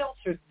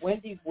unfiltered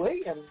Wendy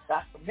Williams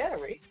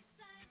documentary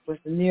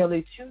with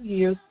nearly 2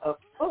 years of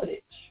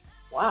footage.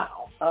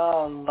 Wow.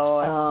 Oh,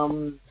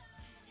 Lord.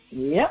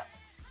 Yep.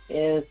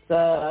 It's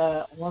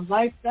on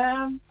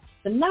Lifetime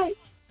tonight.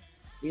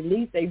 They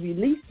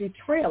released the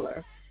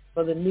trailer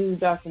for the new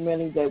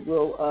documentary that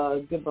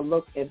will give a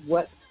look at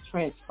what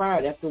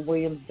transpired after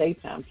Williams'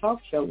 daytime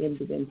talk show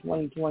ended in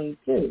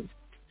 2022.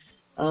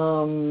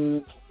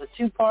 The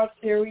 2-part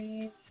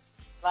series,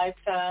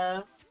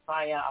 Lifetime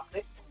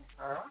biopic on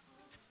her.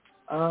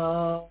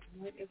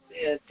 What is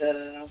it?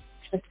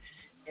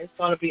 It's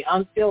going to be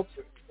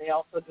unfiltered. They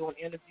also doing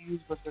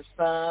interviews with her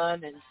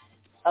son and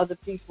other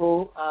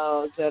people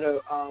that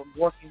are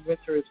working with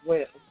her as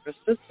well. Her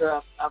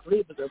sister, I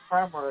believe, is her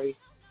primary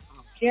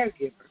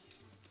caregiver.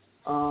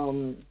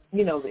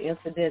 The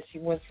incident she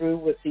went through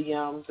with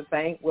the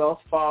bank,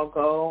 Wells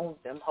Fargo,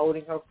 them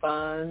holding her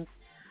funds.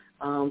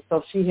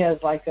 So she has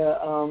like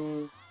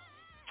a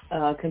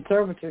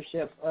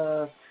conservatorship.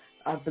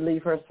 I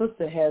believe her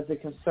sister has a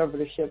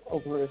conservatorship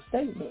over her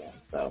estate now.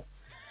 So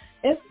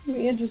it's going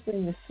to be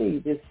interesting to see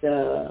this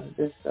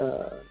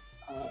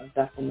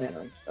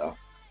documentary. So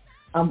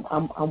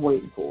I'm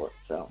waiting for it.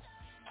 So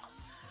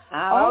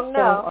I don't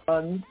know.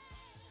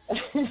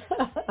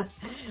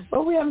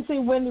 But we haven't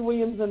seen Wendy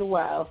Williams in a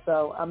while.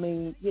 So I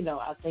mean,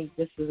 I think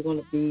this is going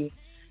to be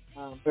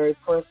very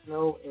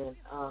personal, and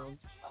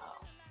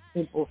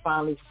people will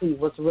finally see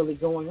what's really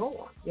going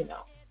on.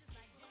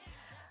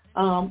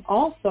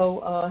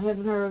 Also,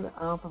 haven't heard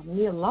from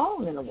Nia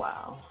Long in a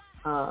while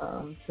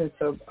since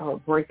her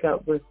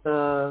breakup with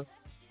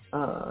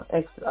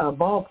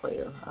ex-ball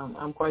player.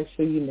 I'm quite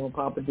sure you know,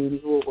 Papa Didi,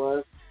 who it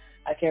was.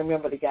 I can't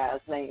remember the guy's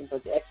name,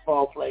 but the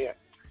ex-ball player.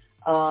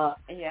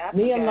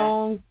 Nia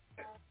Long,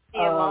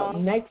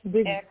 next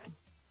big...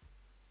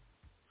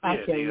 I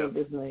can't remember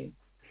his name.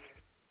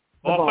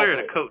 Ball player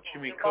or the coach?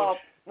 You mean coach?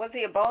 Was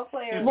he a ball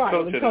player?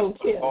 Right, the coach,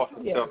 yeah.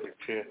 Yeah.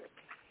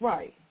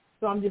 Right.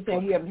 So I'm just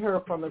saying we haven't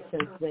heard from her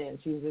since then.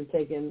 She's been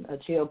taking a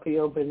chill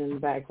pill, been in the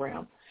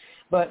background.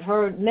 But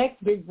her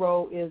next big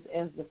role is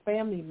as the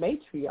family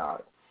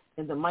matriarch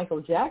in the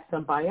Michael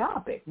Jackson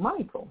biopic,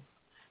 Michael.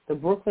 The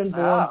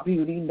Brooklyn-born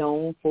beauty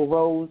known for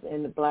roles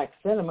in the black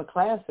cinema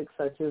classics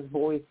such as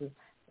Voices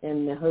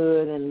in the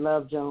Hood and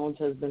Love Jones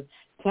has been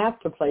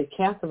tapped to play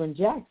Katherine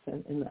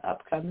Jackson in the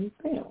upcoming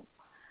film.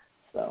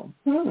 So,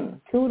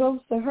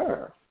 kudos to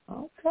her.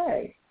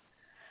 Okay.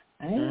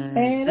 I ain't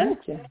paying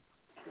at you.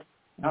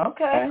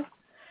 Okay.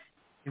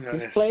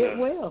 Just play it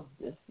well.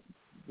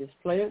 Just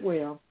play it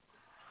well.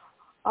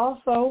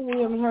 Also,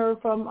 we haven't heard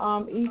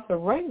from Issa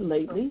Rae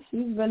lately.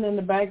 She's been in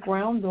the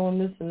background doing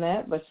this and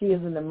that, but she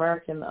is in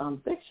American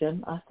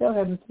Fiction. I still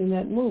haven't seen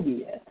that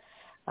movie yet.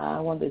 I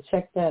wanted to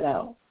check that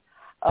out.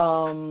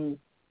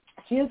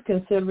 She is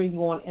considering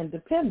going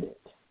independent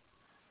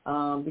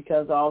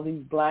because all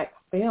these black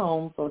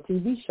films or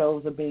TV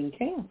shows are being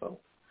canceled.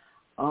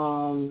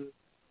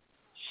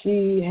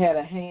 She had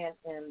a hand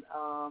in,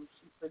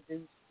 she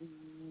produced the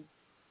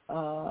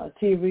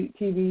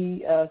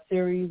TV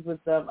series with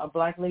a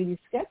Black Lady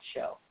sketch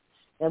show.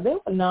 Now, they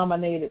were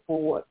nominated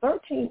for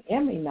 13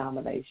 Emmy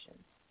nominations.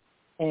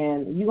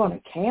 And you're going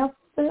to cancel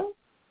them?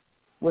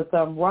 With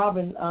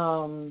Robin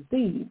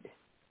Thede.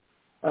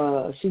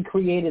 She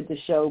created the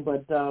show,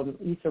 but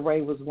Issa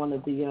Rae was one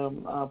of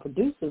the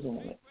producers on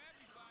it.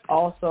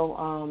 Also,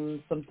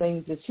 some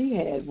things that she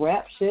had.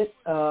 Rap Shit,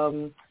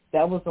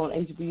 that was on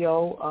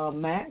HBO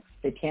Max.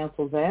 They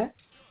canceled that.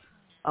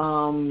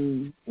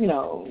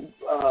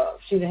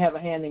 She didn't have a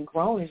hand in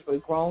Grownish,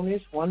 but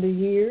Grownish, Wonder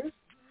Years.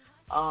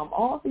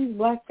 All these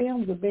black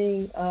films are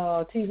being,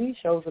 TV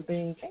shows are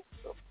being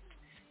canceled.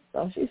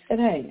 So she said,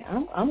 hey,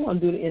 I'm going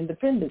to do the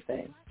independent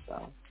thing.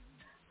 So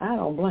I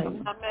don't blame her.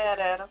 I'm not mad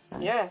at her.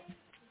 Yeah.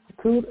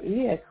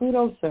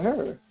 Kudos to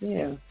her.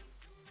 Yeah.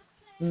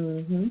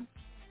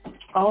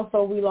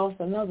 Also, we lost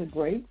another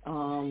great,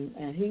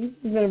 and he's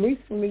been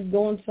recently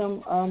doing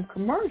some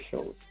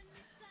commercials.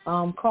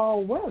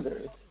 Carl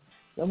Weathers,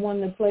 the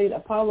one that played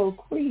Apollo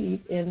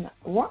Creed in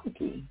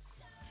Rocky.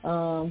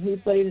 He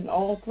played in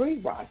all 3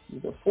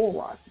 Rockies, or 4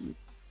 Rockies.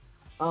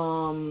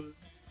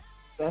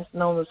 Best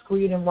known as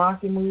Creed and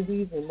Rocky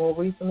movies, and more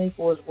recently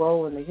for his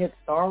role in the hit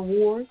Star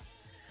Wars.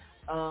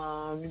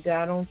 He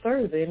died on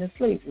Thursday in his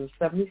sleep. He was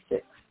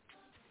 76.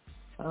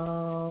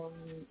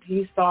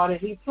 He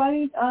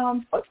played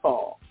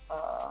football.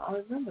 I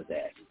remember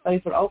that. He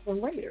played for the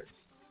Oakland Raiders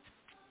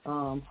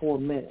for a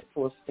minute,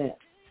 for a stint,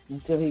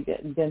 until he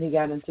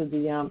got into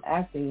the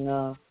acting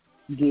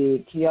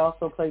gig. He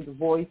also played the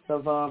voice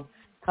of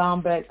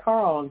Combat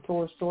Carl in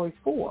Toy Story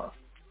 4.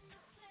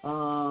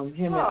 Him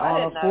and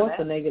Arnold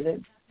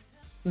Schwarzenegger,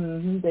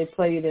 they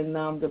played in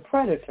The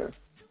Predator.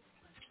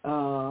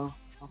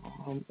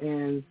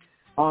 And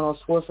Arnold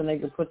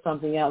Schwarzenegger put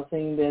something out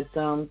saying that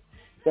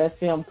that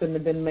film couldn't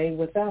have been made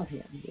without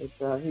him. He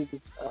was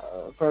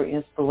very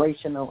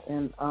inspirational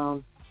in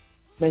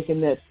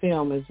making that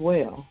film as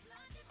well.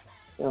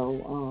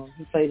 So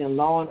he played in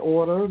Law and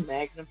Order,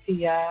 Magnum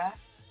P.I.,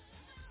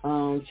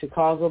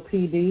 Chicago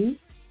PD.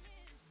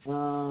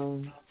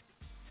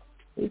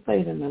 He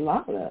played in a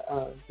lot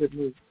of good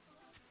movies.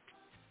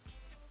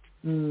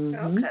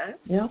 Okay.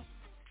 Yeah.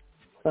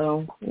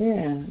 So,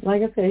 yeah,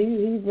 like I said,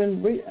 he's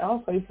been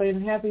also he played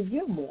in Happy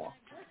Gilmore.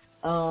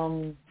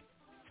 I'm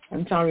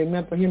trying to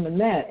remember him in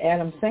that.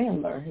 Adam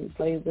Sandler, he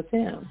played with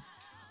him.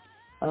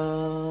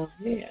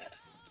 Yeah.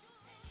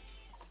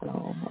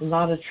 So a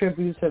lot of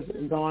tributes have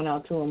gone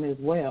out to him as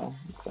well.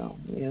 So,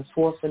 yeah,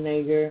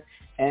 Schwarzenegger,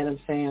 Adam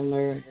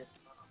Sandler, and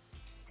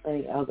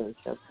many others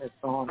have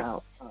gone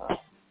out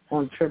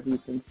on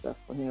tributes and stuff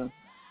for him.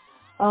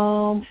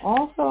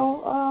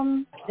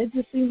 Also, it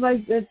just seems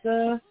like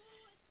that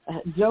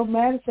Joe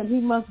Madison, he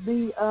must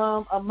be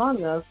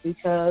among us,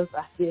 because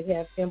I did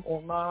have him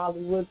on my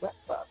Hollywood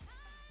Wrap-Up.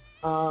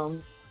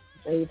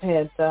 They've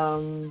had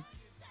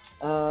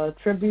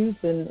tributes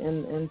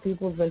and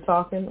people have been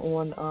talking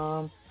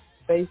on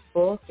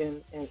Facebook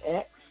and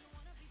X.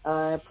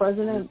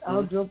 President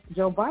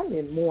Joe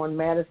Biden mourned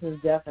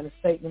Madison's death in a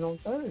statement on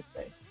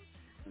Thursday,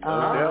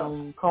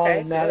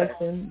 calling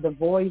Madison the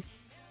voice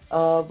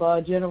of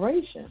a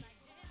generation.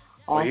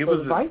 Also, he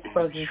was vice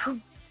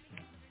president.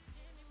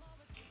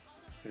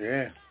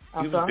 Yeah,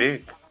 he was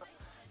big.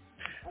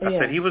 I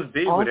said he was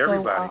big also, with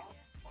everybody.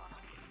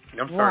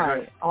 I'm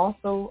sorry. Right.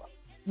 Also,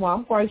 well,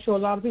 I'm quite sure a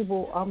lot of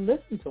people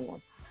listen to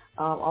him.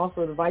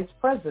 Also, the vice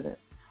president.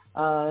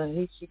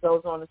 She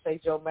goes on to say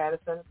Joe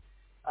Madison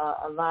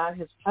aligned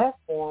his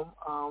platform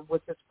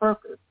with his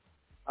purpose.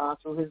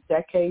 Through his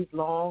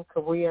decades-long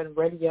career in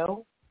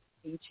radio,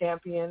 he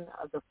championed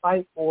the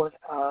fight for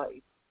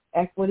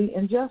equity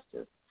and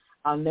justice.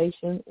 Our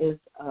nation is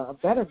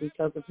better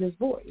because of his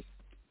voice.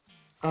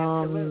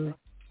 Absolutely.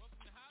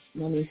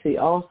 Let me see.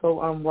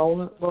 Also,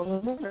 Roland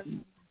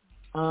Martin.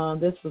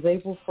 This was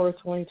April 1st,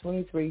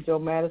 2023. Joe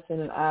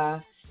Madison and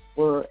I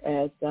were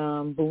at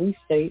Bowie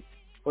State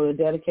for the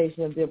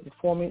dedication of their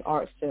Performing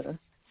Arts Center.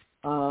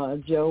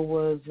 Joe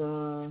was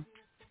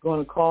going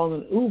to call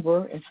an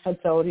Uber, and I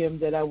told him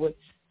that I would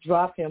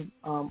drop him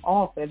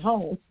off at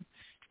home.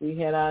 We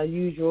had our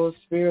usual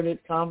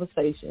spirited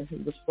conversation. He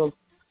was full.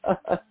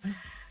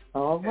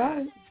 All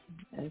right.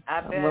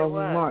 I bet Roland it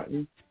was.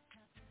 Martin.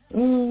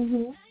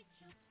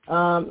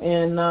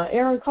 And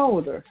Eric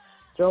Holder.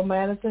 Joe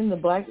Madison, the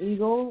Black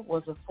Eagle,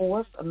 was a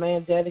force, a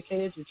man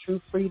dedicated to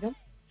true freedom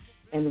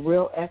and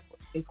real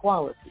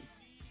equality,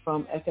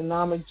 from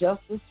economic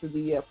justice to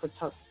the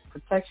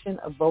protection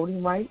of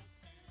voting rights.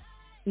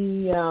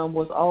 He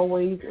was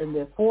always in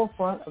the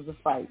forefront of the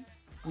fight.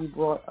 He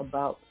brought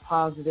about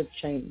positive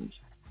change.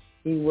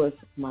 He was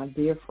my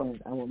dear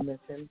friend. I will miss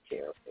him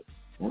terribly.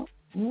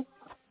 Yep.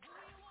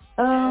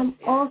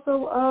 Also,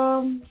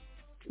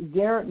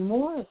 Garrett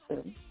Morris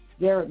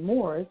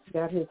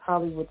got his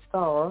Hollywood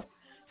star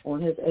on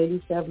his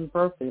 87th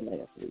birthday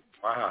last week.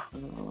 Wow.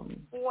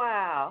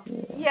 Wow.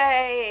 Yeah.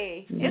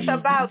 Yay. It's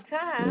about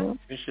time. Yeah.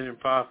 Mission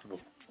Impossible.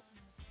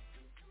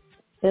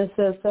 It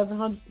says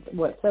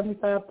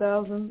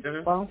 75,000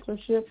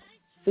 sponsorship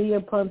fee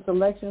upon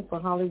selection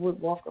for Hollywood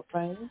Walk of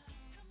Fame.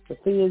 The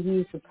fee is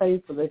used to pay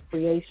for the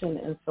creation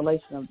and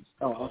installation of the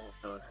star,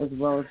 as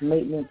well as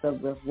maintenance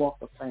of the Walk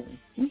of Fame.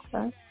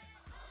 Okay.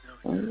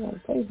 Well, you got to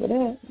pay for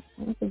that.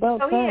 It's about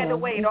time. So he had to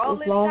wait all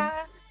this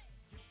time?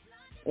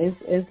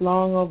 It's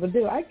long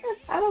overdue. I guess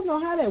I don't know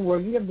how that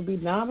works. You have to be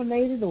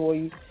nominated, or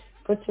you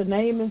put your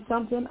name in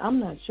something. I'm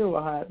not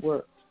sure how it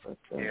works. But,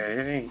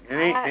 it ain't.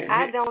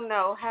 I don't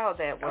know how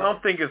that works. I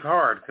don't think it's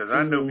hard, because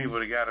I know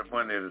people that got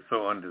one that is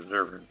so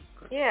undeserving.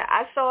 Yeah,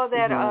 I saw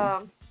that.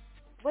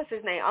 What's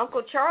his name?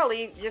 Uncle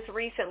Charlie just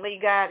recently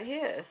got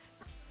his.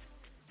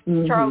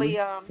 Charlie.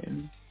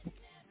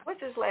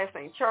 What's his last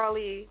name?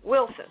 Charlie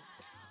Wilson.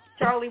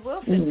 Charlie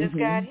Wilson just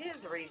got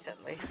his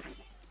recently.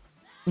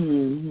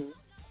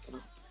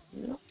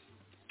 Yep.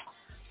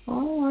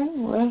 All right,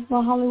 well, that's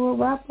my Hollywood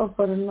wrap-up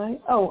for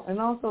tonight. Oh, and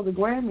also the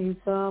Grammys.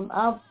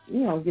 I'll,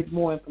 get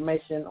more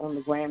information on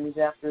the Grammys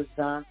after it's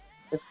done.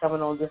 It's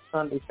coming on this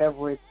Sunday,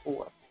 February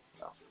 4th.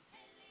 So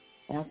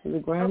after the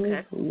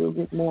Grammys, we'll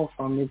get more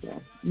from you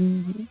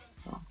then.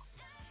 So,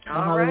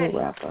 all right.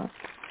 Wrap-up.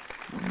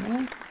 All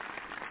right.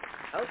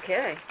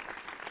 Okay.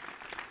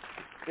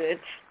 Good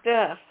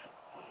stuff.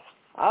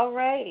 All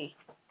righty.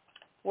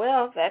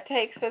 Well, that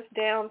takes us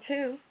down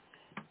to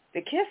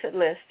the Kiss It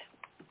list.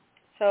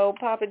 So,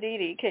 Papa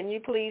Didi, can you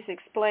please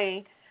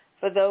explain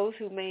for those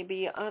who may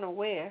be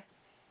unaware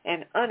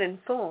and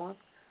uninformed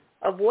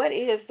of what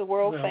is the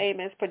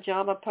world-famous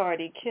Pajama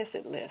Party Kiss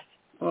It list?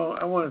 Well,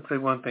 I want to say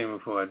one thing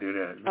before I do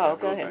that.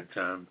 Go ahead.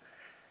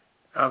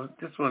 I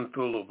just want to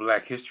throw a little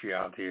black history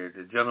out here.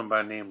 The gentleman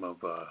by the name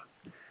of, I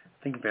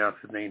think you pronounce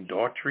his name,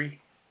 Daughtry.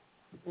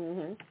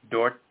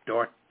 Daughtry.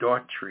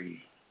 Doughtry.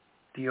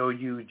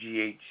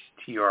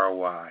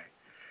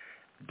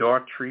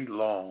 Daughtry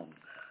Long.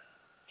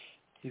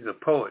 He's a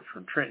poet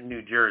from Trenton,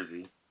 New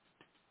Jersey,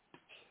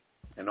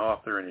 an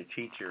author and a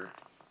teacher.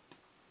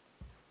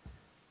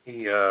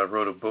 He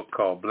wrote a book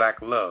called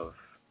Black Love,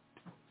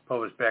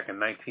 published back in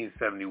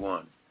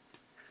 1971.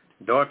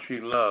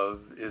 Daughtry Love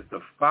is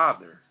the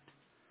father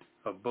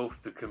of both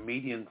the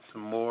comedian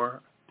Samore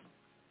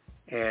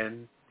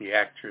and the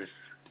actress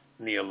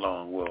Nia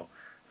Long. Well,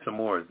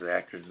 Samore is the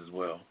actress as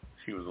well.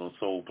 She was on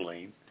Soul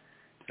Plane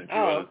and a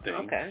few other things.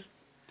 Okay.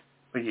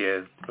 But yeah,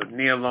 but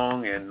Nia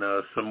Long and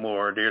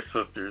Samore, they're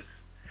sisters,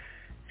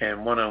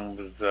 and one of them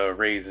was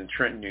raised in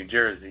Trenton, New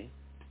Jersey,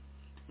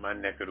 my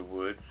neck of the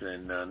woods,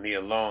 and Nia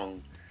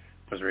Long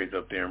was raised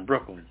up there in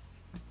Brooklyn.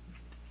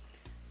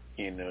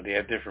 They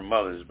had different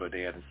mothers, but they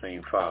had the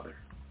same father.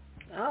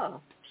 Oh.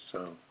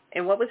 So.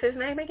 And what was his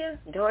name again?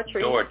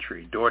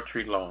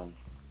 Daughtry Long.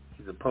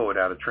 He's a poet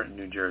out of Trenton,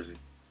 New Jersey.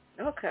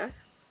 Okay.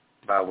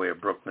 By way of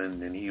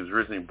Brooklyn, and he was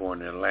originally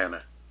born in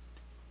Atlanta.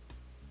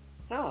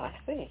 Oh, I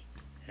see.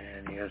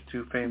 And he has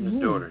two famous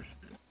daughters.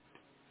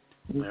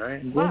 All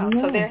right? Wow,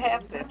 so they're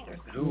half-sisters.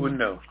 Who would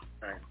know?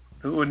 Right.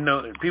 Who would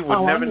know? People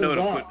would never know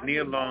to put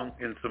Nia Long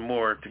and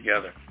Samore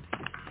together.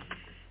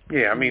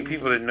 Yeah, I mean,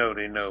 people that know,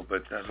 they know,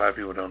 but a lot of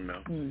people don't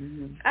know.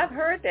 I've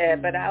heard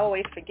that, but I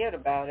always forget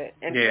about it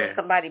until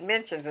somebody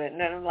mentions it, and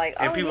then I'm like,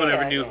 and people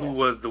never knew who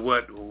was the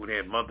what, who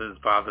had mother and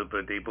father,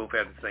 but they both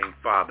had the same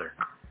father.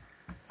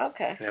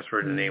 Okay. And that's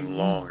where the name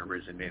Long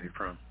originated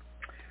from.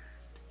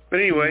 But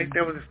anyway,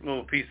 that was a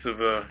little piece of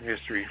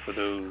history for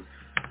those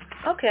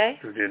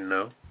who didn't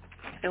know.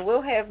 And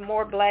we'll have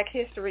more Black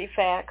History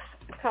facts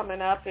coming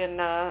up in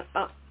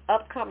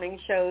upcoming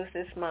shows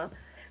this month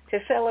to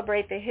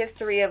celebrate the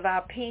history of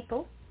our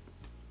people.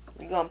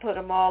 We're going to put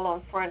them all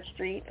on Front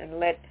Street and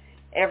let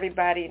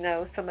everybody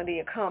know some of the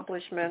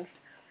accomplishments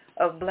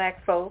of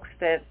Black folks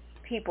that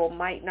people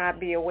might not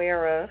be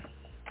aware of.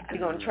 We're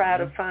going to try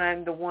to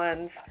find the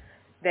ones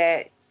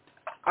that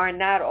are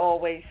not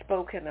always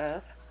spoken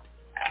of.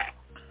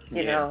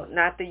 You know,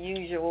 not the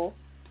usual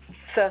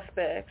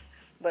suspects,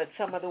 but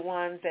some of the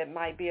ones that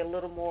might be a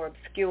little more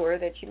obscure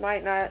that you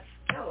might not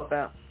know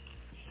about.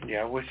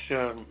 Yeah, I wish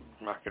I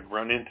could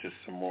run into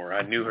some more.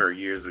 I knew her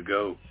years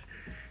ago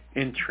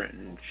in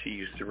Trenton. She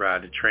used to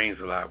ride the trains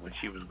a lot when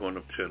she was going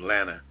up to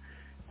Atlanta,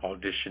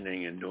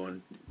 auditioning and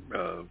doing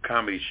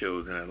comedy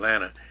shows in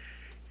Atlanta.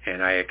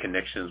 And I had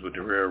connections with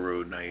the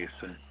railroad, and I used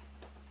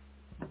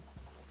to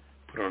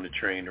put on the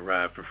train to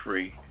ride for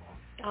free.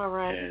 All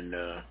right. And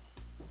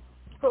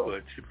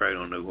but she probably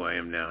don't know who I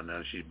am now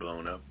that she's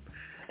blown up.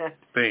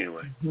 But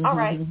anyway. All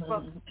right.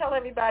 Well, tell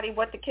everybody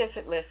what the Kiss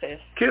It list is.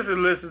 Kiss It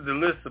list is the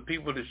list of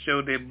people that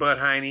showed their butt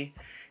hiney.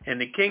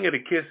 And the king of the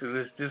Kiss It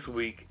list this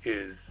week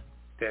is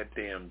that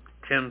damn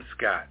Tim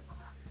Scott.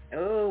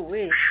 Oh,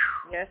 we.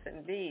 Yes,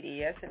 indeed.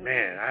 Yes, indeed.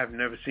 Man, I've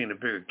never seen a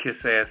bigger kiss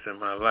ass in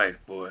my life,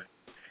 boy.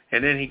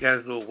 And then he got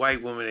his little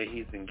white woman that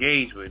he's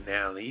engaged with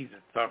now, and he's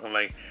talking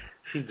like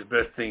she's the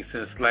best thing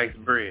since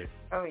sliced bread.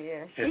 Oh,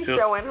 yeah. He's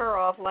showing her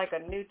off like a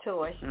new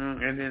toy.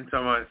 And then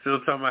still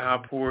talking about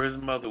how poor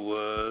his mother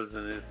was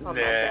and this and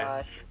that. Oh, my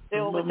gosh.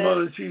 Still my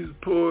mother, she was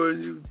poor,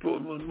 and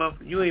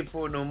you ain't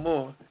poor no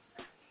more.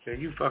 So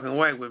you fucking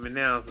white women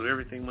now, so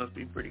everything must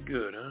be pretty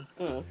good,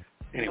 huh?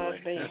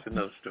 Anyway, that's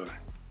another story.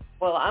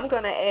 Well, I'm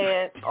going to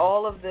add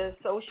all of the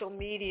social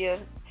media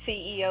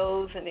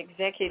CEOs and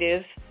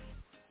executives.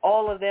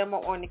 All of them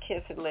are on the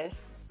Kiss It list.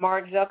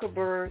 Mark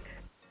Zuckerberg,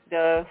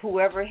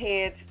 whoever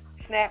heads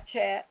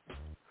Snapchat,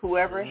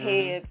 whoever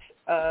heads,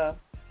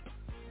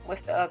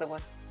 what's the other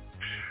one?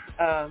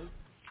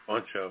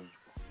 Bunch of them.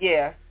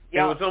 Yeah.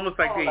 It was almost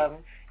like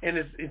and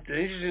it's the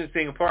interesting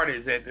thing apart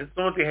is that it's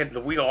almost they had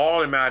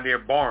all of them out of their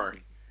barn.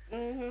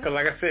 Because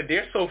like I said,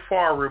 they're so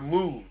far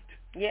removed.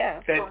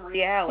 Yeah, from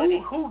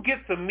reality. Who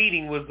gets a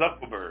meeting with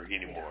Zuckerberg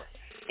anymore?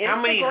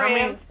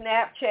 Instagram,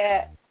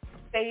 Snapchat,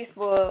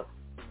 Facebook,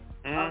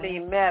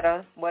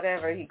 Meta,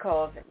 whatever he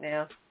calls it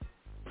now.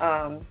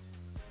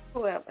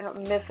 Who else?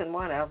 I'm missing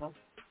one of them.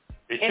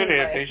 They should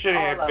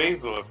have had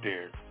Basil up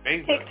there.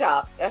 Bezos.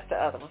 TikTok, that's the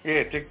other one.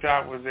 Yeah,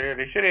 TikTok was there.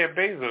 They should have had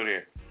Bezos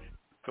there.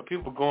 Because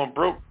people going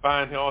broke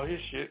buying all his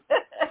shit.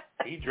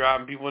 He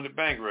driving people into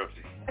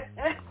bankruptcy.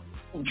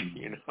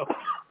 You know.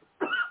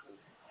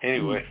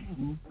 Anyway.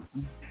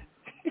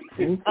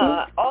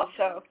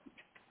 Also,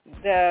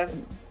 the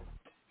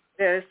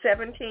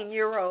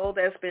 17-year-old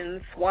that's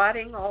been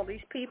swatting all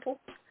these people,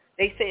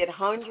 they said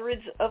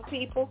hundreds of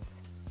people,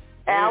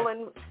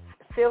 Alan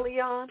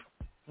Filion,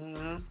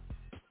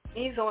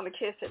 he's on the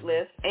Kiss It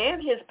list,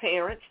 and his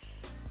parents,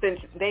 since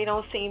they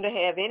don't seem to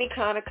have any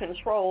kind of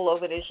control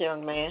over this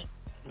young man.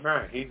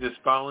 Right, he's just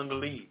following the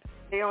lead.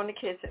 They're on the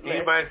Kiss It list.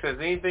 Anybody says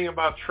anything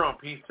about Trump,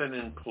 he's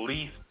sending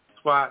police,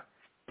 SWAT,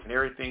 and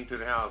everything to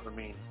the house. I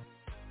mean,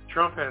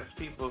 Trump has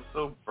people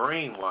so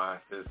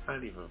brainwashed that it's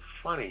not even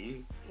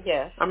funny.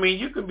 Yes. I mean,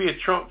 you can be a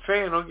Trump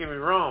fan, don't get me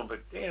wrong, but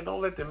damn,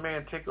 don't let the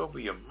man take over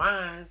your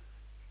mind.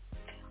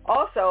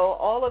 Also,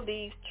 all of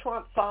these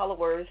Trump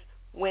followers,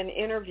 when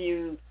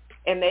interviewed,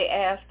 and they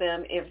ask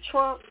them if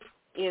Trump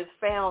is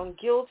found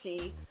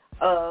guilty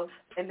of,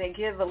 and they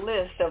give a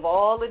list of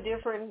all the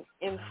different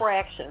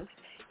infractions.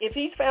 If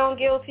he's found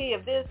guilty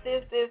of this,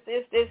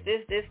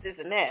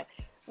 and that,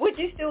 would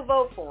you still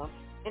vote for him?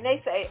 And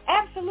they say,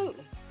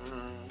 absolutely.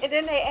 And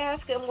then they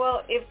ask him,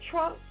 well, if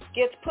Trump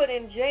gets put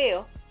in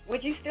jail,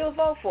 would you still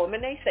vote for him?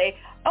 And they say,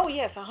 oh,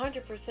 yes, 100%.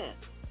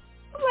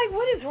 I'm like,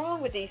 what is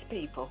wrong with these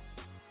people?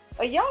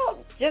 Are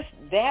y'all just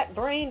that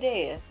brain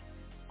dead?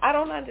 I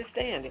don't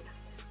understand it.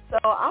 So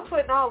I'm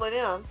putting all of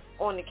them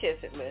on the Kiss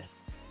It list.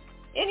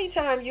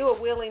 Anytime you are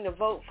willing to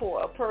vote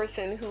for a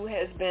person who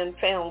has been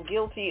found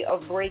guilty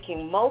of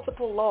breaking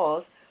multiple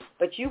laws,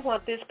 but you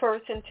want this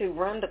person to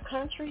run the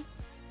country,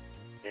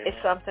 it's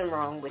something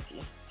wrong with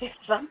you. There's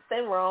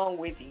something wrong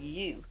with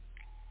you.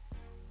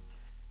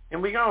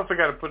 And we also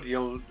got to put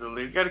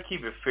we got to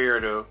keep it fair,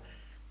 though.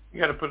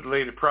 You got to put the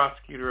lady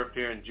prosecutor up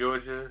there in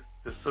Georgia,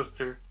 the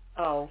sister.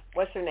 Oh,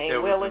 what's her name?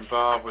 That Willis. was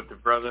involved with the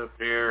brother up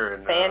there.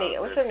 And, Fannie.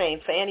 What's her name?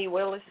 Fannie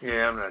Willis?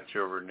 Yeah, I'm not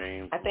sure of her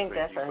name. I think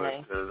that's her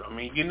name. I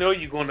mean, you know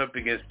you're going up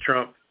against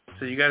Trump,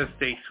 so you got to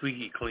stay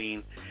squeaky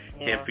clean.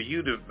 Yeah. And for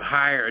you to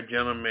hire a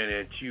gentleman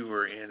that you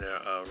were in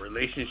a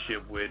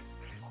relationship with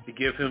to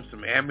give him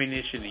some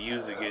ammunition to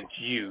use against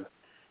you,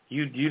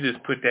 you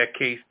just put that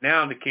case.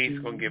 Now the case is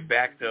going to get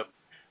backed up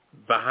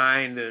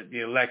behind the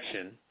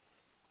election,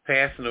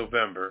 past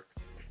November,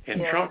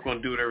 and Trump going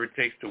to do whatever it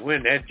takes to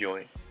win that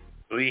joint.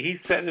 So he's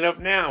setting it up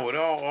now with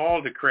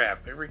all the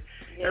crap,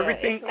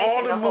 everything,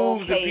 all the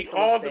moves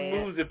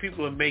that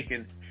people are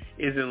making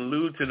is in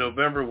lieu to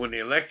November when the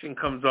election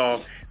comes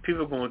off.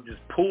 People are going to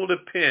just pull the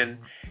pin,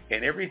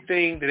 and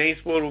everything that ain't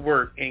supposed to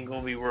work ain't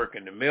going to be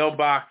working. The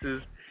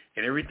mailboxes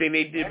and everything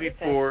they did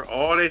before,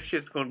 all that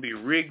shit's going to be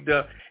rigged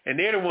up, and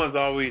they're the ones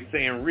always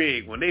saying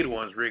rig when they're the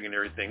ones rigging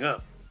everything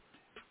up.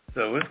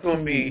 So it's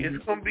gonna be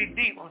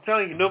deep. I'm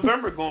telling you,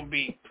 November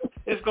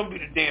it's gonna be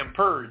the damn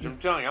purge. I'm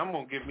telling you, I'm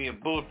gonna give me a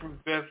bulletproof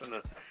vest and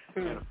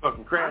a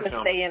fucking crash. I'm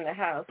gonna stay in the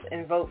house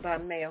and vote by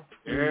mail.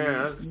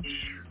 Yeah.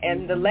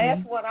 And the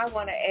last one I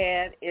want to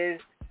add is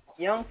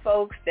young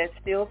folks that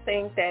still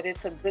think that it's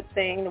a good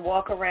thing to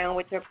walk around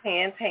with your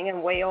pants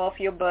hanging way off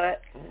your butt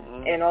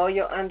and all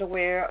your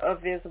underwear are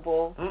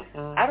visible.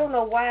 I don't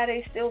know why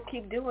they still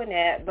keep doing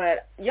that,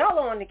 but y'all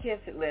are on the Kiss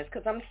It list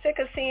because I'm sick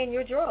of seeing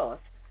your drawers.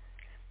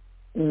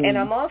 And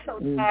I'm also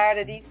tired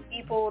of these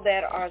people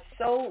that are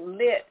so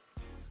lit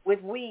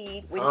with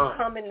weed when you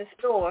come in the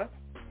store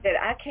that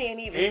I can't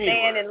even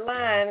stand in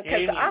line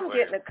because I'm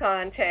getting a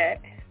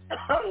contact.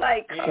 I'm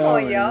like, come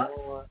on,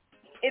 y'all.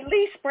 At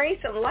least spray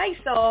some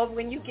Lysol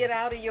when you get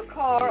out of your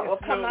car or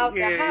come out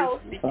the house.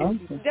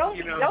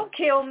 Don't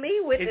kill me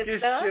with this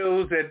stuff. It just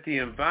shows that the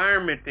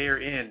environment they're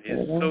in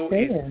is so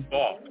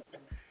engulfed.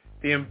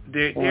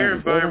 Their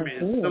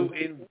environment is so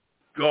engulfed.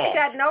 They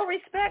got no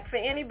respect for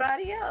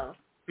anybody else.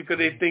 Because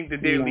they think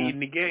that they're leading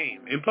the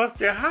game. And plus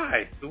they're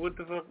high. So what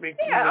the fuck makes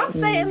you I'm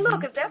saying,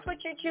 look, if that's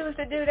what you choose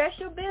to do, that's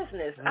your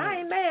business. I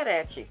ain't mad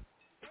at you.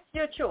 It's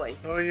your choice.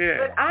 Oh, yeah.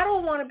 But I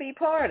don't want to be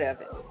part of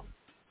it.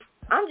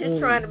 I'm just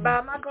trying to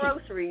buy my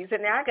groceries,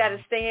 and now I got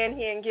to stand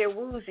here and get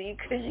woozy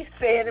because you're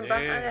standing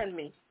behind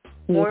me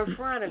or in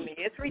front of me.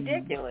 It's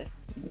ridiculous.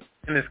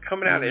 And it's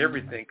coming out of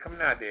everything.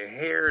 Coming out of their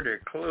hair, their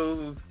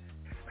clothes.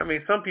 I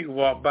mean, some people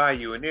walk by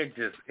you, and they're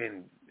just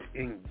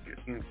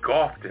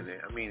engulfed in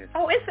it. I mean,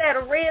 it's at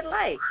a red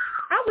light.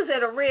 I was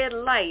at a red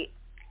light,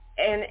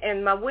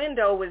 and my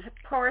window was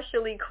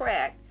partially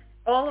cracked.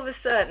 All of a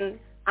sudden,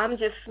 I'm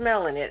just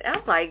smelling it.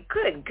 I'm like,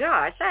 good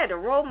gosh, I had to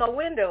roll my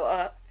window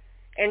up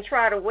and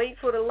try to wait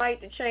for the light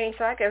to change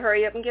so I could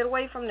hurry up and get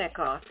away from that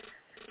car.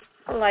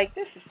 I'm like,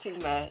 this is too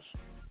much.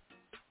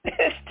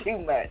 It's too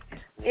much.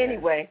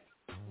 Anyway,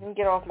 let me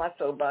get off my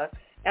soapbox.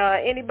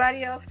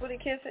 Anybody else for the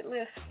Kiss It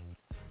list?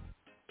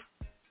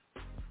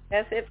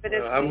 That's it for this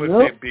week. I would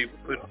say people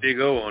put Big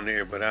O on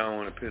there, but I don't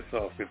want to piss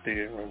off the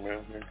theater.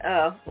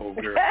 Oh,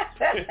 girl.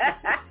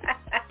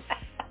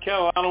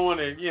 Kel, I don't want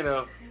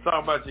to,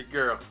 talk about your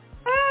girl.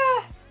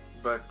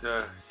 But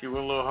she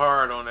went a little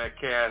hard on that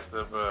cast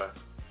of,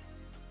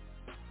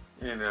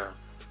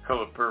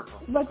 color purple.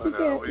 But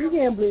you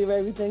can't believe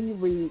everything you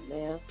read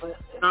now. But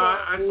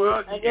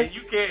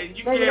you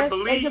can't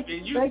believe.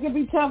 They can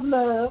be tough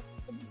love.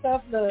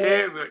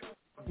 Yeah, but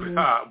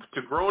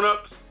to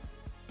grown-ups,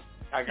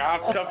 I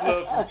got tough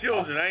love for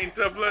children. I ain't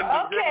tough love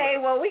for Okay,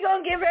 well, we're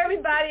going to give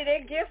everybody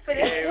their gift for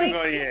this week.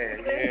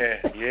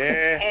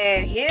 Yeah.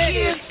 And here it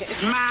is.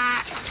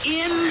 My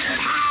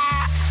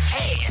entire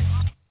head.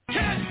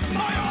 Kiss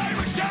my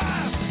Irish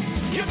ass!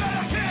 You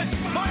better kiss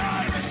my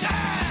Irish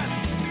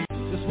ass!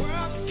 This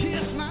world,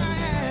 kiss my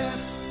ass.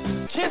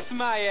 Kiss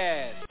my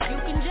ass. You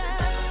can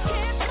just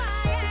kiss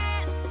my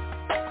ass.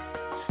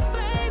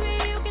 Baby,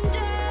 you can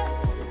just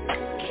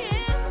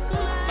kiss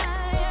my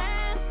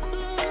ass.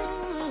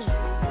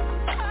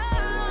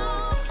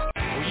 Oh.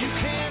 You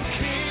can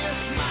kiss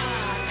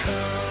my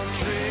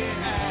country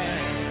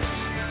ass.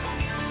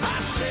 I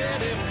said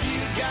if you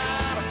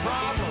got a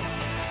problem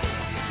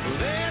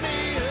with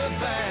any of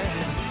that,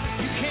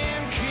 you can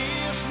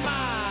kiss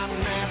my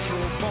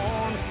natural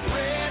born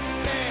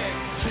redneck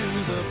to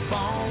the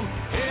bone,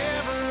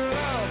 ever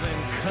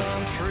loving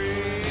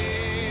country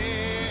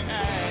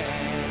ass.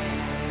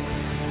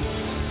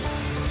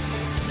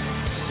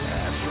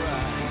 That's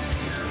right.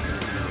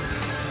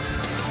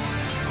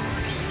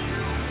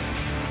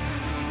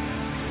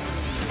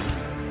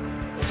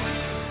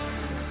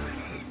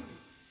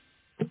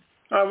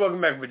 All right,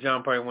 welcome back to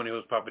Pajama Party. One of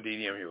host Papa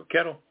Didi. I'm here with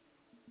Kettle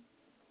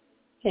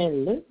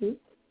Hello.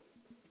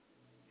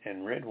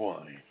 and Red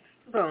Wine.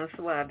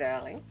 Bonsoir,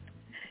 darling.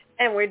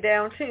 And we're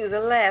down to the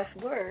last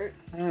word.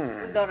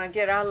 We're going to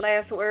get our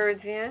last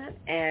words in,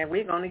 and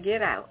we're going to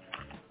get out.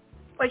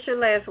 What's your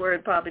last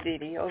word, Papa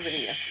Didi, over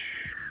there?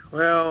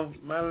 Well,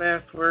 my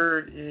last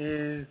word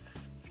is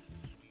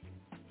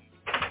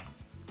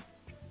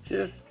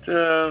just,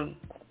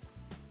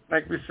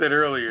 like we said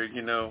earlier,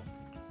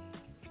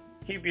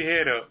 keep your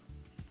head up.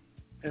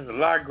 There's a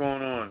lot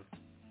going on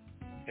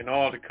in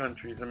all the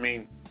countries. I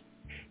mean,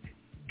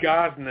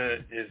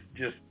 Gaza is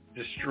just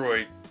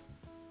destroyed.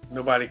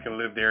 Nobody can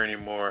live there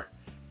anymore.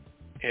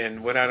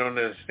 And what I don't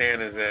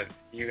understand is that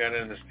you got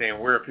to understand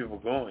where are people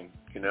going,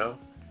 I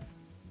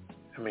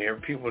mean, are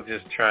people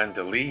just trying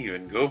to leave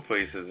and go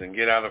places and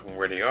get out of them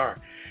where they are?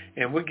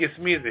 And what gets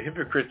me is the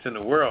hypocrites in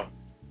the world.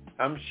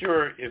 I'm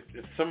sure if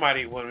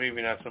somebody, well,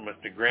 maybe not so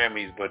much the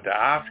Grammys, but the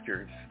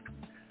Oscars,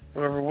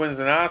 whoever wins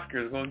an Oscar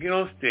is going to get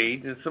on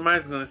stage and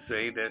somebody's going to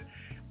say that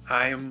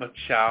I am a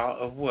child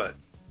of what?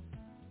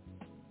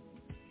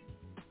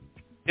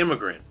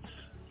 Immigrants,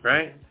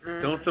 right?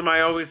 Mm-hmm. Don't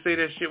somebody always say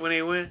that shit when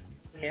they win?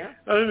 Yeah.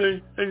 I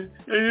just wanted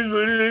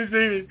to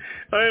say that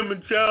I am a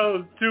child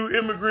of two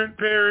immigrant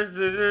parents.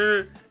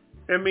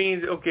 That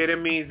means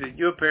that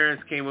your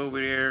parents came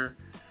over there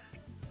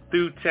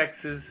through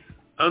Texas,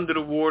 under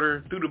the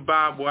water, through the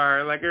barbed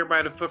wire, like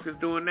everybody the fuck is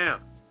doing now.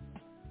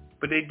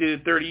 But they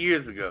did it 30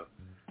 years ago.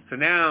 So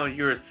now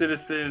you're a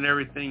citizen and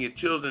everything. Your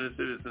children are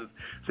citizens.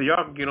 So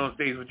y'all can get on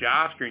stage with your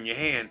Oscar in your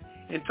hand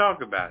and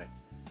talk about it.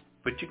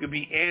 But you could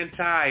be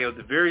anti of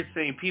the very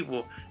same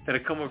people that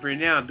have come over here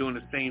now doing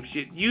the same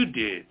shit you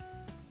did.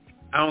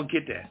 I don't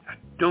get that.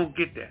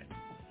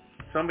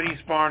 Some of these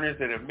foreigners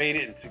that have made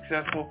it and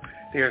successful,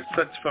 they are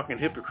such fucking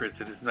hypocrites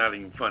that it's not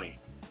even funny.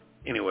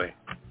 Anyway,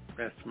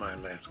 that's my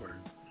last word.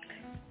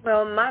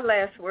 Well, my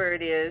last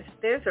word is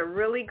there's a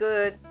really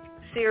good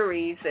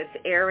series that's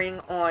airing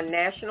on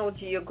National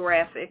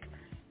Geographic.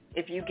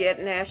 If you get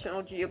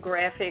National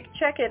Geographic,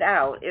 check it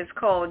out. It's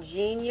called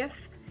Genius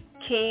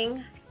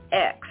King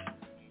X.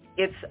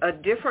 It's a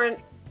different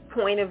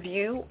point of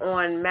view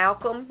on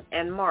Malcolm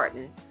and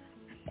Martin.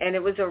 And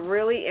it was a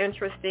really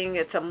interesting,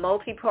 it's a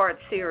multi-part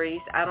series.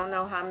 I don't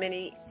know how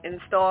many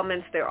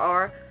installments there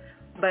are,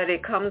 but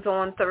it comes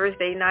on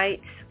Thursday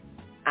nights.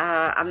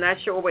 I'm not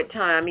sure what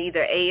time,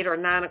 either 8 or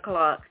 9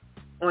 o'clock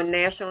on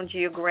National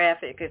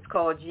Geographic. It's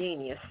called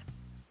Genius.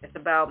 It's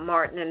about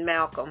Martin and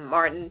Malcolm,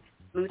 Martin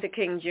Luther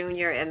King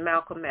Jr. and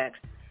Malcolm X.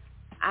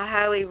 I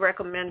highly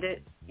recommend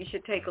it. You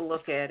should take a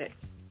look at it.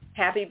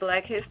 Happy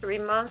Black History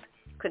Month.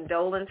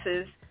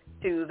 Condolences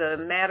to the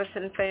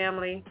Madison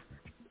family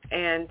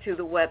and to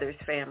the Weathers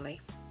family.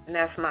 And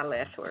that's my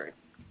last word.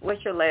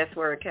 What's your last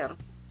word, Kim?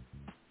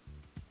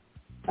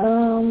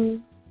 Oh,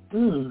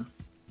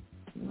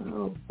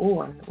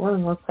 boy. I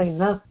wasn't going to say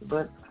nothing,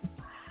 but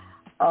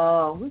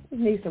we just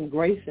need some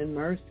grace and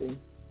mercy.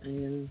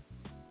 And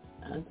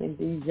I think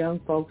these young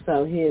folks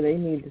out here, they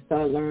need to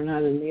start learning how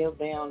to kneel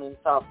down and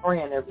start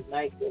praying every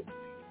night.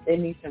 They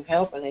need some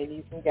help and they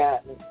need some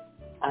guidance.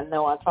 I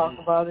know I talk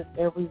about it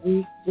every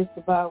week just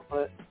about,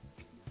 but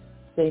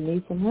they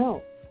need some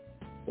help.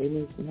 They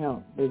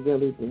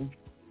really do.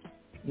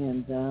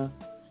 And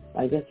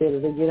like I said,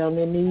 if they get on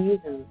their knees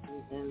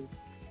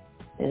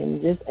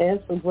and just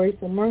ask for grace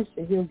and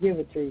mercy, he'll give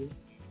it to you.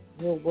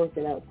 He'll work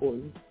it out for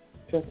you.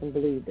 Trust and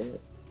believe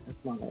that.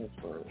 That's my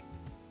last word.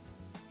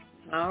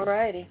 All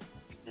righty.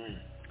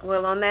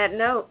 Well, on that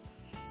note,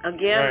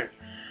 again,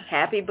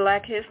 Happy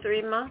Black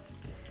History Month.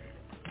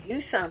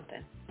 Do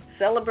something.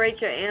 Celebrate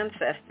your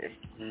ancestors.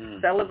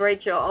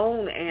 Celebrate your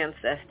own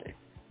ancestors.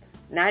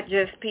 not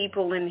just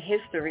people in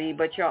history,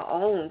 but your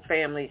own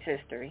family's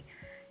history.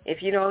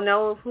 If you don't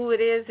know who it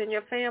is in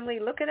your family,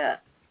 look it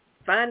up.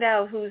 Find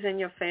out who's in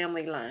your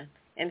family line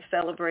and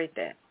celebrate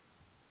that.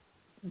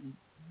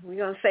 We're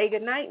going to say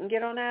goodnight and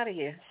get on out of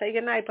here. Say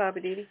goodnight, Papa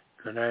Didi.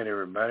 Good night,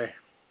 everybody.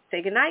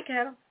 Say goodnight,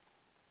 Cattle.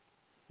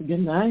 Good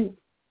night.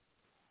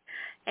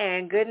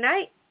 And good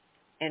night.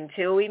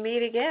 Until we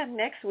meet again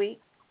next week,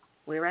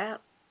 we're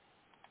out.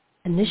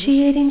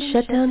 Initiating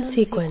shutdown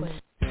sequence.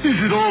 Is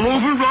it all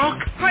over, Rock?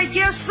 I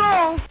guess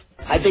so.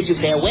 I bid you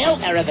farewell,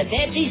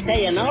 arrivederci,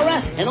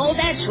 sayonara, and all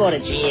that sort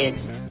of jazz.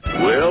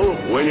 Well,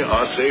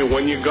 I say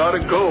when you gotta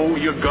go,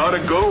 you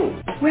gotta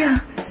go. Well,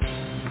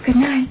 good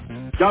night.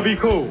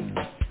 Yabiko.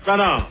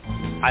 Sana.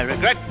 I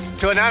regret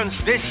to announce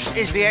this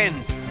is the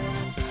end.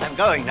 I'm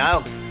going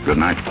now. Good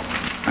night,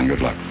 and good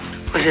luck.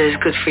 Was it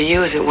as good for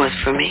you as it was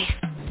for me?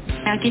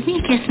 Now give me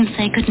a kiss and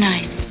say good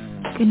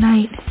night. Good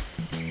night.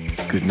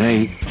 Good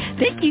night.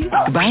 Thank you.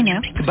 Goodbye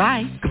now.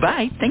 Goodbye.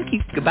 Goodbye. Thank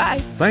you.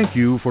 Goodbye. Thank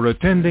you for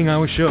attending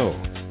our show,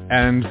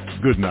 and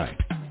good night.